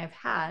you and I have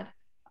had,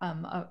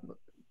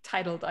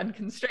 titled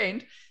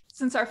Unconstrained,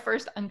 since our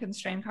first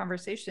Unconstrained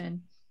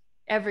conversation,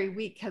 every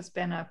week has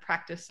been a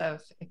practice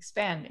of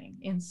expanding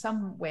in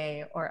some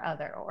way or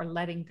other, or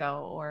letting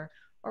go, or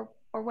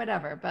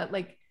whatever. But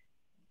like,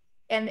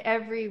 and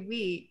every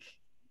week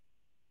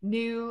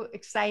new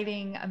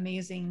exciting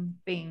amazing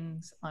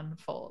things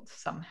unfold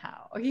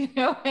somehow,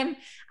 and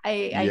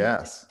I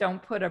Yes.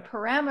 don't put a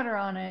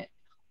parameter on it.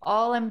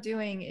 All I'm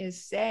doing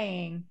is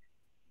saying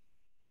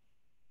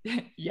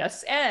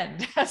yes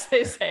and as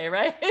they say,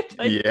 right?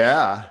 Like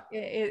Yeah.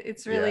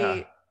 it's Yeah.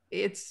 really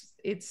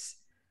it's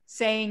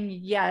saying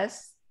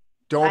yes, I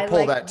Don't pull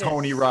like that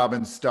Tony this,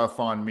 Robbins stuff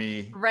on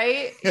me.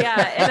 right?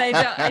 Yeah, and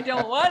I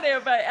don't want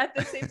to, but at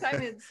the same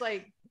time it's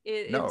like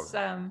No.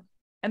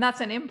 and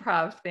that's an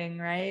improv thing,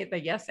 right? The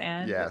yes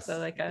and it's Yes,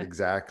 like a old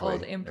exactly.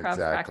 improv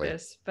Exactly.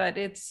 practice, but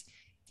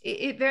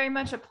it very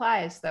much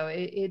applies though.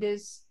 It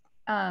is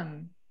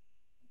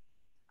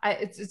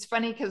it's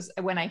funny because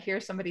when I hear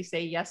somebody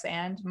say yes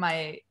and,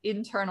 my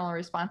internal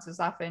response is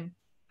often,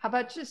 how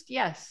about just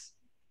yes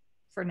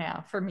for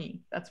now? For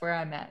me, that's where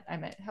I'm at,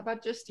 how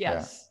about just Yeah.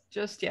 yes,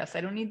 just yes.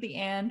 I don't need the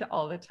and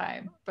all the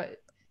time, but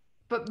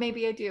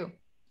maybe I do.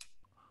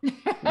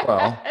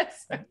 Well,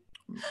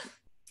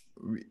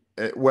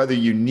 whether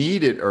you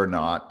need it or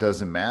not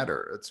doesn't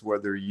matter. It's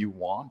whether you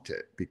want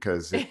it,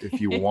 because if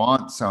you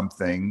want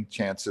something,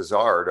 chances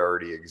are it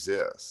already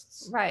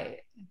exists,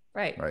 Right,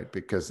 right. right?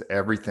 Because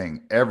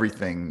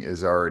everything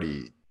is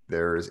already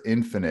there. Is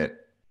infinite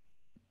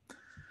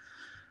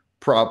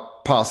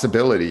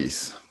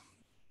possibilities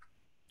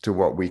to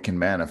what we can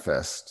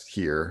manifest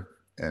here.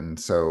 And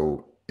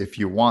so if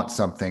you want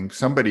something,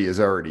 somebody has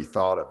already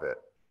thought of it.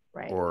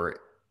 Right.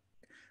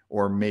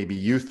 or maybe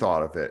you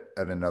thought of it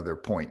at another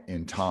point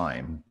in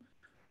time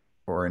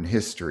or in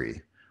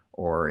history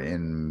or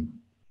in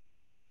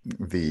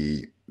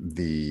the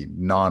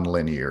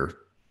non-linear,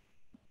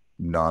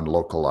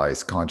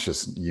 non-localized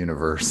conscious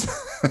universe.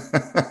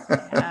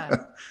 Yeah.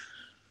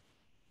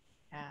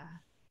 Yeah.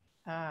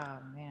 Oh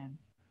man.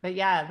 But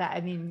yeah, that,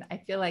 I mean, I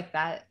feel like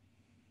that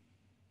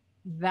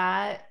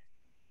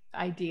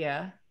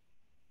idea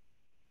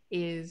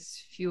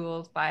is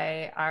fueled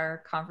by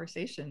our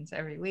conversations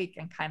every week,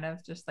 and kind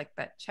of just like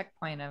that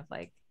checkpoint of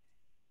like,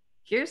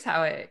 here's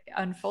how it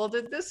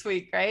unfolded this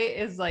week, right?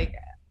 Is like,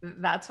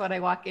 that's what I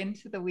walk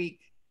into the week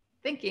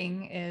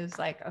thinking, is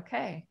like,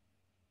 okay,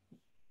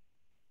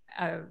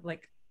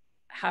 like,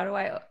 how do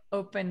I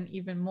open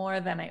even more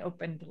than I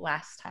opened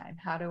last time?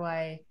 How do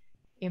I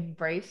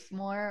embrace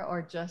more,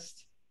 or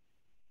just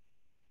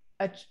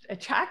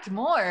attract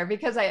more?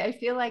 Because I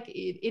feel like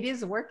it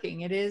is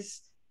working. It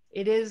is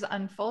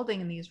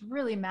unfolding in these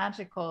really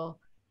magical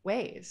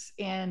ways.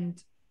 And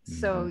Mm-hmm.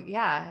 so,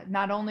 yeah,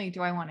 not only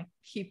do I want to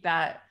keep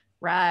that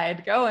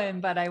ride going,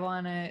 but I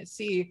want to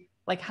see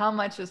like how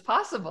much is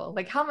possible,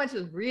 like how much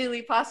is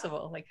really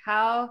possible, like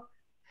how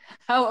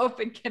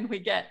open can we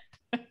get?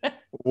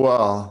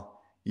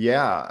 Well,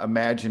 yeah.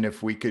 Imagine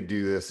if we could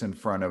do this in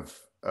front of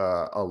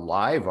a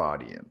live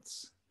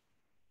audience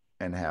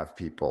and have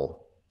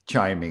people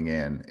chiming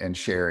in and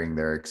sharing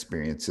their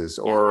experiences,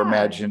 or Yeah.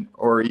 imagine,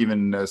 or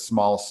even a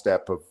small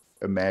step of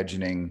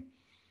imagining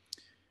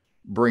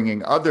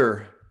bringing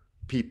other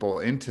people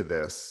into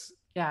this,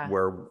 Yeah.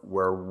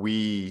 where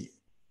we,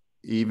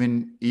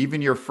 even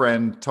your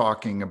friend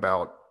talking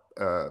about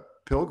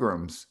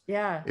pilgrims,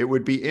 Yeah. it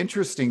would be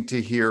interesting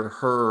to hear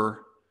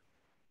her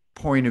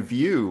point of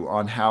view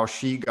on how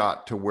she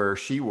got to where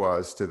she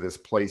was, to this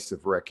place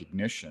of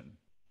recognition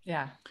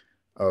Yeah.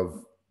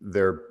 of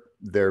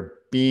there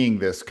being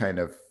this kind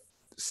of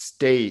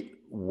state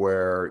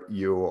where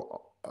you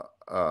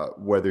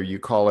whether you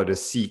call it a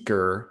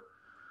seeker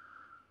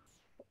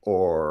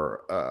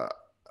or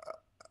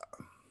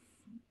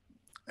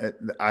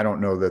I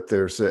don't know that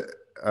there's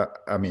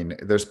I mean,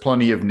 there's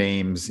plenty of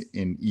names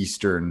in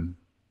Eastern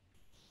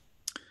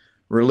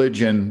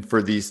religion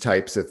for these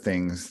types of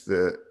things.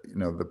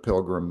 The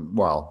pilgrim,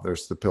 well,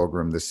 there's the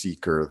pilgrim, the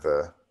seeker,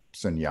 the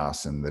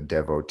sannyasin, the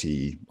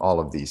devotee, all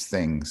of these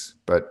things.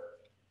 But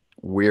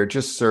we're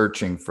just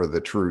searching for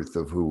the truth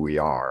of who we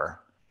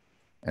are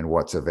and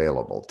what's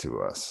available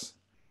to us.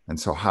 And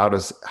so how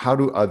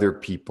do other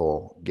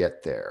people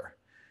get there?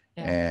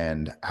 Yeah.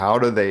 And how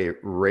do they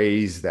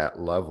raise that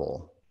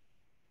level?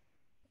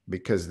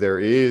 Because there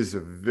is a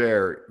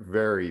very,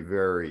 very,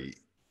 very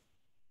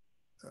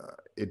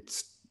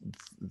it's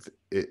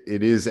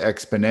it is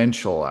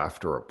exponential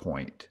after a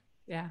point.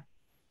 Yeah.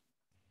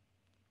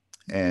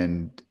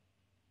 and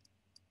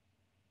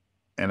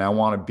and I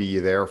want to be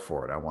there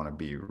for it. I want to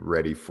be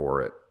ready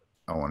for it.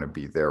 I want to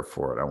be there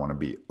for it. I want to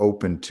be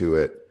open to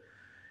it.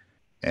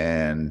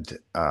 And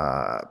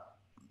I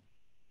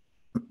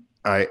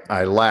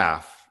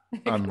laugh. I'm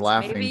Because maybe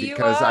laughing you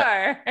because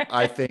are.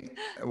 I think,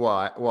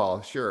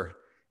 well, sure.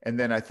 And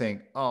then I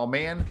think, oh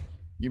man,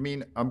 you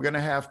mean I'm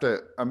gonna have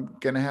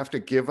to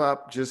give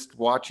up just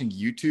watching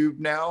YouTube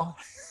now?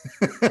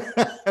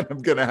 And I'm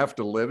gonna have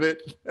to live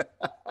it.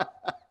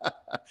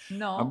 I'm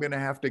No, gonna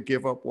have to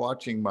give up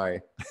watching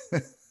my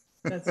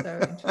that's so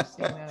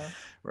interesting though.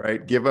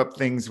 right, give up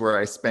things where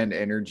I spend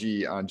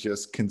energy on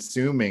just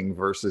consuming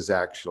versus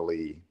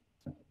actually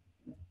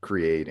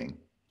creating.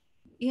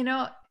 You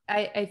know,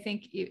 I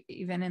think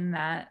even in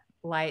that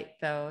light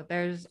though,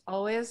 there's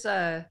always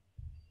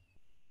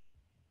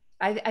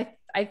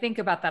I think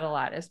about that a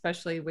lot,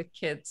 especially with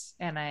kids,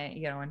 and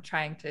and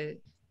trying to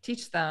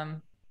teach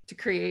them to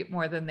create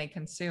more than they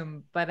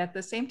consume. But at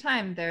the same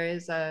time,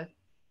 there's a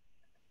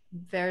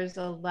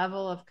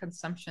level of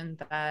consumption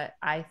that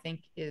I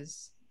think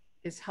is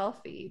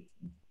healthy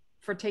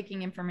for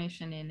taking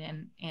information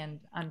in, and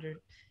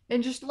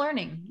just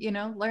learning,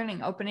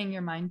 learning, opening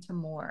your mind to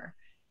more.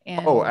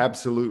 Oh, And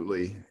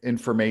absolutely.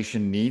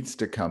 Information needs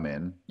to come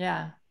in.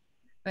 yeah,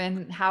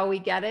 and how we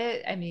get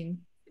it, I mean,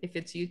 if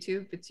it's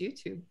YouTube, it's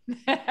YouTube.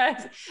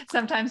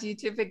 Sometimes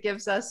YouTube, it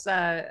gives us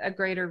a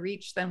greater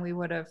reach than we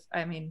would have,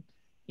 I mean,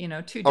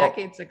 2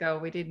 decades Oh, ago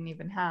we didn't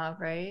even have,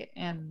 right?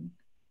 And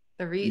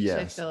the reach, I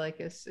yes. feel like,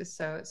 is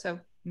so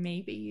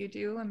maybe you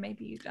do and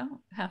maybe you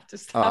don't have to Uh,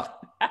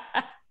 stop.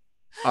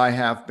 I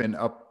have been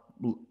up,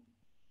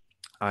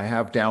 I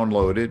have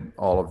downloaded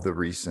all of the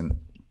recent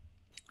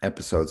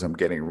episodes. I'm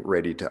getting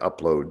ready to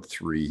upload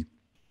three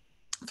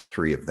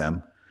of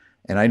them.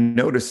 And I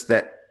noticed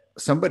that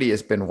somebody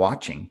has been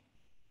watching.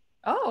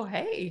 Oh,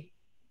 hey,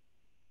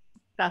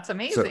 that's So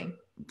amazing.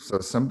 so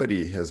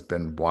somebody has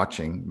been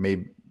watching.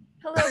 Maybe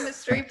Hello,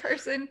 mystery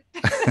person.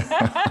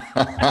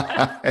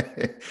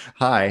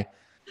 hi.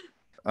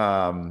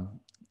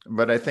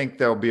 But I think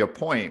there'll be a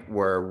point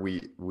where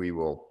we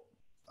will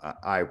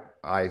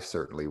I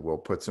certainly will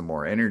put some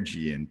more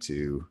energy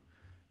into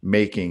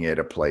making it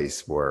a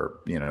place where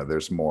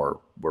there's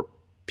more, where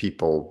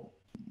people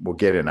will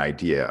get an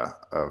idea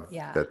of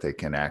Yeah. that they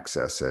can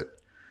access it,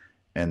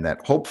 and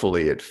that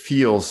hopefully it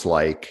feels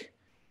like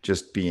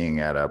just being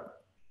at a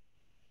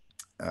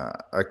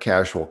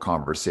casual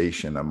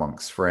conversation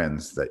amongst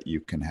friends that you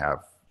can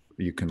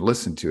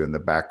listen to in the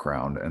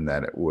background, and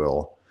that it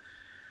will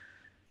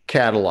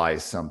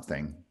catalyze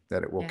something,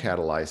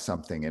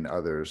 Yeah. in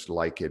others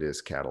like it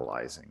is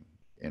catalyzing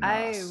in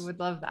I us. would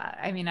love that.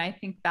 I mean, I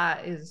think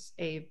that is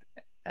a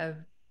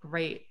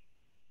great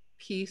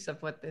piece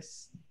of what the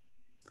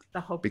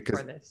hope for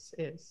because this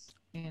is,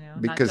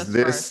 not because just for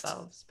this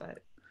ourselves, but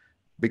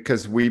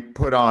because we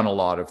put on a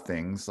lot of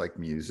things like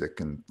music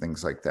and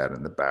things like that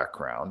in the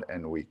background,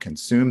 and we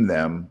consume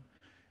them,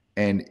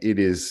 and it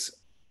is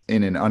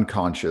in an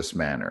unconscious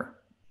manner,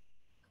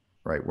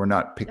 right? We're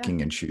not yeah,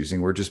 picking and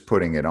choosing, we're just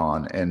putting it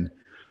on. And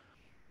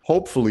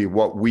hopefully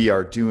what we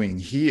are doing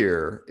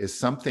here is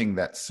something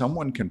that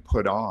someone can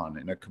put on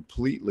in a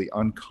completely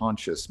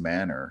unconscious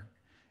manner,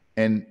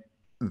 and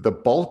the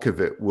bulk of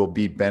it will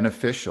be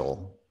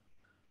beneficial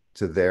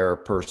to their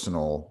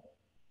personal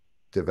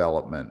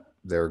development,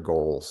 their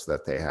goals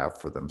that they have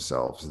for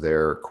themselves,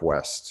 their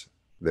quest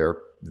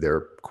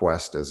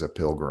as a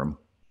pilgrim.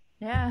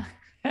 yeah.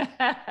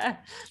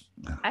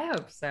 I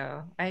hope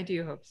so. I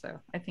do hope so.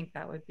 I think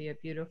that would be a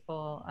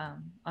beautiful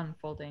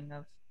unfolding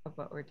of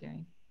what we're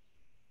doing.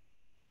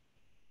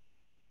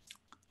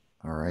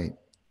 All right.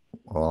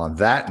 Well, on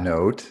that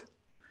note,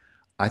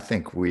 I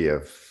think we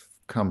have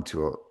come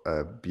to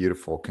a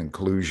beautiful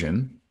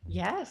conclusion.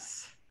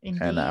 Yes,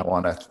 And indeed. I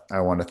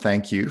want to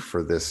thank you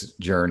for this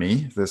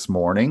journey this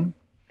morning.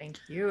 Thank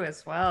you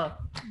as well.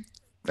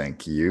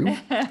 Thank you.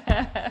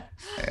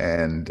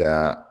 And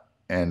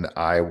and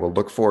I will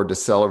look forward to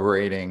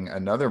celebrating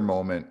another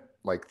moment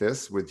like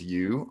this with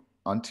you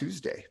on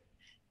Tuesday.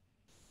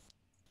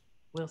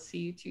 We'll see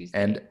you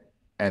And Tuesday.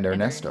 And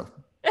Ernesto.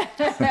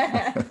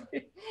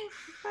 Ernie.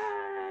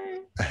 Bye.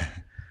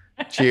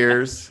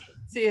 Cheers.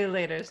 See you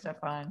later,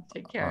 Stefan.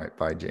 Take All care. right.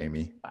 Bye,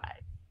 Jamie. Bye.